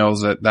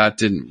toenails. That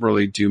didn't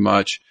really do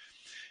much.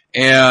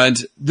 And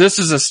this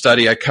is a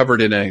study I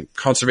covered in a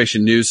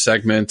conservation news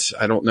segment.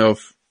 I don't know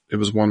if it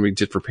was one we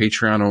did for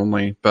Patreon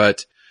only,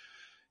 but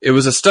it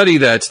was a study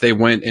that they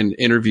went and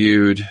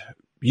interviewed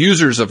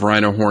users of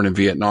rhino horn in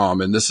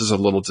Vietnam. And this is a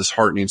little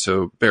disheartening,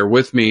 so bear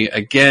with me.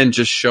 Again,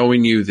 just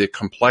showing you the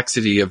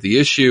complexity of the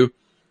issue.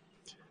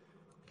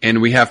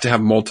 And we have to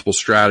have multiple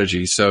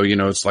strategies. So, you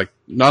know, it's like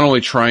not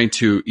only trying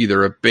to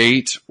either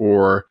abate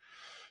or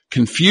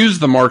confuse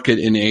the market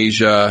in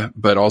Asia,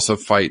 but also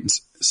fight and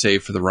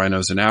save for the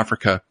rhinos in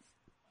Africa.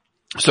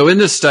 So in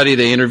this study,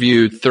 they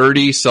interviewed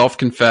 30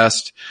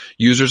 self-confessed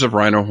users of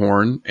rhino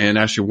horn, and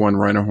actually one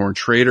rhino horn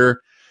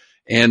trader.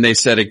 And they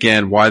said,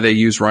 again, why they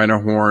use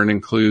rhino horn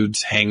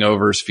includes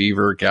hangovers,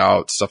 fever,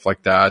 gout, stuff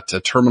like that,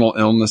 terminal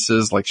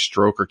illnesses like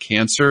stroke or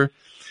cancer.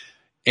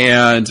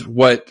 And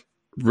what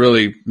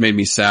really made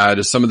me sad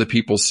is some of the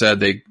people said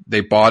they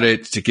bought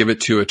it to give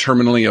it to a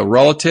terminally ill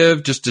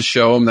relative, just to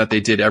show them that they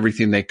did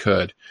everything they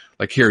could.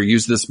 Like, here,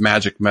 use this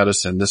magic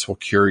medicine. This will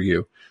cure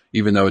you,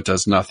 even though it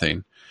does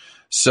nothing.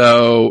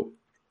 So,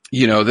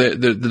 you know,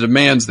 the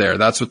demand's there.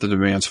 That's what the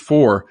demand's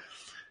for.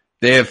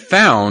 They have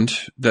found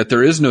that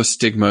there is no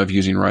stigma of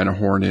using rhino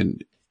horn in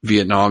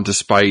Vietnam,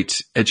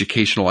 despite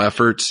educational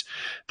efforts.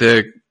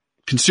 The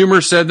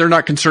consumers said they're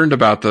not concerned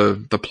about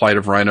the plight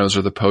of rhinos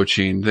or the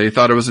poaching. They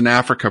thought it was an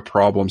Africa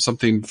problem,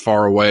 something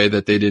far away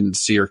that they didn't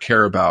see or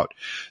care about.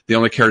 They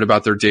only cared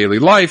about their daily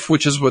life,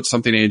 which is what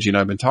something Angie and I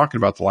have been talking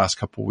about the last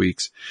couple of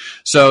weeks.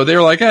 So they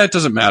were like, it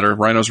doesn't matter.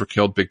 Rhinos were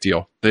killed. Big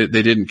deal. They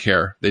didn't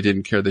care. They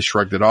didn't care. They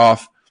shrugged it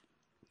off.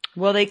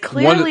 Well, they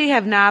clearly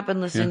have not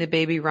been listening to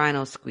baby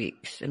rhino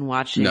squeaks and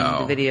watching the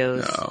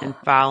videos and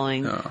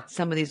following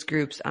some of these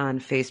groups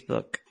on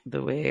Facebook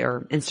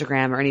or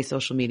Instagram or any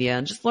social media,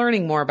 and just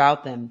learning more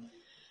about them,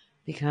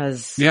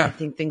 because I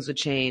think things would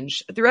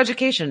change through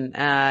education,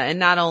 and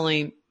not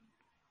only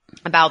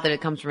about that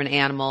it comes from an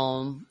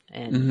animal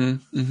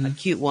and a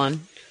cute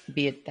one,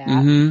 be it that,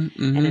 and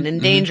an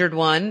endangered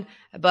one,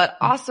 but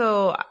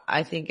also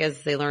I think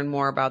as they learn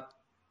more about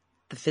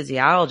the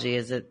physiology,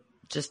 is it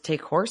just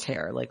take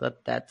horsehair, like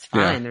that's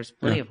fine. Yeah. There's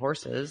plenty of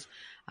horses,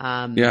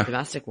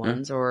 domestic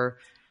ones, or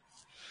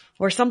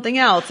something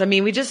else. I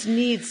mean, we just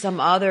need some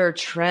other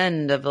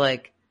trend of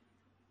like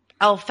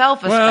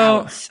alfalfa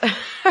sprouts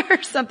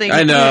or something.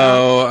 I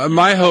know.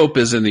 My hope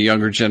is in the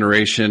younger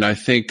generation. I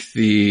think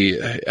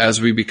as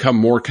we become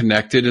more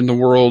connected in the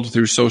world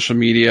through social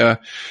media,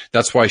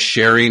 that's why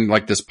sharing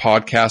like this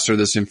podcast or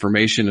this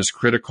information is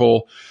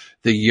critical.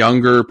 The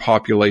younger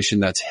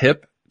population that's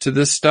hip to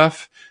this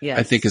stuff, yes,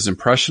 I think is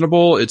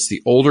impressionable. It's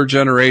the older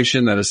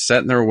generation that is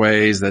set in their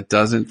ways, that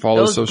doesn't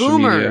follow those social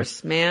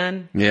boomers, media.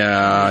 Man.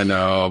 Yeah, I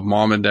know.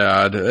 Mom and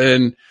dad.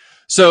 And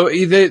so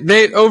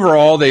they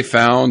overall, they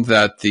found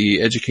that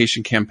the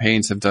education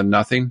campaigns have done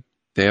nothing.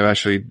 They have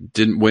actually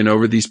didn't win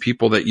over these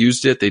people that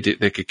used it.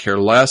 They could care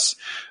less.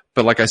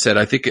 But like I said,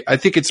 I think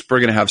we're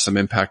going to have some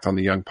impact on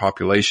the young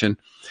population.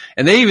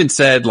 And they even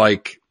said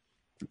like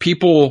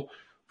people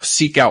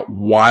seek out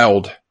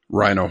wild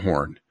rhino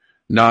horn,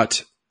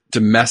 not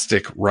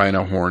domestic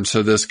rhino horn.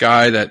 So this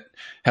guy that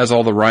has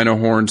all the rhino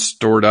horns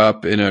stored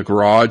up in a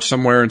garage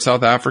somewhere in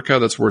South Africa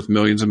that's worth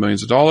millions and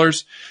millions of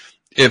dollars,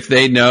 if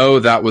they know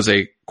that was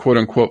a quote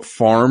unquote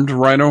farmed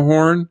rhino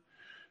horn,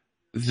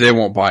 they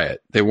won't buy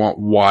it. They want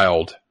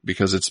wild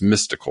because it's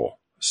mystical.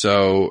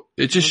 So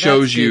it just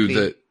shows you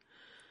that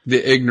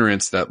the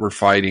ignorance that we're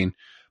fighting.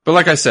 But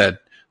like I said,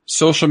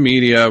 social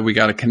media, we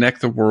got to connect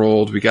the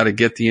world. We got to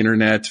get the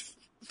internet,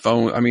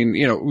 phone. I mean,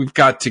 we've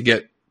got to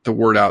get the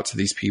word out to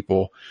these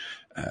people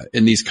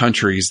in these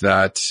countries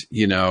that,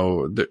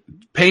 the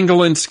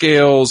pangolin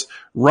scales,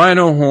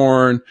 rhino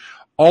horn,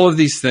 all of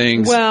these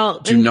things do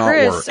not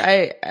Chris,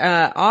 work.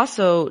 I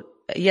also,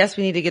 yes,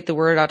 we need to get the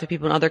word out to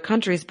people in other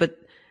countries, but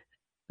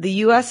the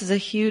U.S. is a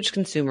huge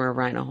consumer of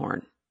rhino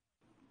horn.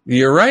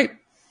 You're right.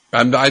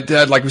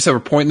 Like we said,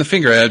 we're pointing the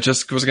finger. I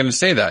just was going to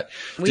say that.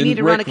 We need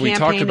to run a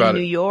campaign in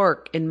New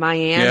York, in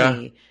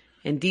Miami,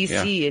 in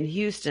D.C., in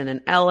Houston,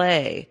 in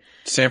L.A.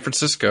 San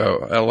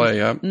Francisco, L.A.,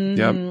 yep.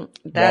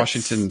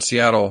 Washington,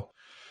 Seattle.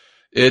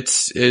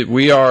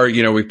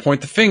 We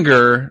point the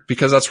finger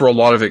because that's where a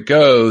lot of it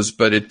goes,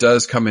 but it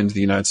does come into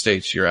the United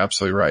States. You're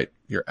absolutely right.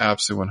 You're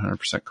absolutely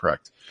 100%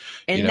 correct.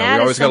 And we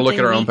always got to look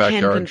at our own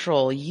backyard. Can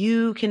control.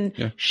 You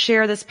can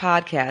share this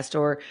podcast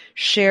or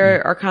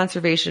share our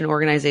conservation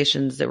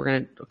organizations that we're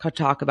going to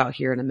talk about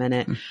here in a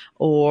minute,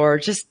 or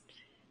just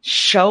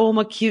show them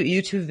a cute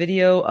YouTube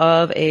video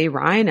of a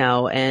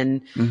rhino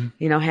and,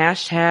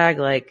 hashtag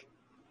like,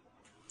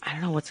 I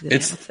don't know what's good.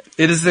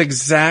 It is the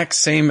exact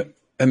same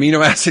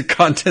amino acid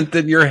content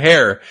that your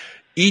hair.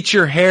 Eat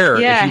your hair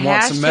if you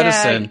want some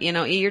medicine.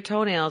 Eat your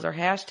toenails, or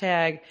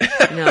hashtag,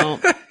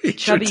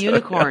 chubby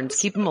unicorns.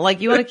 Keep them, like,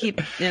 you want to keep,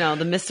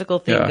 the mystical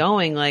thing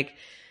going, like,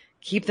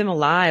 keep them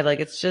alive. Like,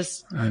 it's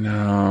just. I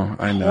know.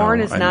 Horn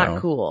is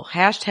not cool.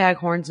 Hashtag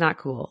horn's not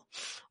cool.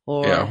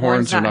 Or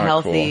horn's not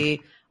healthy.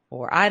 Cool.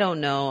 Or I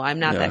don't know. I'm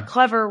not that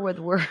clever with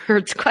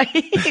words quite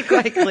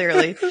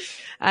clearly.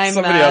 I'm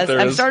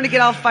starting to get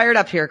all fired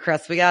up here,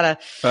 Chris. We gotta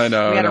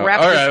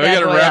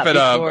wrap it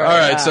up. All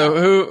right.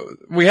 So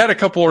we had a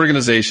couple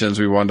organizations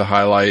we wanted to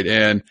highlight,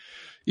 and,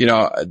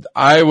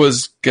 I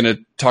was going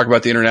to talk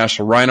about the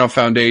International Rhino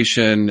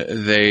Foundation.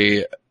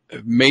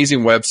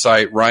 Amazing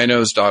website,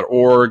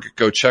 rhinos.org.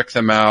 Go check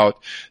them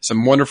out.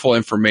 Some wonderful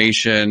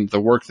information,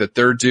 the work that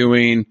they're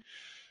doing.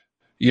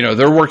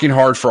 They're working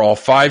hard for all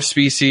 5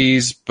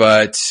 species,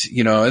 but,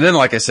 and then,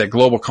 like I said,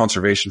 Global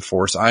Conservation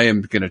Force, I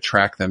am going to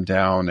track them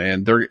down,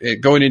 and they're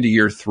going into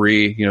year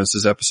 3. This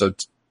is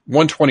episode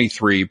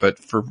 123, but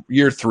for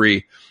year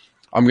 3,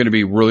 I'm going to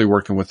be really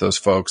working with those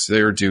folks.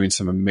 They're doing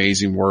some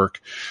amazing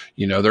work.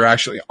 They're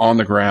actually on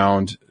the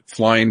ground,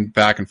 flying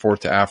back and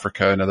forth to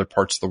Africa and other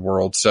parts of the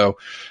world. So,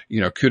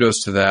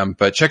 kudos to them.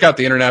 But check out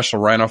the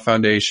International Rhino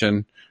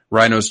Foundation,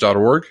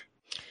 rhinos.org.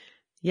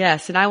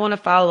 Yes, and I want to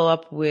follow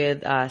up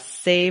with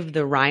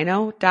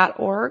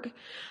SaveTheRhino.org.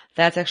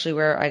 That's actually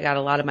where I got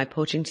a lot of my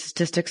poaching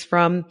statistics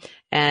from,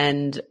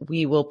 and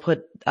we will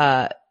put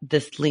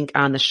this link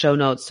on the show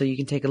notes so you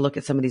can take a look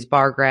at some of these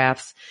bar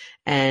graphs.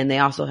 And they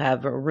also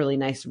have a really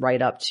nice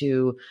write-up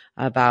too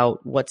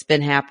about what's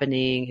been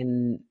happening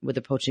and with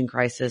the poaching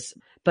crisis.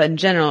 But in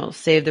general,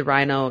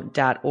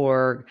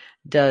 SaveTheRhino.org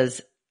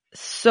does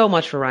so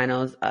much for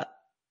rhinos. A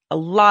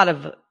lot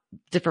of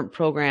different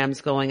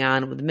programs going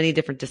on with many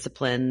different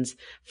disciplines,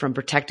 from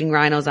protecting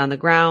rhinos on the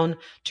ground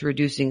to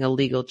reducing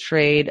illegal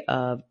trade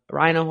of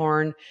rhino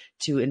horn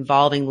to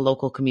involving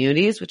local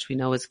communities, which we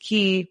know is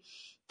key,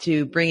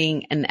 to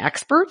bringing in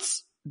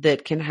experts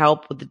that can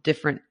help with the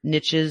different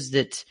niches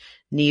that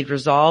need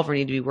resolve or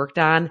need to be worked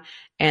on,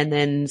 and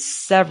then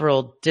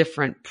several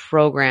different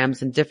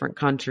programs in different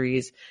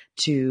countries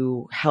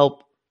to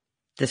help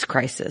this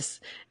crisis.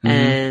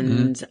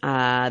 And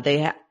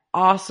they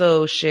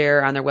also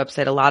share on their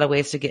website a lot of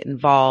ways to get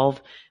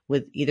involved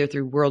with, either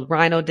through World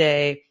Rhino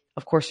Day,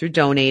 of course through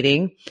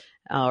donating,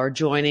 or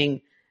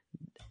joining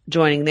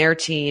their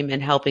team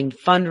and helping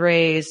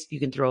fundraise. You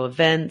can throw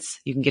events.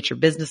 You can get your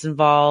business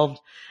involved.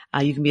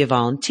 You can be a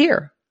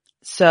volunteer.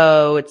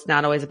 So it's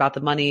not always about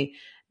the money.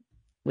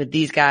 With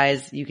these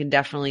guys, you can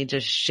definitely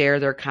just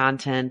share their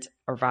content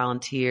or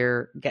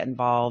volunteer, get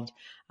involved.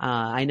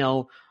 I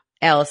know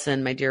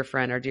Allison, our dear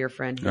friend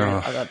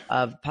here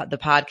of the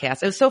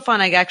podcast. It was so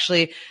fun. I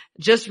actually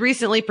just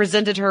recently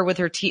presented her with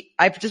her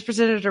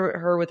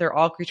with her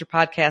All Creature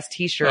Podcast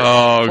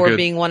t-shirt for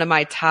being one of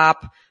my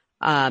top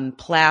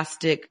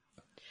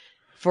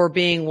for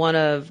being one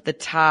of the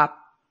top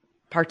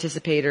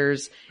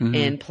participators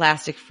in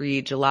Plastic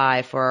Free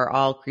July for our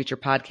All Creature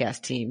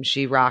Podcast team.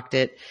 She rocked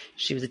it.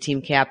 She was a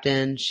team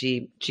captain.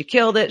 She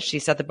killed it. She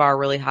set the bar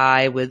really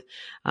high with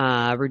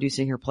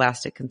reducing her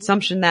plastic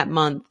consumption that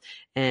month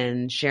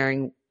and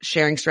sharing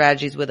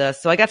strategies with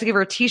us. So I got to give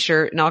her a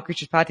t-shirt, an All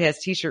Creatures Podcast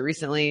t-shirt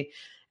recently,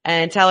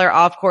 and tell her,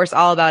 of course,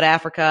 all about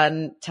Africa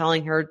and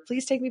telling her,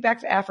 please take me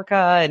back to Africa.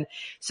 And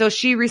so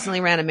she recently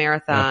ran a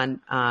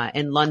marathon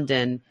in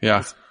London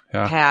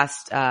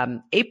past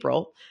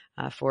April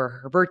for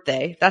her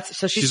birthday.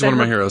 She's one of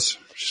my heroes.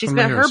 She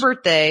spent her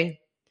birthday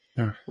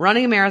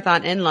running a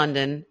marathon in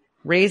London,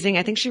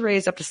 I think she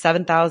raised up to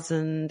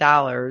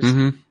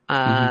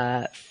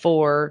 $7,000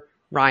 for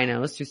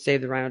rhinos through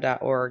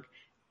SaveTheRhino.org.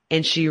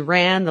 And she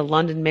ran the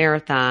London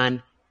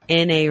Marathon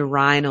in a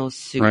rhino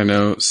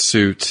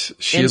suit.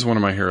 She is one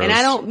of my heroes. And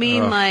I don't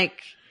mean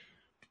like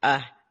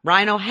a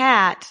rhino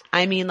hat.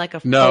 I mean like a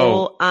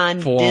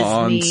full-on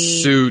Disney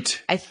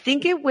suit. I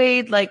think it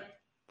weighed like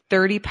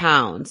 30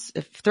 pounds,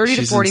 30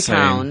 to 40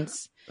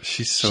 pounds.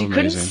 She's so amazing. She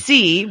couldn't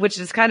see, which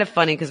is kind of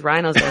funny because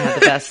rhinos don't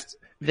have the best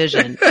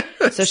vision.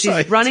 So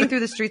she's running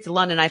through the streets of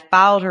London. I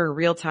followed her in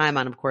real time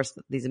on, of course,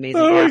 these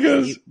amazing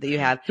apps that you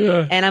have.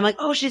 Yeah. And I'm like,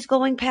 oh, she's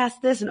going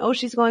past this, and oh,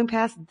 she's going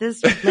past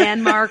this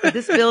landmark or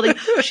this building.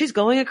 She's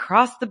going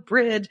across the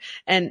bridge.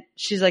 And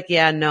she's like,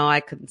 yeah, no,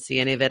 I couldn't see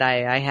any of it.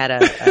 I had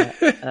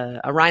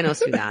a rhino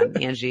suit on,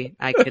 Angie.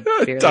 I could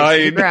barely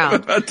see the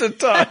ground. About to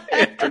die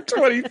after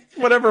 20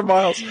 whatever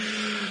miles.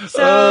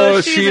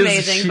 So she's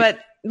amazing. But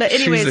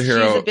anyways, she's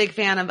a big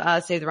fan of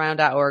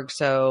SaveTheRhino.org.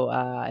 So,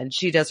 and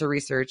she does her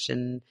research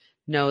and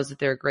knows that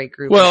they're a great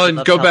group. Well,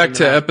 and go back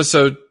to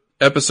episode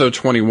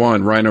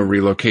 21, Rhino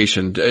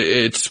Relocation.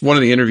 It's one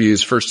of the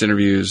first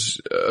interviews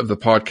of the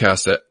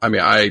podcast that,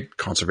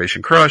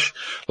 Conservation Crush,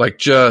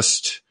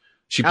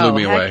 she blew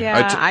me away.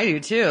 Yeah, I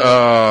do too.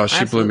 Oh,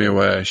 she blew me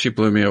away. She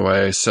blew me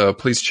away. So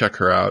please check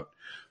her out.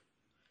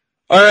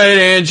 All right,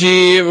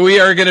 Angie, we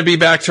are going to be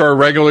back to our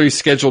regularly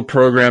scheduled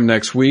program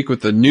next week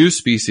with the new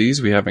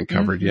species we haven't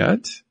covered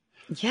yet.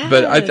 Yeah.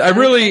 But I'm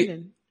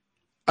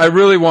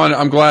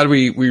glad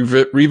we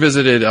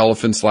revisited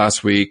elephants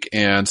last week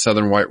and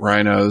southern white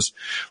rhinos.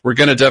 We're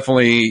going to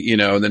definitely, in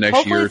the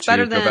next year or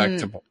two, go back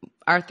to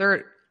our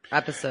third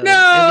episode.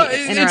 No,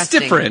 it's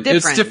different.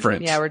 It's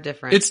different. Yeah, we're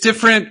different. It's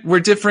different. We're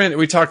different.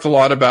 We talked a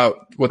lot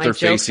about what they're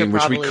facing,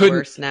 which we couldn't.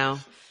 Worse now.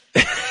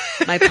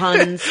 My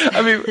puns.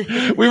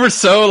 We were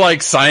so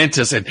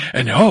scientists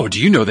and oh, do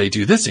you know they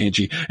do this,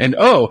 Angie? And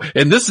oh,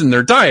 and this in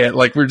their diet.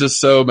 We're just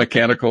so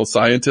mechanical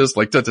scientists.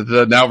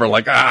 Now we're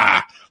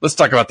let's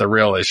talk about the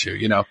real issue,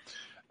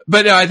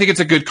 But I think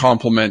it's a good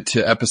complement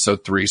to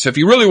episode 3. So if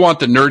you really want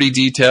the nerdy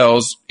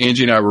details,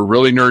 Angie and I were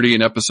really nerdy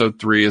in episode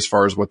 3 as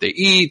far as what they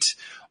eat,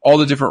 all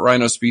the different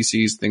rhino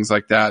species, things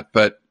like that.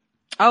 But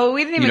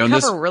we didn't even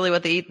cover really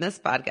what they eat in this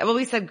podcast. Well,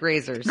 we said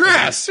grazers.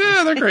 Grass.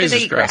 Yeah, they're grazers. They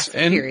eat grass.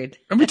 And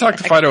we talked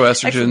to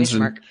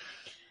phytoestrogens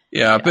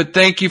Yeah, but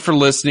thank you for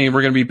listening.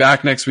 We're going to be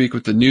back next week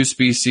with the new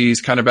species,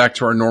 kind of back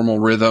to our normal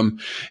rhythm.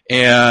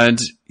 And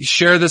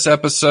share this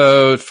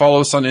episode.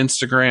 Follow us on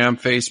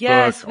Instagram,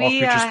 Facebook, All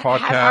Creatures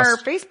Podcast. Our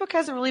Facebook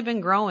hasn't really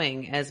been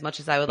growing as much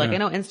as I would like. I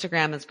know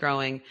Instagram is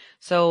growing.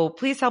 So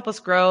please help us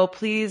grow.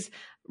 Please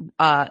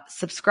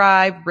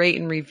subscribe, rate,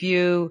 and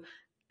review.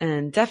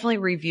 And definitely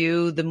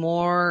review. The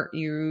more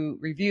you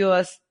review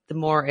us, the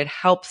more it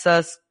helps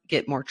us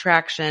get more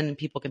traction, and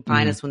people can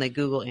find us when they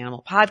Google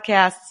animal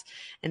podcasts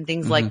and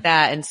things like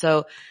that. And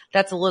so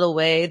that's a little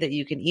way that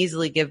you can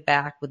easily give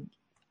back with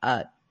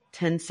a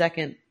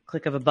 10-second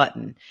click of a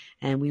button.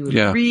 And we would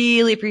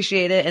really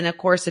appreciate it. And of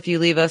course, if you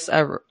leave us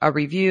a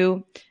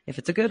review, if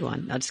it's a good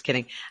one, no, just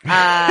kidding.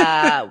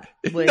 A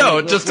good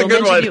one.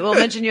 We'll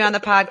mention you on the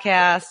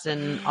podcast,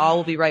 and all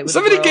will be right with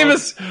somebody gave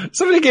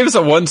us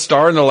a 1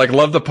 star, and they're like,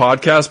 love the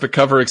podcast, but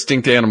cover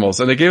extinct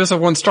animals. And they gave us a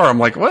 1 star. I'm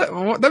like,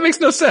 what? That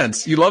makes no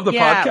sense. You love the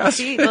podcast?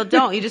 See, well,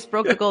 don't. You just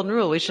broke the golden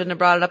rule. We shouldn't have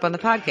brought it up on the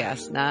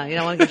podcast. No, you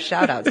don't want to give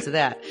shout outs to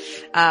that.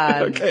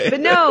 Okay. But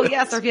no,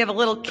 yes. Or if you have a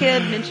little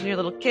kid, mention your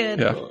little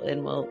kid,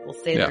 and we'll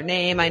say their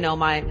name. I know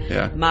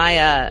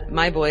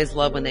my boys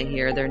love when they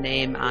hear their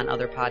name on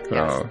other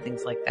podcasts and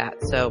things like that.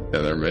 So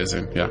yeah, they're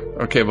amazing. Yeah.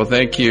 Okay. Well,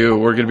 thank you.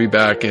 We're going to be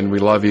back, and we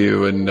love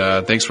you. And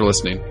thanks for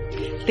listening.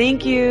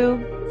 Thank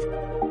you.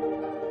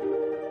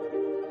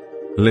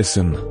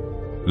 Listen,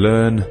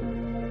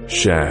 learn,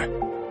 share.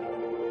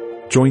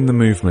 Join the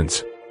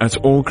movement at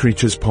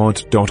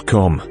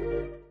allcreaturespod.com.